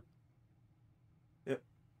this one? Yep.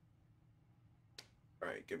 All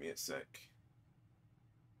right, give me a sec.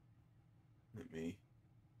 Let me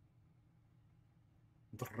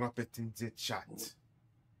drop it in the chat.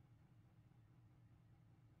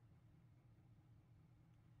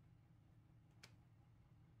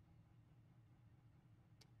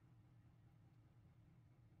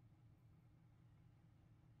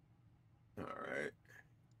 All right.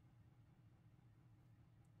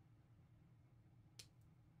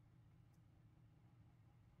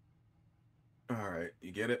 All right,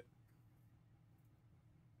 you get it?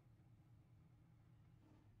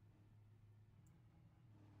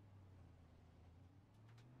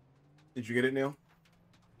 Did you get it, Neil?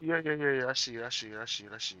 Yeah. I see it. I see it. I see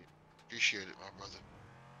it. I see it. Appreciate it, my brother.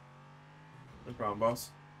 No problem, boss.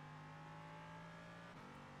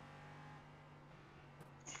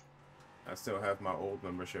 I still have my old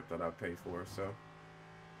membership that I pay for, so.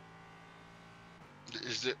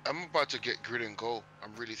 Is that I'm about to get Grid and Go.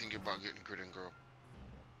 I'm really thinking about getting Grid and Go.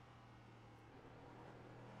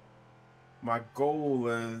 My goal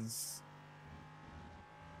is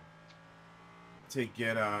to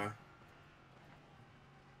get a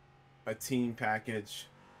team package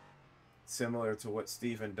similar to what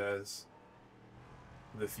Steven does,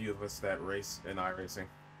 the few of us that race in iRacing.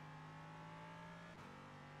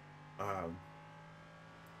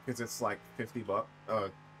 Because it's like $50,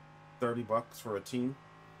 $30 for a team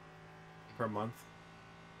per month.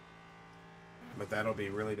 But that'll be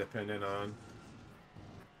really dependent on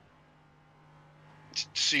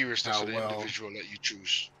Seriousness how of the well. individual that you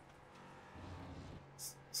choose.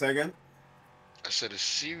 Say again? I said the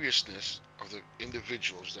seriousness of the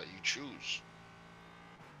individuals that you choose.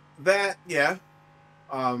 That, yeah.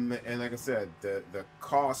 And like I said, the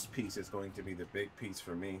cost piece is going to be the big piece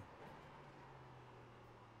for me.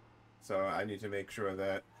 So I need to make sure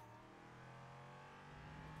that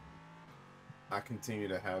I continue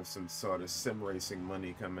to have some sort of sim racing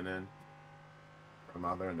money coming in from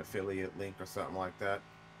either an affiliate link or something like that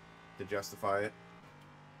to justify it.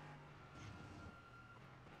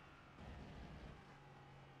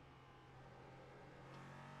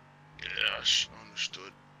 Yes,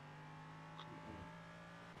 understood.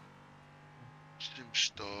 Sim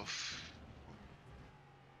stuff.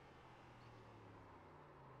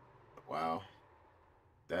 Wow.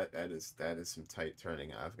 That is some tight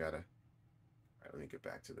turning. I've gotta. All right, let me get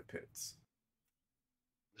back to the pits.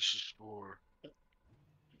 This is for.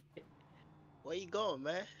 where you going,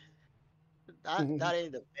 man? That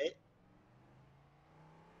ain't the pit.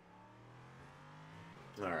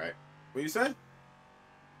 All right. What you say?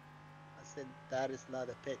 I said that is not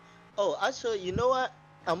a pit. Oh, actually, you know what?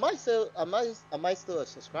 Am I still a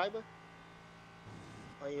subscriber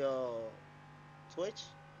on your Twitch?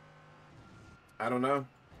 I don't know.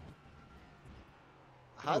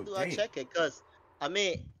 How Oh, do I damn. check it? Cause I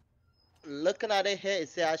mean, looking at it here, it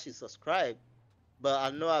says I should subscribe, but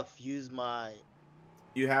I know I've used my,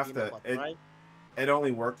 You have to. my It Prime. it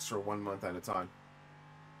only works for 1 month at a time.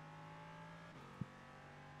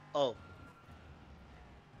 Oh,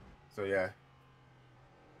 So yeah.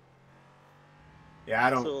 Yeah, I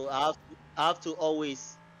don't. so I have to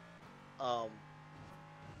always um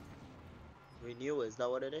renew. Is that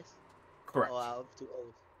what it is? Correct. Oh, I have to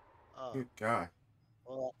always. Oh, Good God.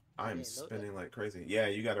 Well, I I'm didn't know that. spending like crazy. Yeah,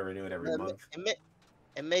 you got to renew it every But month.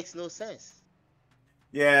 it makes no sense.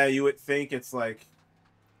 Yeah, you would think it's like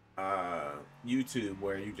uh YouTube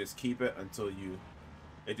where you just keep it until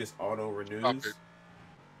it just auto Stop it. renews,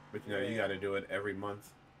 but you know you Yeah. got to do it every month.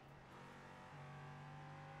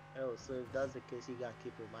 Oh, so if that's the case, you gotta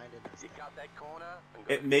keep reminding us You that. cut that corner and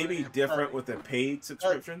It gotta may slow be down. different with a paid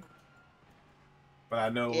subscription, but I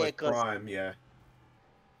know Yeah, with cause Prime, yeah.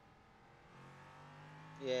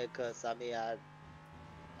 I mean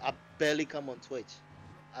I barely come on Twitch.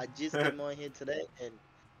 I just came on here today and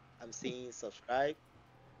I'm seeing subscribe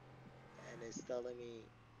and it's telling me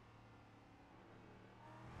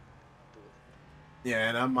do it. Yeah,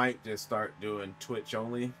 and I might just start doing Twitch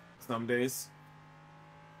only some days.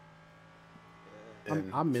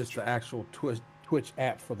 And I miss the actual Twitch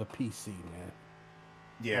app for the PC, man.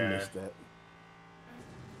 I yeah, miss that.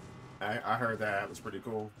 I heard that was pretty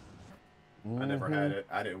cool. I never had it.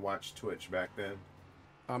 I didn't watch Twitch back then.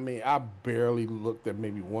 I mean, I barely looked at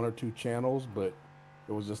maybe one or two channels, but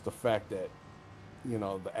it was just the fact that, you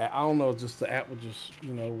know, I don't know, just the app was just,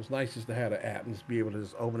 you know, it was nice just to have the app and just be able to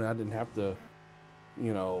just open it. I didn't have to,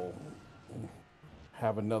 you know,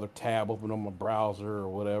 have another tab open on my browser or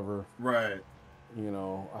whatever. Right. You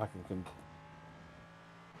know, I can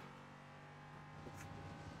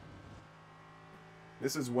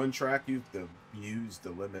This is one track you've used the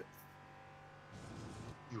limit.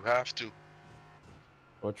 You have to.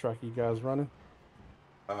 What track you guys running?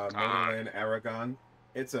 Motorland Aragon.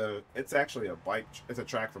 It's actually a bike. It's a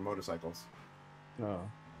track for motorcycles. No.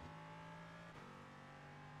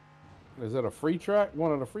 Is it a free track?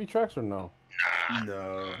 One of the free tracks or no? No,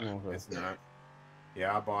 Okay. it's not.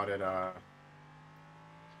 Yeah, I bought it.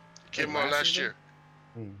 Came out last year.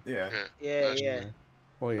 Yeah. Yeah, last yeah. year.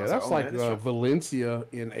 Well, yeah, I was that's like, oh, like man, this track- Valencia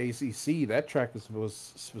in ACC. That track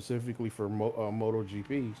was specifically for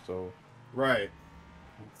MotoGP. So Right.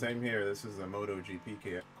 Same here. This is a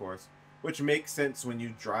MotoGP course, which makes sense when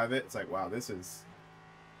you drive it. It's like, wow, this is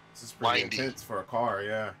pretty Windy. intense for a car,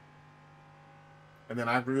 yeah. And then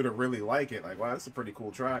I grew to really like it. Like, wow, this is a pretty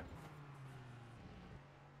cool track.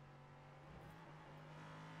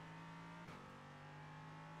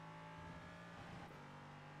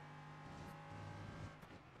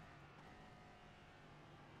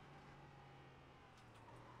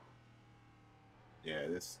 Yeah,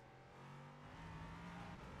 this.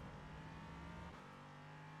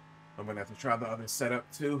 I'm gonna have to try the other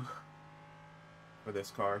setup too for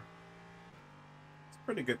this car. It's a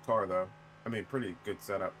pretty good car though. I mean, pretty good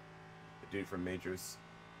setup. The dude from Majors.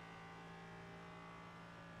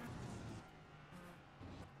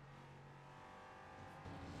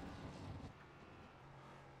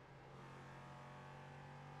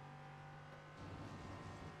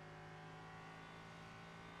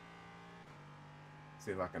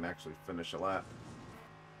 See if I can actually finish a lap.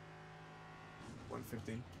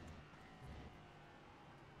 150.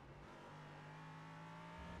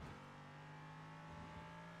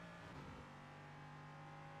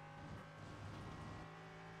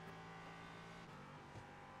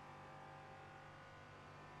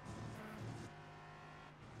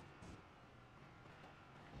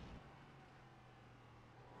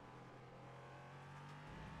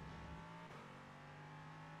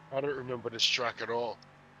 I don't remember this track at all.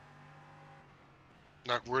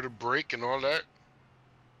 Like where to brake and all that.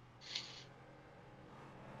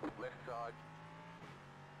 Left side.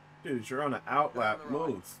 Dude, you're on an outlap. On the right.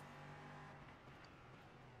 Move.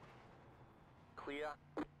 Clear.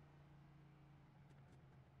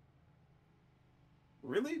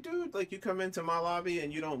 Really, dude? Like, you come into my lobby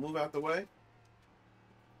and you don't move out the way?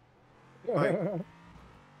 Like,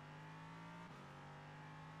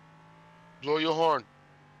 Blow your horn.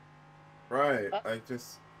 right. Like,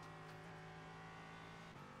 just...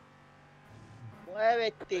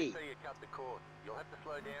 Muévete. Let's say you cut the course. You'll have to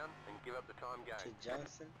slow down and give up the time To gain.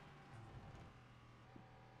 Johnson.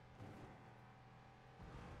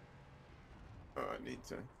 Oh, I need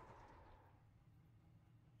to...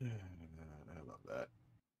 I love that.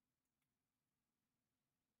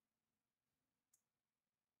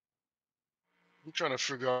 I'm trying to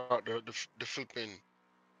figure out the flipping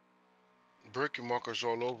braking markers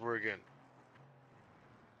all over again.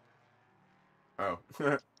 Oh.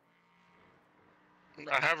 I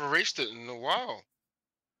haven't raced it in a while.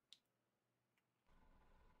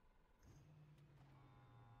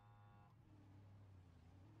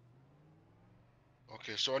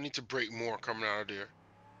 Okay, so I need to brake more coming out of there.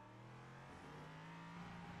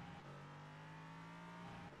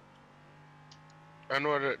 I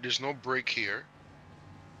know that there's no brake here.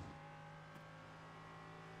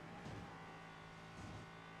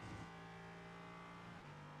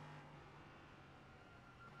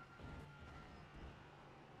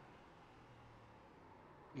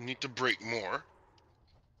 You need to brake more.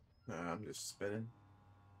 Nah, I'm just spinning.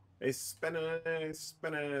 It's spinning, it's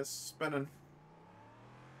spinning, it's spinning.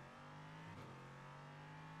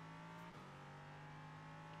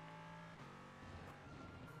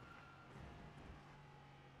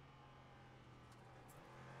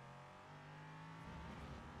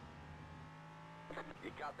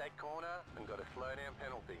 You cut that corner and got a slow down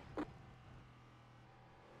penalty.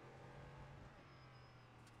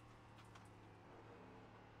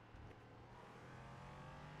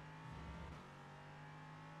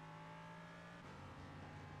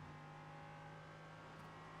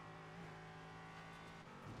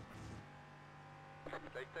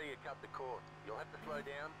 They say you cut the course. You'll have to slow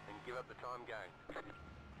down and give up the time gained.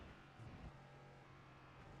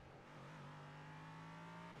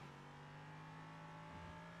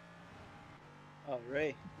 Oh,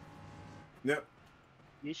 Ray, Yep.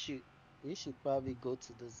 you should probably go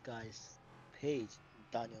to this guy's page,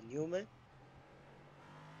 Daniel Newman,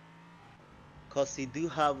 cause he do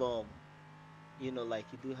have like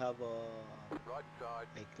he do have Right side,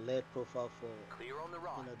 like LED profile for clear on the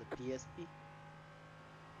right. the PSP.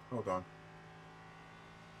 Hold on.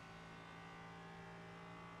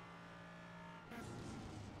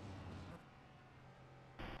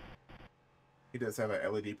 He does have a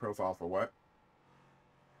LED profile for what?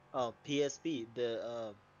 PSP,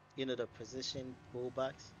 the the precision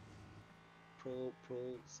pullbacks, pro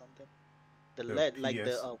something. The The LED, like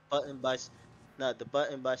the PS. button bash, not the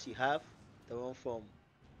button bash you have, the one from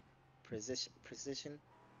precision.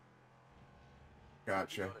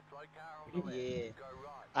 Gotcha. Got a slow car on the left. Yeah, Go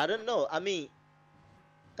right. I don't know. I mean,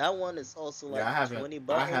 that one is also like Yeah, I haven't. 20 I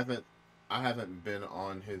buttons. haven't been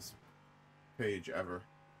on his page ever.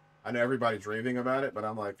 I know everybody's raving about it, but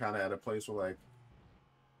I'm like kind of at a place where like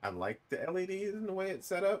I like the LEDs and the way it's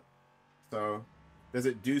set up. So, does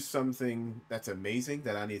it do something that's amazing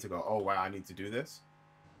that I need to go? Oh wow, I need to do this.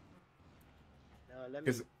 Now let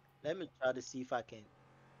me 'Cause try to see if I can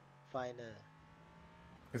find a.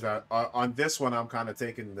 Because on this one, I'm kind of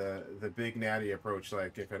taking the big natty approach.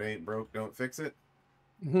 Like, if it ain't broke, don't fix it.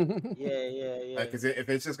 Yeah. Like, cause if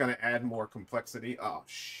it's just gonna add more complexity, oh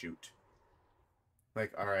shoot.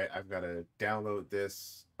 Like, all right, I've got to download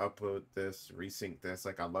this, upload this, resync this.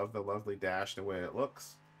 Like, I love the lovely dash the way it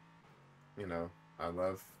looks. You know, I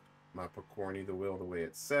love my Picorni, the wheel, the way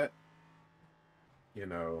it's set. You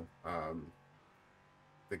know,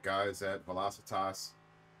 the guys at Velocitas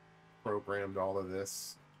programmed all of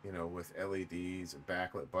this, you know, with LEDs and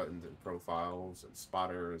backlit buttons and profiles and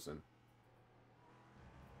spotters, and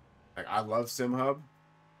like I love SimHub,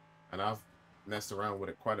 and I've messed around with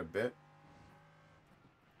it quite a bit.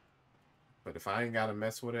 But if I ain't gotta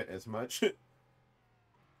mess with it as much,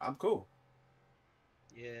 I'm cool.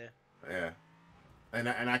 Yeah. Yeah. And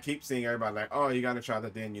I keep seeing everybody like, oh, you gotta try the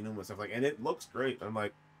Daniel Newman stuff, like, and it looks great. I'm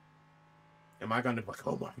like, am I gonna be like,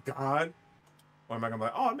 oh my god? Or am I gonna be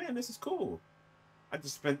like, oh man, this is cool. I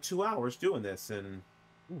just spent 2 hours doing this and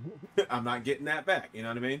I'm not getting that back. You know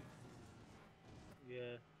what I mean?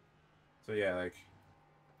 Yeah. So yeah, like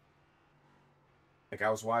I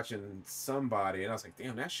was watching somebody and I was like,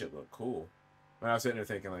 damn, that shit look cool. But I was sitting there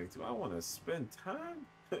thinking like, do I want to spend time?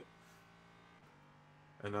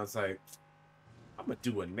 And I was like, I'm gonna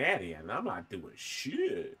do a natty and I'm not doing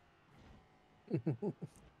shit.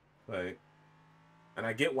 Like, and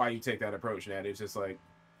I get why you take that approach, Natty. It's just like,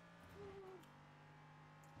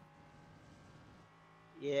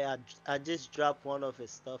 Yeah, I just dropped one of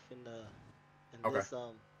his stuff in Okay. this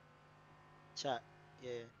chat.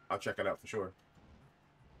 Yeah. I'll check it out for sure.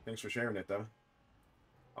 Thanks for sharing it though.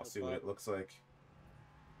 I'll No see what it problem. looks like.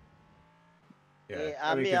 Yeah, Yeah,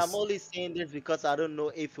 I mean, I'm 'cause- only saying this because I don't know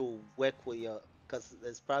if it will work with your, because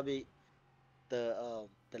it's probably the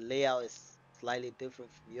layout is slightly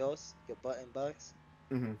different from yours, your button box,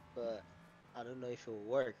 Mhm. but I don't know if it will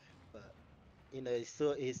work. But it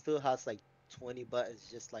still has like 20 buttons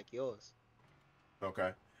just like yours.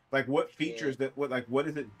 Okay. Like what Yeah. features what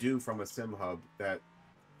does it do from a sim hub that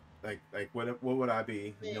like what would I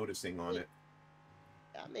be Man, noticing on it?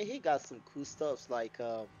 I mean, he got some cool stuffs like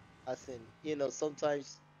as in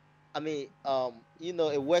sometimes, I mean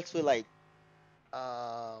it works with like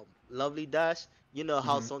Lovely Dash. You know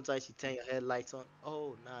how Mhm. sometimes you turn your headlights on.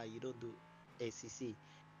 Oh nah, you don't do ACC,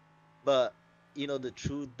 but the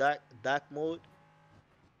true dark mode.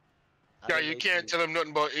 I Yeah, don't know you if can't you. tell him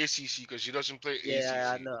nothing about ACC because he doesn't play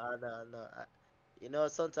Yeah, I ACC. know, I know, I know.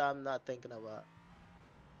 Sometimes I'm not thinking about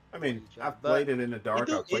I what mean, he drive, I've but played it in the dark,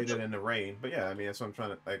 I've he played do. it in the rain, but yeah, I mean that's what I'm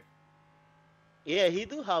trying to like. Yeah, he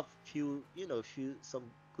do have few some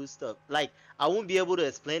good stuff. Like I won't be able to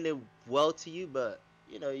explain it well to you, but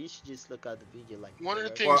you should just look at the video like One of the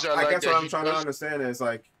regular. Well, things I I like guess what that I'm he trying to does. understand is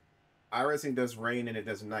like, iRacing does rain and it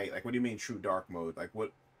does night. Like, what do you mean true dark mode? Like,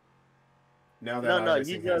 what? Now that No, you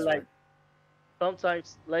iRacing just has like rain,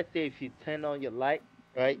 sometimes. Let's say if you turn on your light,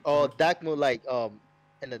 right, or dark mode, like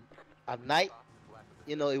in the at night,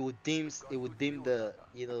 it would dim the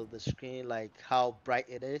the screen like how bright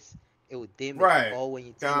it is. It would dim it, right? or when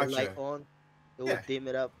you turn your light Gotcha. on, it Yeah, would dim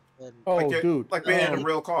it up. And like Oh, it, dude. like being in a he,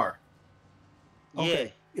 real car. yeah,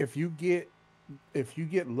 Okay. If you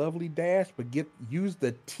get Lovely Dash, but use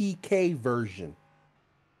the TK version.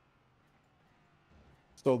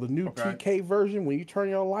 So the new Okay. TK version, when you turn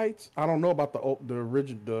your lights, I don't know about the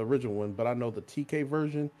original one, but I know the TK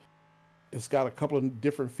version. It's got a couple of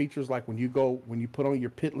different features, like when you put on your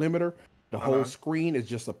pit limiter, the whole Uh-huh. screen is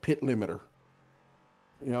just a pit limiter.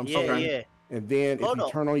 You know what I'm yeah, saying? Okay. yeah. And then if Hold you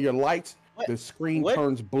on, turn on your lights, what, the screen what?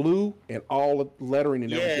 turns blue and all the lettering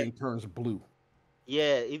and Yeah, everything turns blue.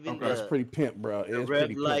 yeah. Even Okay. It's pretty pimp, bro. the It's red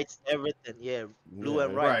pretty pimp. lights, everything. Yeah, blue Yeah.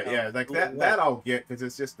 and Right. Yeah. Like blue and that. white. That I'll get because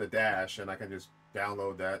it's just the dash, and I can just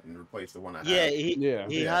download that and replace the one I Yeah, have. Yeah.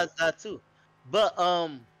 he Yeah. has that too. But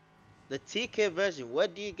the TK version, where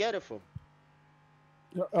do you get it from?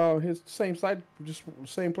 His same site, just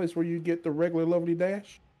same place where you get the regular Lovely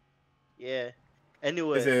Dash. Yeah. Is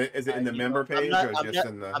Anyway, it in the member I'm page not, or I'm just not,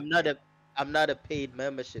 in the? I'm not a, I'm not a paid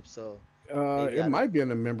membership, so maybe It I don't. might be on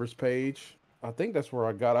the members page. I think that's where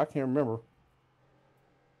I got it. I can't remember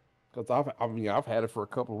because I've had it for a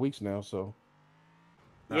couple of weeks now. So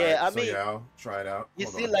All Yeah, right. I So mean, yeah, I'll try it out. you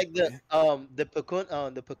Hold see, on. like the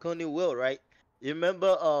Peconi will, right? You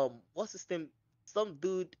remember what's his name? Some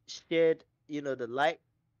dude shared, the light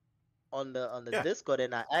on the Yeah. Discord,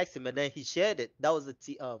 and I asked him, and then he shared it. That was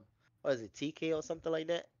what is it, TK or something like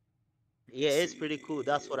that? Yeah, Let's it's pretty cool.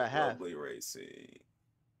 That's see. what I have. Lovely racing.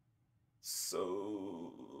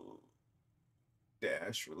 So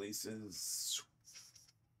dash releases.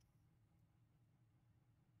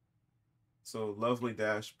 So lovely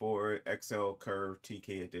dashboard, XL curve,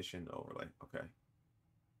 TK edition overlay. Okay.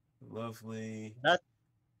 Lovely.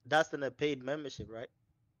 That's in a paid membership, right?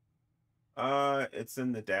 It's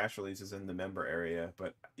in the dash releases in the member area,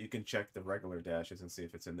 but you can check the regular dashes and see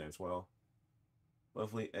if it's in there as well.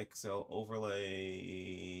 Lovely XL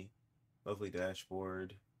overlay, lovely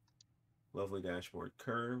dashboard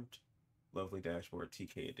curved, lovely dashboard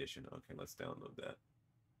TK edition. Okay, let's download that.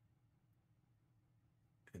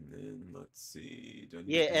 And then let's see. Do I need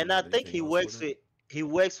to Yeah, and I download think anything else with it? he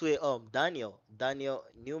works with Daniel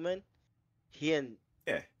Newman. He and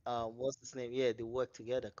Yeah, what's his name? Yeah, they work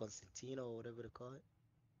together, Constantino or whatever they call it.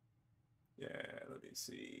 yeah. Let me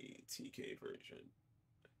see. TK version,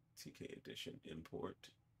 TK edition import.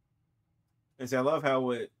 And see, I love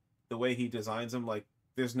how the way he designs them. Like,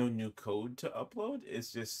 there's no new code to upload.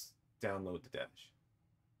 It's just download the dash.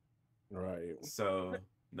 right. So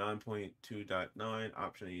 9.2.9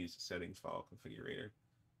 option to use the settings file configurator.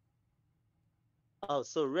 Oh,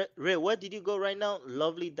 so Ray, where did you go right now?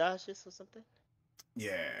 Lovely Dashes or something?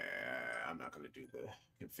 Yeah, I'm not gonna do the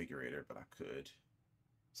configurator, but I could.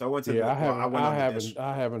 So I went to Yeah, the well, I went on the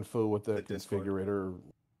I haven't fooled with the that Discord. configurator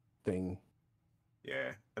thing.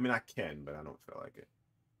 Yeah, I mean I can, but I don't feel like it.